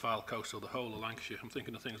either the Fylde Coast or the whole of Lancashire. I'm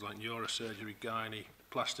thinking of things like neurosurgery, gynae,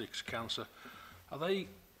 plastics, cancer. Are they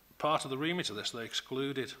part of the remit of this? Are they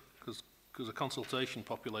excluded? Because the consultation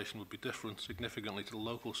population would be different significantly to the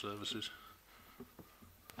local services.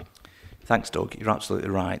 Thanks, Doug. You're absolutely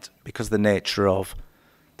right. Because of the nature of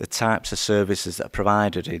the types of services that are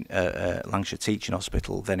provided in Lancashire Teaching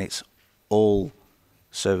Hospital, then it's all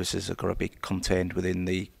services are going to be contained within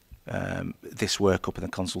the this workup and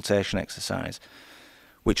the consultation exercise,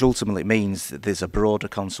 which ultimately means that there's a broader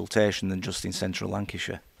consultation than just in central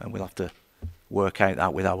Lancashire, and we'll have to work out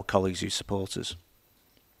that with our colleagues who support us.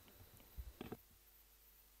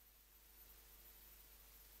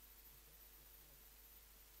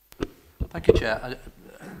 Thank you, Chair.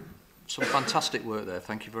 Some fantastic work there.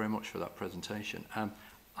 Thank you very much for that presentation.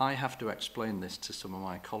 I have to explain this to some of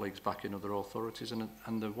my colleagues back in other authorities,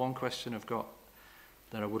 and the one question I've got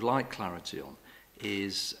that I would like clarity on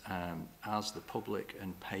is, as the public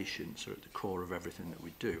and patients are at the core of everything that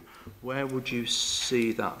we do, where would you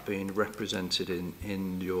see that being represented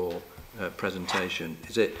in your presentation?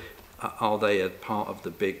 Are they a part of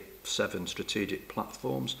the big 7 strategic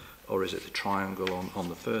platforms, or is it the triangle on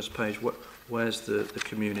the first page? Where's the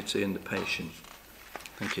community and the patient?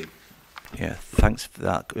 Thank you. Yeah, thanks for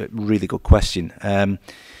that. Really good question.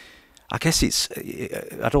 I guess it's,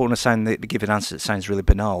 I don't want to give an answer that sounds really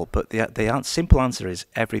banal, but the simple answer is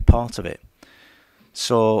every part of it.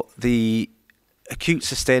 So the acute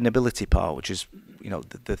sustainability part, which is, you know,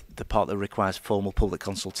 the part that requires formal public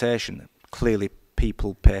consultation, clearly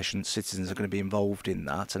people, patients, citizens are going to be involved in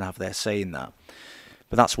that and have their say in that.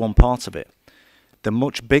 But that's one part of it. The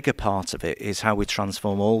much bigger part of it is how we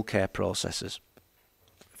transform all care processes.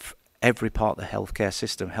 Every part of the healthcare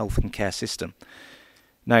system, health and care system.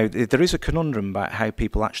 Now, there is a conundrum about how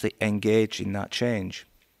people actually engage in that change.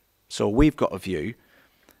 So we've got a view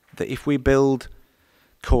that if we build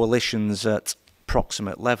coalitions at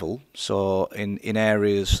proximate level, so in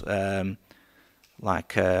areas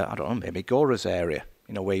like, I don't know, maybe Gora's area,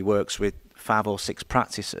 you know, where he works with 5 or 6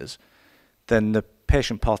 practices, then the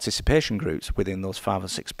patient participation groups within those 5 or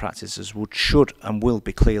 6 practices should and will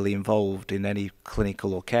be clearly involved in any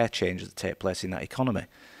clinical or care changes that take place in that economy.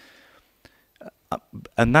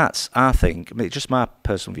 And that's, I think, I mean, just my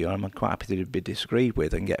personal view, I'm quite happy to be disagreed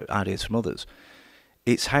with and get ideas from others.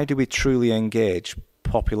 It's how do we truly engage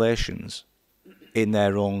populations in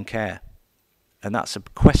their own care? And that's a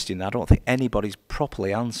question I don't think anybody's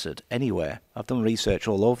properly answered anywhere. I've done research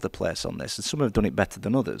all over the place on this, and some have done it better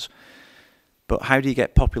than others. But how do you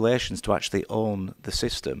get populations to actually own the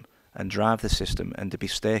system and drive the system and to be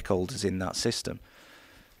stakeholders in that system?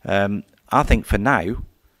 I think for now,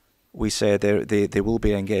 we say they will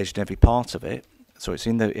be engaged in every part of it. So it's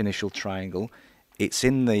in the initial triangle. It's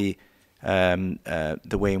in the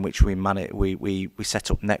way in which we manage. We set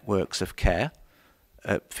up networks of care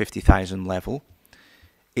at 50,000 level.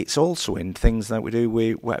 It's also in things that we do.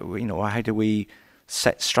 You know, how do we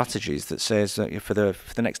set strategies that says that for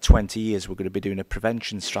the next 20 years we're going to be doing a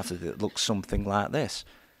prevention strategy that looks something like this.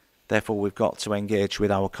 Therefore, we've got to engage with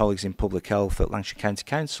our colleagues in public health at Lancashire County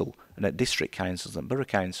Council and at district councils and borough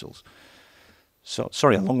councils. So,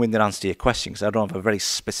 sorry, a long-winded answer to your question because I don't have a very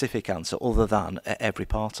specific answer other than every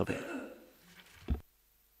part of it.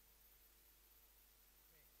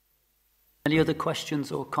 Any other questions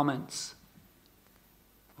or comments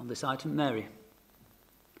on this item? Mary?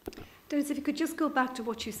 Dennis, if you could just go back to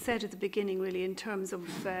what you said at the beginning, really, in terms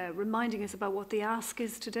of reminding us about what the ask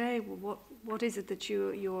is today. What is it that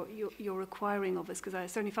you're requiring of us? Because I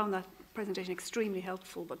certainly found that presentation extremely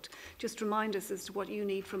helpful, but just remind us as to what you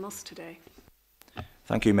need from us today.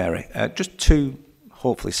 Thank you, Mary. Just 2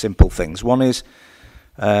 hopefully simple things. One is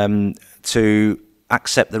to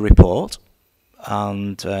accept the report,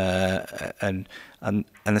 and the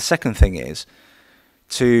second thing is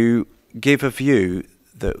to give a view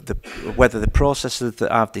whether the processes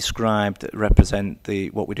that I've described that represent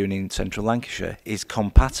what we're doing in Central Lancashire is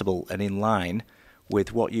compatible and in line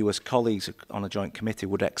with what you as colleagues on a joint committee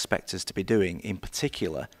would expect us to be doing, in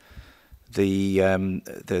particular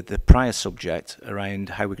the prior subject around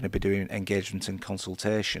how we're going to be doing engagement and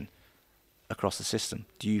consultation across the system.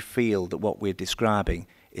 Do you feel that what we're describing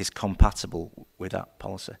is compatible with that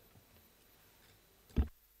policy.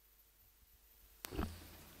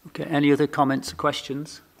 Okay, any other comments or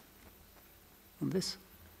questions on this?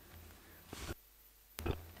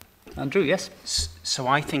 Andrew, yes? So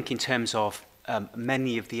I think in terms of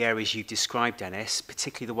many of the areas you described, Dennis,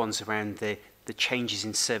 particularly the ones around the changes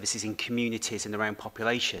in services in communities and around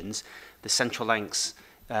populations, the Central Lancs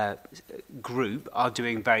group are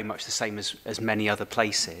doing very much the same as many other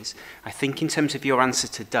places. I think in terms of your answer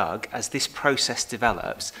to Doug, as this process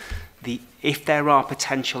develops, if there are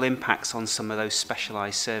potential impacts on some of those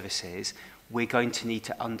specialised services, we're going to need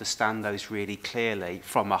to understand those really clearly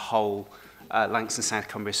from a whole Lancs and South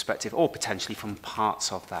Cumbria perspective, or potentially from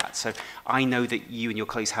parts of that. So I know that you and your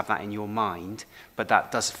colleagues have that in your mind, but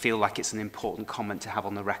that does feel like it's an important comment to have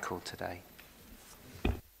on the record today.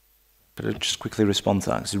 But I'll just quickly respond to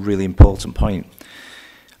that. It's a really important point.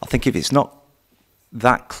 I think if it's not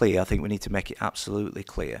that clear, I think we need to make it absolutely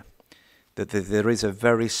clear that there is a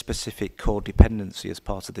very specific codependency as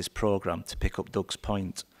part of this programme, to pick up Doug's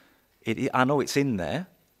point. I know it's in there,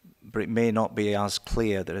 but it may not be as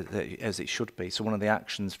clear as it should be. So one of the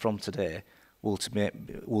actions from today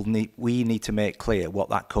we need to make clear what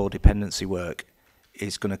that codependency work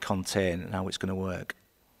is going to contain and how it's going to work.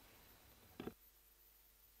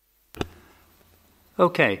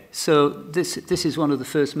 Okay, so this is one of the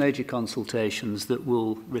first major consultations that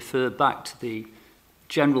will refer back to the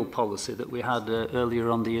general policy that we had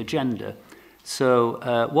earlier on the agenda.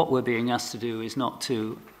 So what we're being asked to do is not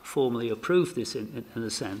to formally approve this in a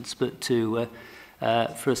sense, but to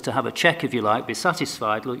for us to have a check, if you like, be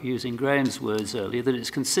satisfied, using Graham's words earlier, that it's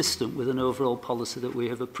consistent with an overall policy that we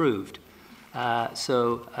have approved.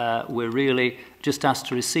 So we're really just asked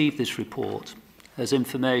to receive this report as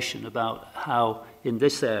information about how, in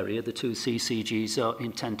this area, the two CCGs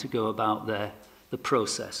intend to go about the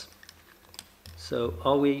process. So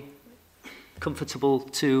are we comfortable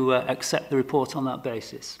to accept the report on that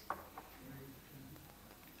basis?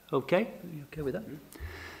 Okay, are you okay with that?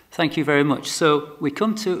 Thank you very much. So we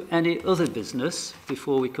come to any other business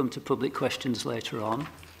before we come to public questions later on.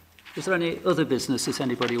 Is there any other business that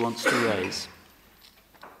anybody wants to raise?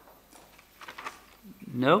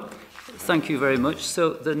 No? Thank you very much. So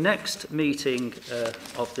the next meeting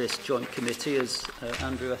of this joint committee, as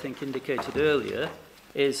Andrew I think indicated earlier,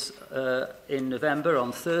 is in November,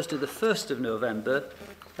 on Thursday the 1st of November,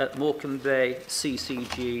 at Morecambe Bay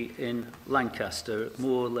CCG in Lancaster, at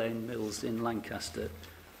Moor Lane Mills in Lancaster,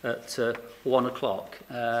 at 1 o'clock,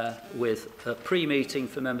 with a pre-meeting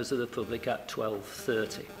for members of the public at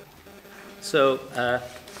 12:30. So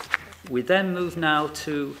we then move now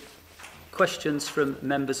to questions from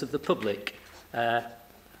members of the public.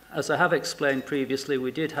 As I have explained previously,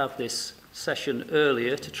 we did have this session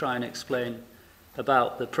earlier to try and explain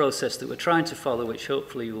about the process that we're trying to follow, which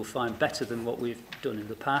hopefully you will find better than what we've done in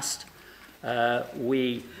the past.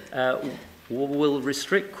 We will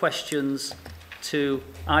restrict questions to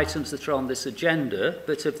items that are on this agenda,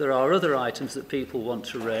 but if there are other items that people want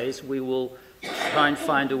to raise, we will try and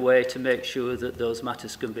find a way to make sure that those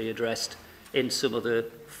matters can be addressed in some other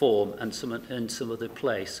form and in some other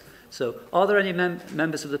place. So are there any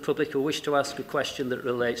members of the public who wish to ask a question that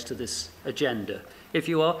relates to this agenda? If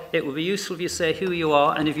you are, it would be useful if you say who you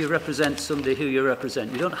are and if you represent somebody who you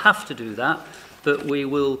represent. You don't have to do that, but we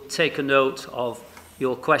will take a note of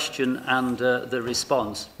your question and the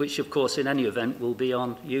response, which of course in any event will be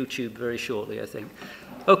on YouTube very shortly, I think.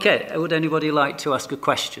 Okay, would anybody like to ask a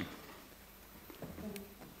question?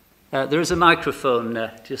 There is a microphone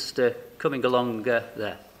just coming along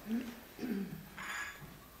there.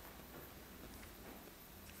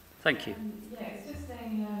 Thank you. Yeah, it's just a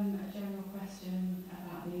general question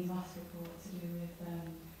about the last report to do with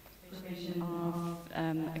provision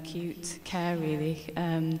of acute care, really.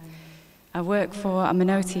 I'm an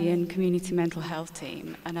OT in community mental health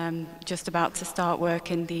team, and I'm just about to start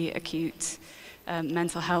work in the acute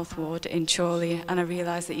mental health ward in Chorley, and I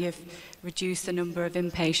realise that you've reduced the number of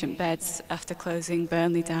inpatient beds after closing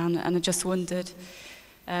Burnley down, and I just wondered,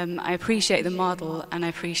 I appreciate the model and I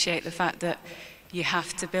appreciate the fact that you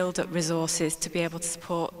have to build up resources to be able to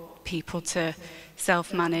support people to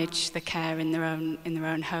self-manage the care in their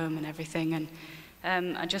own home and everything,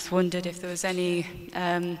 and I just wondered if there was any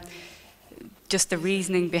just the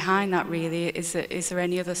reasoning behind that, really. Is there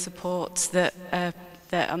any other supports that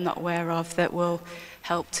I'm not aware of that will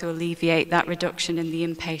help to alleviate that reduction in the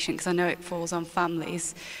inpatient? Because I know it falls on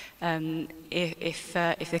families if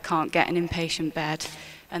they can't get an inpatient bed,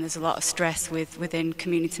 and there's a lot of stress within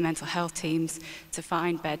community mental health teams to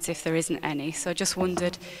find beds if there isn't any. So I just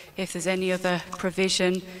wondered if there's any other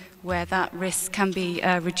provision where that risk can be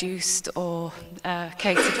reduced or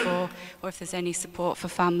catered for, or if there's any support for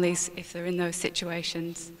families if they're in those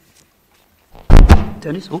situations.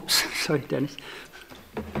 Dennis? Oops, sorry, Dennis.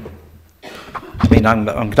 I mean, I'm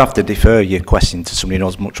going to have to defer your question to somebody who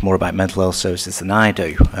knows much more about mental health services than I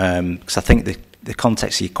do, because I think the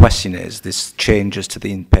context of your question is this changes to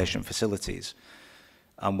the inpatient facilities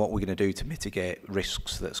and what we're going to do to mitigate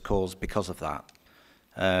risks that's caused because of that.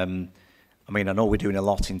 I mean, I know we're doing a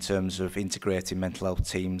lot in terms of integrating mental health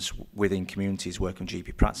teams within communities, working on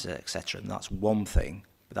GP practices, etc., and that's one thing,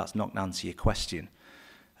 but that's not going to answer your question.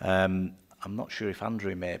 I'm not sure if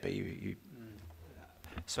Andrew maybe...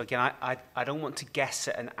 So again, I don't want to guess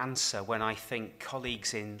at an answer when I think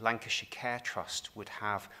colleagues in Lancashire Care Trust would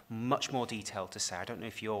have much more detail to say. I don't know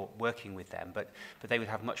if you're working with them, but they would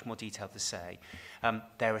have much more detail to say.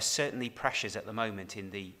 There are certainly pressures at the moment in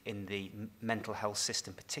the mental health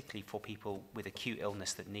system, particularly for people with acute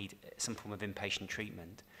illness that need some form of inpatient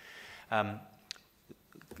treatment.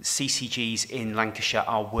 CCGs in Lancashire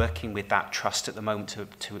are working with that trust at the moment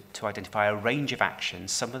to identify a range of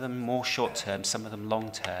actions, some of them more short-term, some of them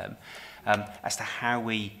long-term, as to how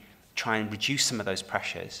we try and reduce some of those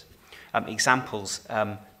pressures. Examples,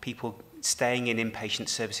 people staying in inpatient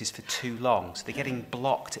services for too long, so they're getting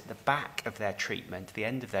blocked at the back of their treatment, the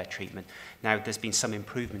end of their treatment. Now, there's been some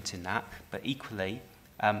improvement in that, but equally,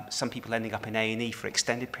 some people ending up in A&E for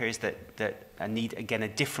extended periods that need, again, a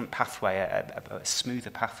different pathway, a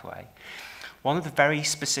smoother pathway. One of the very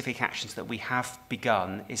specific actions that we have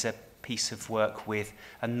begun is a piece of work with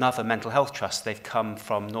another mental health trust. They've come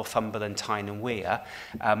from Northumberland, Tyne and Wear,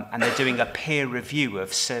 and they're doing a peer review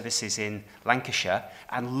of services in Lancashire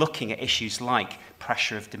and looking at issues like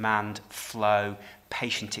pressure of demand, flow,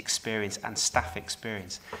 patient experience and staff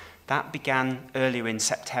experience. That began earlier in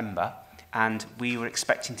September, and we were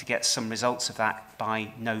expecting to get some results of that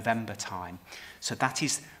by November time. So that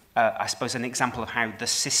is, I suppose, an example of how the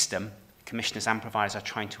system, commissioners and providers, are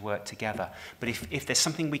trying to work together. But if there's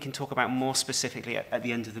something we can talk about more specifically at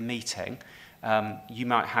the end of the meeting, you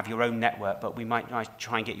might have your own network, but we might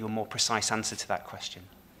try and get you a more precise answer to that question.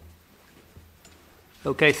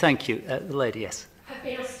 Okay, thank you. The lady, yes. I've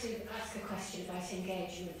been asked to ask a question about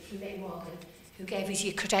engagement from Mick Morgan, who gave us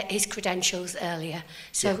his credentials earlier.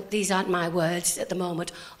 So these aren't my words at the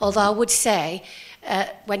moment. Although I would say,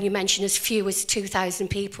 when you mention as few as 2,000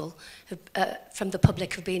 people from the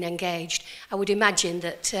public have been engaged, I would imagine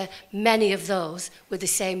that many of those were the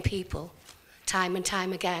same people, time and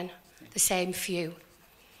time again, the same few.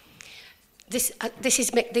 These are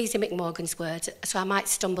Mick Morgan's words, so I might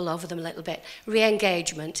stumble over them a little bit.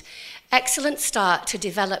 Re-engagement. Excellent start to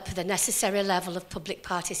develop the necessary level of public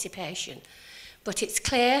participation. But it's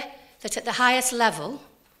clear that at the highest level,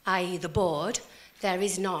 i.e. the board, there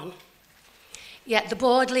is none. Yet the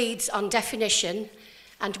board leads on definition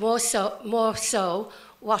and more so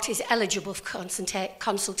what is eligible for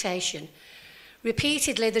consultation.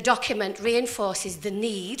 Repeatedly, the document reinforces the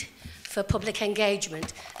need for public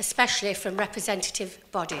engagement, especially from representative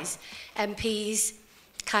bodies, MPs,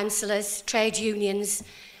 councillors, trade unions,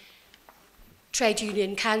 trade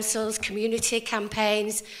union councils, community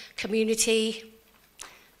campaigns, community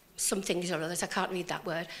some things or others, I can't read that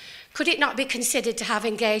word. Could it not be considered to have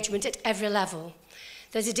engagement at every level?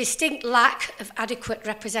 There's a distinct lack of adequate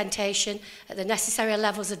representation at the necessary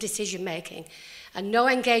levels of decision making and no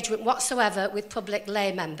engagement whatsoever with public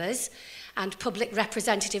lay members and public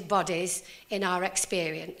representative bodies in our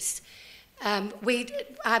experience. I'm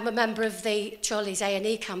a member of the Chorley's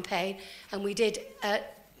A&E campaign, and we did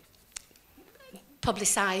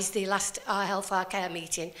publicise the last Our Health, Our Care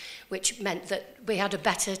meeting, which meant that we had a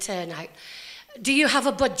better turnout. Do you have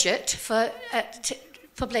a budget for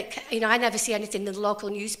public? You know, I never see anything in the local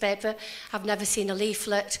newspaper. I've never seen a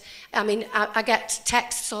leaflet. I mean, I get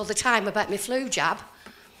texts all the time about my flu jab.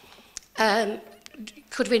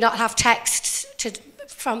 Could we not have texts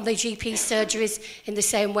from the GP surgeries in the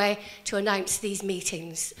same way to announce these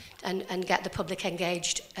meetings and get the public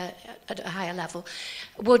engaged at a higher level?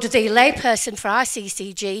 Would the layperson for our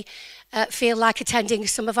CCG feel like attending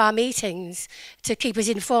some of our meetings to keep us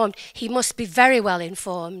informed? He must be very well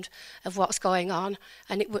informed of what's going on,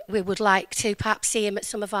 and we would like to perhaps see him at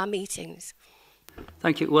some of our meetings.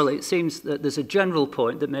 Thank you. Well, it seems that there's a general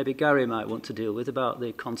point that maybe Gary might want to deal with about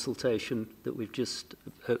the consultation that we've just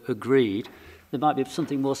agreed. There might be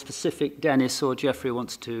something more specific Dennis or Geoffrey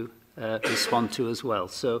wants to respond to as well.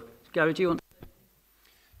 So, Gary, do you want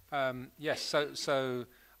to? Yes, so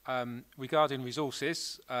Regarding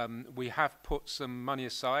resources, we have put some money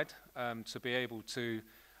aside to be able to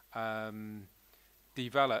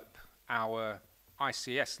develop our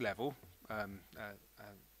ICS level,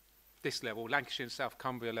 this level, Lancashire and South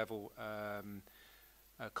Cumbria level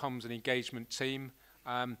comms and engagement team.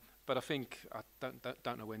 But I think, I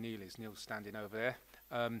don't know where Neil is. Neil's standing over there.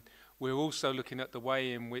 We're also looking at the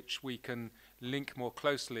way in which we can link more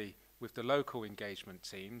closely with the local engagement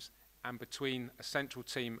teams, and between a central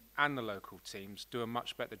team and the local teams do a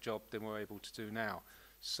much better job than we're able to do now.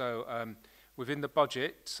 So within the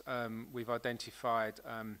budget, we've identified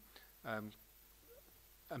 £1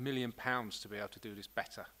 million to be able to do this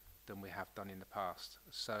better than we have done in the past.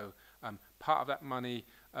 So part of that money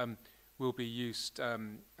will be used,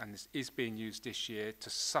 and this is being used this year, to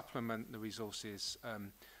supplement the resources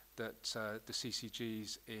that the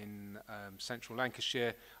CCGs in central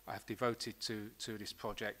Lancashire have devoted to this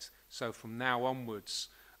project. So from now onwards,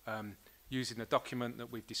 using the document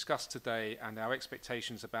that we've discussed today and our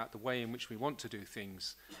expectations about the way in which we want to do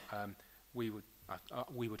things, we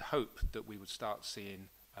would hope that we would start seeing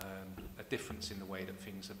a difference in the way that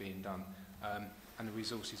things are being done. And the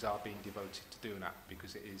resources are being devoted to doing that,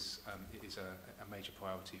 because it is a major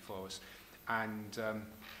priority for us. And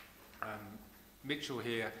Mitchell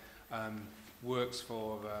here works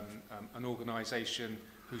for an organisation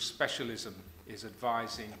whose specialism is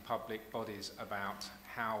advising public bodies about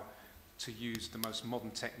how to use the most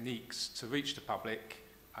modern techniques to reach the public,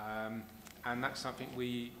 and that's something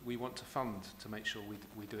we want to fund to make sure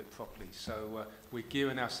we do it properly. So we're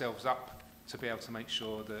gearing ourselves up to be able to make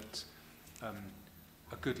sure that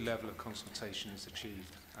a good level of consultation is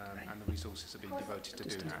achieved, and the resources are being devoted to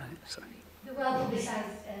doing that. The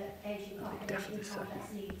well-publicised ageing population with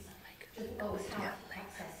complex needs doesn't always have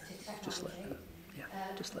access to technology.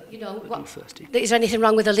 You know, is there anything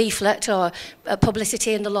wrong with a leaflet or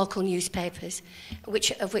publicity in the local newspapers, of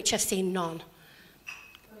which I've seen none?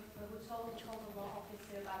 We're told a lot,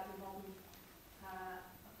 obviously, about the modern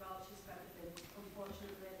approaches for everything.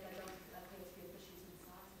 Unfortunately, they don't appear to be efficient in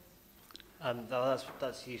sizes.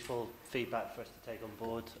 That's useful feedback for us to take on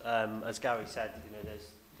board. As Gary said, you know,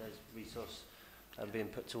 there's resource being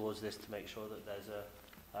put towards this to make sure that there's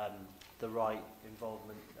the right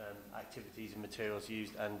involvement, activities and materials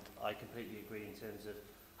used, and I completely agree in terms of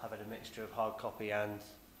having a mixture of hard copy and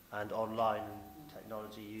online and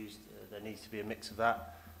technology used. There needs to be a mix of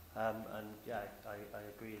that, and yeah, I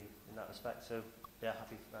agree in that respect. So yeah,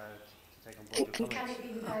 happy to take on board your comments. Can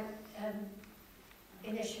it be without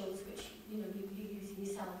initials, which you're using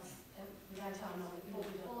yourselves without our knowledge?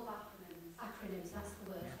 All of acronyms, that's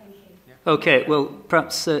the word. Thank you. Okay, well,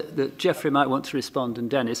 perhaps that Geoffrey might want to respond, and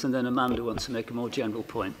Dennis, and then Amanda wants to make a more general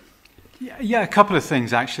point. Yeah, a couple of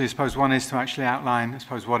things, actually. I suppose one is to actually outline, I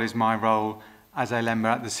suppose, what is my role as a member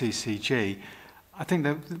at the CCG. I think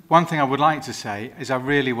that one thing I would like to say is I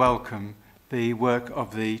really welcome the work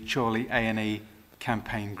of the Chorley A&E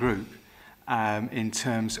campaign group in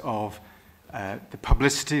terms of the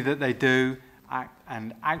publicity that they do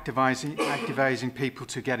and activising people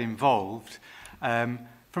to get involved.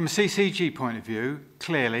 From a CCG point of view,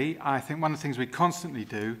 clearly, I think one of the things we constantly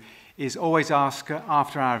do is always ask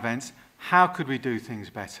after our events, how could we do things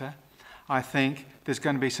better? I think there's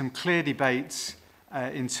going to be some clear debates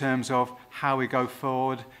in terms of how we go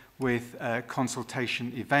forward with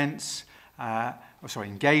consultation events,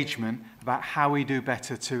 engagement, about how we do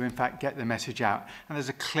better to, in fact, get the message out. And there's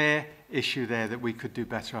a clear issue there that we could do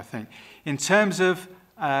better, I think. In terms of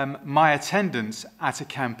my attendance at a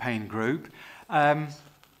campaign group,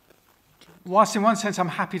 whilst in one sense I'm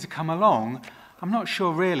happy to come along, I'm not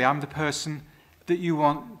sure really I'm the person that you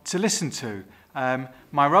want to listen to.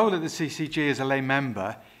 My role at the CCG as a lay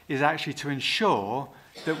member is actually to ensure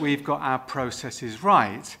that we've got our processes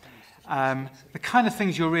right. The kind of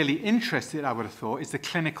things you're really interested in, I would have thought, is the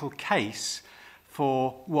clinical case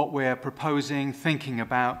for what we're proposing, thinking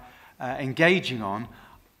about, engaging on.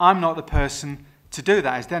 I'm not the person to do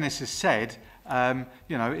that. As Dennis has said,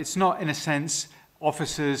 you know, it's not, in a sense,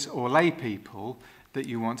 officers or lay people that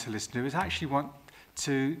you want to listen to. It's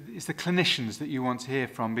the clinicians that you want to hear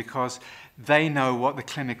from, because they know what the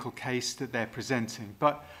clinical case that they're presenting.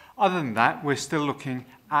 But other than that, we're still looking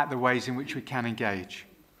at the ways in which we can engage.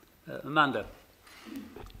 Amanda.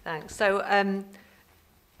 Thanks. So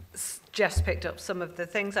Jess picked up some of the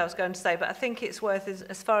things I was going to say, but I think it's worth,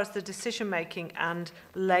 as far as the decision making and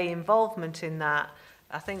lay involvement in that,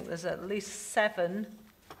 I think there's at least 7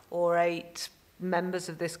 or 8 members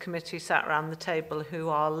of this committee sat around the table who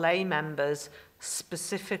are lay members,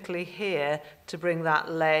 specifically here to bring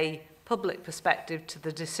that lay public perspective to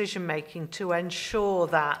the decision making, to ensure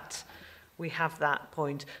that we have that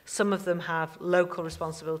point. Some of them have local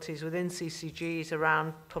responsibilities within CCGs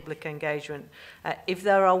around public engagement. If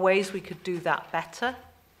there are ways we could do that better,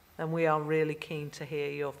 then we are really keen to hear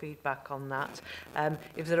your feedback on that.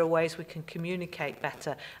 If there are ways we can communicate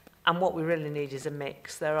better, and what we really need is a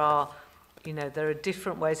mix. There are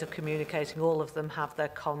different ways of communicating. All of them have their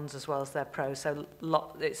cons as well as their pros. So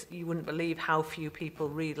you wouldn't believe how few people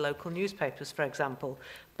read local newspapers, for example.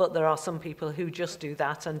 But there are some people who just do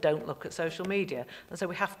that and don't look at social media. And so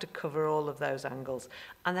we have to cover all of those angles.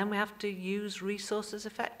 And then we have to use resources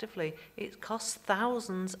effectively. It costs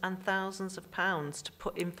thousands and thousands of pounds to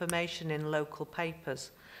put information in local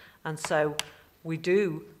papers. And so we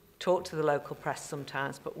do talk to the local press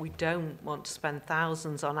sometimes, but we don't want to spend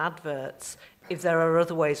thousands on adverts if there are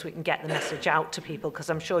other ways we can get the message out to people,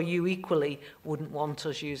 because I'm sure you equally wouldn't want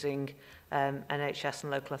us using NHS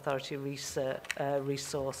and local authority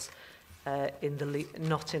resource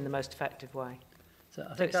not in the most effective way. So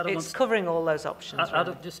I think it's covering all those options.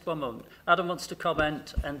 Adam, just one moment. Adam wants to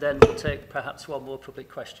comment, and then we'll take perhaps one more public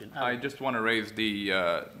question. Adam. I just want to raise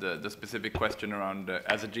the specific question around,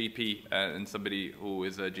 as a GP and somebody who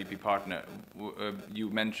is a GP partner, you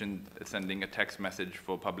mentioned sending a text message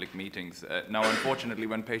for public meetings. Now, unfortunately,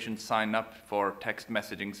 when patients sign up for text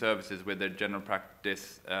messaging services with their general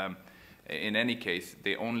practice, in any case,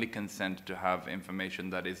 they only consent to have information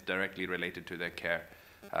that is directly related to their care.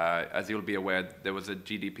 As you'll be aware, there was a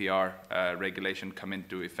GDPR regulation come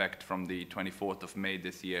into effect from the 24th of May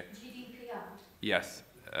this year. GDPR? Yes,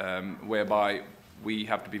 whereby we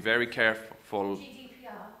have to be very careful.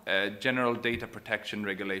 GDPR? General Data Protection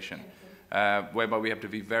Regulation, whereby we have to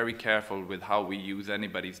be very careful with how we use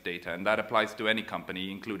anybody's data, and that applies to any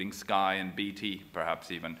company, including Sky and BT, perhaps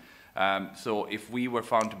even. So if we were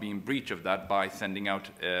found to be in breach of that by sending out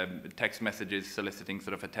text messages soliciting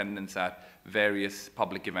sort of attendance at various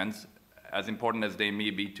public events, as important as they may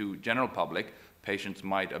be to general public, patients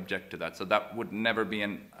might object to that. So that would never be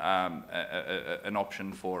an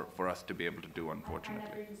option for us to be able to do, unfortunately. I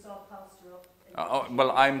never even saw a poster up.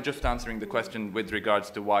 Well, I'm just answering the question with regards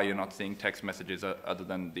to why you're not seeing text messages other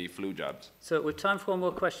than the flu jabs. So we've time for one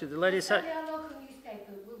more question. The lady said... Our local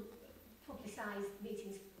newspaper will publicise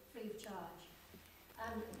meetings free of charge.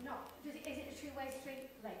 Is it a two-way street,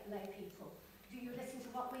 lay people? Do you listen to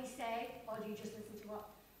what we say, or do you just listen to what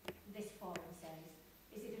this forum says?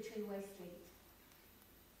 Is it a two-way street?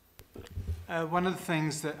 One of the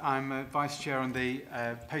things that I'm a vice chair on the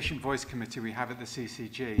Patient Voice Committee we have at the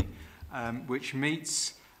CCG, which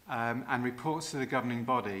meets and reports to the governing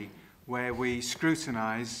body, where we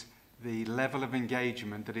scrutinise the level of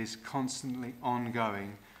engagement that is constantly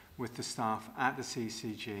ongoing with the staff at the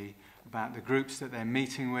CCG, about the groups that they're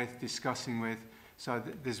meeting with, discussing with. So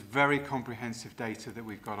there's very comprehensive data that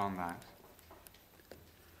we've got on that.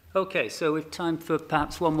 Okay, so we've time for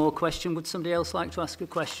perhaps one more question. Would somebody else like to ask a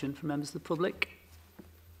question from members of the public?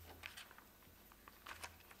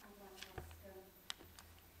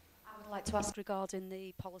 I would like to ask regarding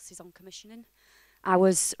the policies on commissioning. I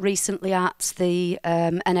was recently at the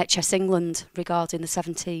NHS England regarding the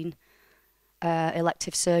 17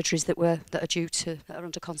 elective surgeries that are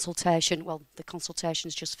under consultation. Well, the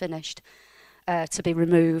consultation's just finished, to be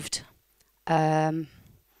removed.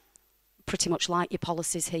 Pretty much like your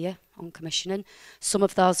policies here on commissioning. Some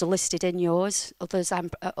of those are listed in yours, others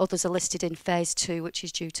are listed in phase 2, which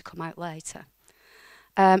is due to come out later.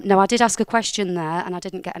 Now, I did ask a question there and I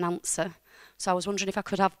didn't get an answer. So I was wondering if I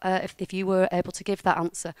could have, if you were able to give that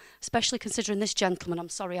answer, especially considering this gentleman. I'm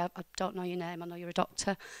sorry, I don't know your name. I know you're a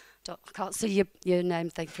doctor. I can't see your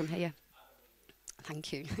name thing from here.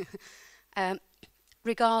 Thank you.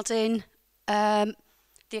 Regarding the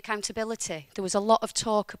accountability, there was a lot of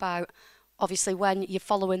talk about, obviously, when you're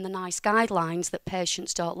following the NICE guidelines, that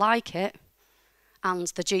patients don't like it, and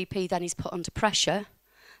the GP then is put under pressure.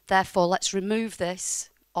 Therefore, let's remove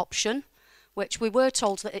this option, which we were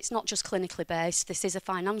told that it's not just clinically based, this is a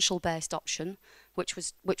financial based option, which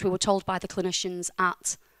we were told by the clinicians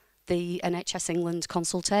at the NHS England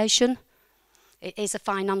consultation. It is a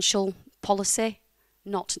financial policy,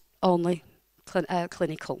 not only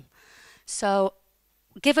clinical. So,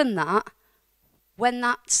 given that, when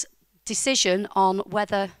that decision on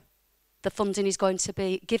whether the funding is going to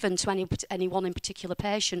be given to any one in particular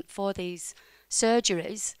patient for these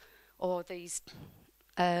surgeries or these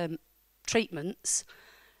treatments,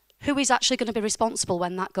 who is actually going to be responsible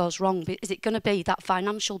when that goes wrong? Is it going to be that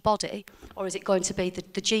financial body, or is it going to be the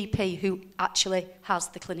GP who actually has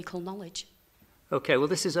the clinical knowledge? Okay, well,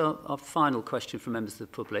 this is our final question from members of the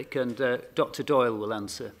public, and Dr. Doyle will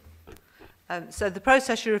answer. So the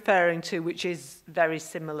process you're referring to, which is very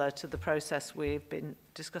similar to the process we've been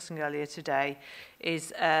discussing earlier today,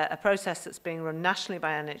 is a process that's being run nationally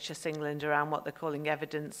by NHS England around what they're calling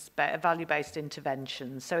value-based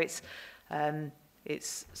interventions. So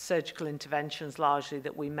it's surgical interventions largely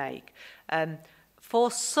that we make.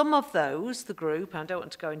 For some of those, the group, and I don't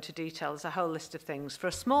want to go into detail, there's a whole list of things. For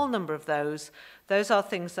a small number of those are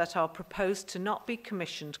things that are proposed to not be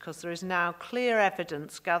commissioned because there is now clear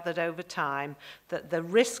evidence gathered over time that the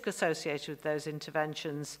risk associated with those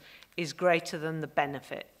interventions is greater than the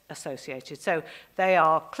benefit associated. So they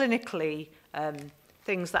are clinically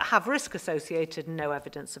things that have risk associated and no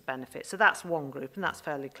evidence of benefit. So that's one group, and that's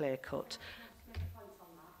fairly clear cut.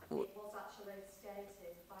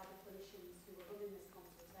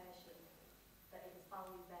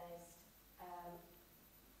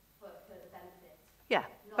 Yeah,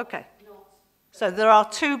 okay. So there are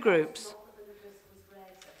two groups.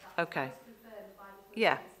 Okay.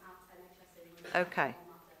 Yeah. Okay.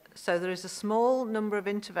 So there is a small number of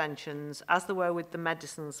interventions, as there were with the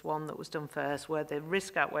medicines one that was done first, where the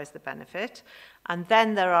risk outweighs the benefit. And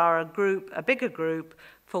then there are a bigger group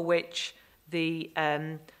for which the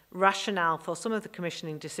rationale for some of the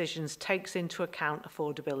commissioning decisions takes into account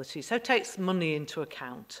affordability, so takes money into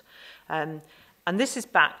account. And this is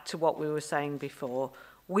back to what we were saying before.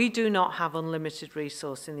 We do not have unlimited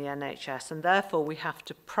resource in the NHS, and therefore we have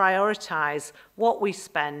to prioritise what we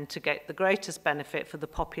spend to get the greatest benefit for the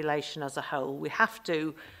population as a whole. We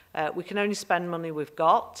can only spend money we've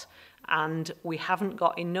got, and we haven't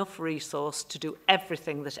got enough resource to do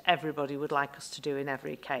everything that everybody would like us to do in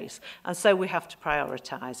every case. And so we have to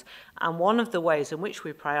prioritise. And one of the ways in which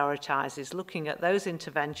we prioritise is looking at those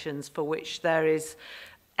interventions for which there is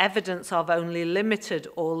evidence of only limited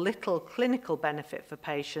or little clinical benefit for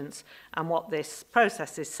patients. And what this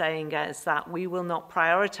process is saying is that we will not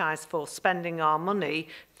prioritise for spending our money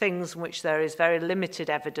things in which there is very limited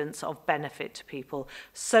evidence of benefit to people,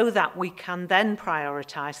 so that we can then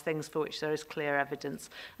prioritise things for which there is clear evidence.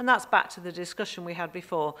 And that's back to the discussion we had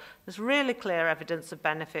before. There's really clear evidence of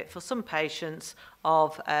benefit for some patients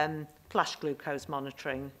of flash glucose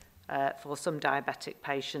monitoring for some diabetic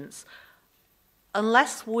patients.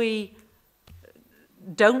 Unless we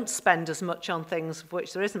don't spend as much on things for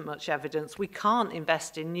which there isn't much evidence, we can't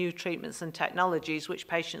invest in new treatments and technologies which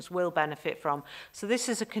patients will benefit from. So this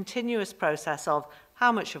is a continuous process of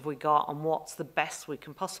how much have we got and what's the best we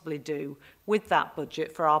can possibly do with that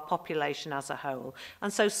budget for our population as a whole.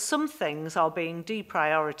 And so some things are being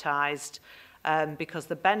deprioritised because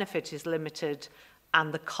the benefit is limited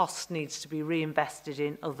and the cost needs to be reinvested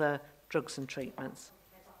in other drugs and treatments.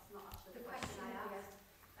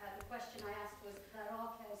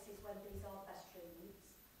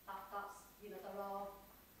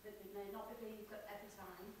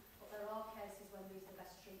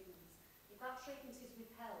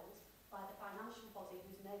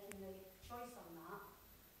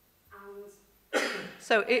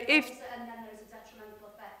 So if and then there's a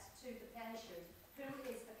detrimental effect to the patient, who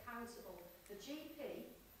is accountable? The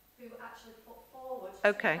GP who actually put forward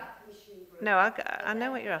to that commissioning group. No, I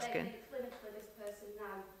know what you're asking. Clinically, this person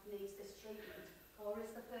now needs this treatment, or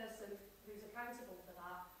is the person who's accountable for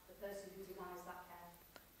that the person who denies that care?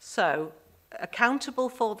 So, accountable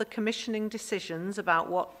for the commissioning decisions about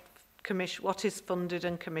what is funded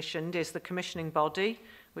and commissioned is the commissioning body,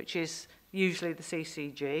 which is usually the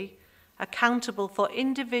CCG. Accountable for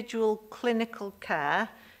individual clinical care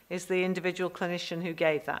is the individual clinician who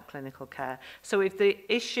gave that clinical care. So if the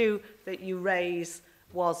issue that you raise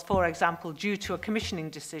was, for example, due to a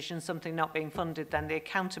commissioning decision, something not being funded, then the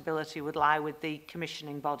accountability would lie with the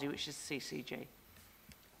commissioning body, which is the CCG.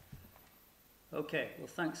 Okay, well,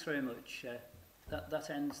 thanks very much. That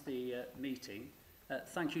ends the meeting.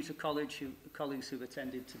 Thank you to colleagues who've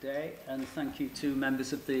attended today, and thank you to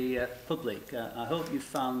members of the public. I hope you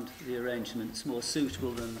found the arrangements more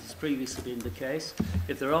suitable than has previously been the case.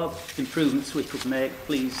 If there are improvements we could make,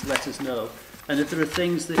 please let us know. And if there are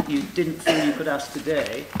things that you didn't feel you could ask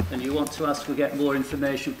today, and you want to ask or get more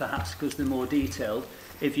information, perhaps because they're more detailed,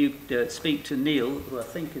 if you speak to Neil, who I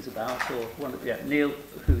think is about, or Neil,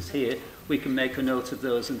 who's here, we can make a note of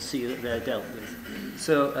those and see that they're dealt with.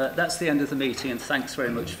 So that's the end of the meeting, and thanks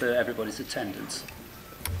very much for everybody's attendance.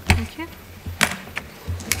 Thank you.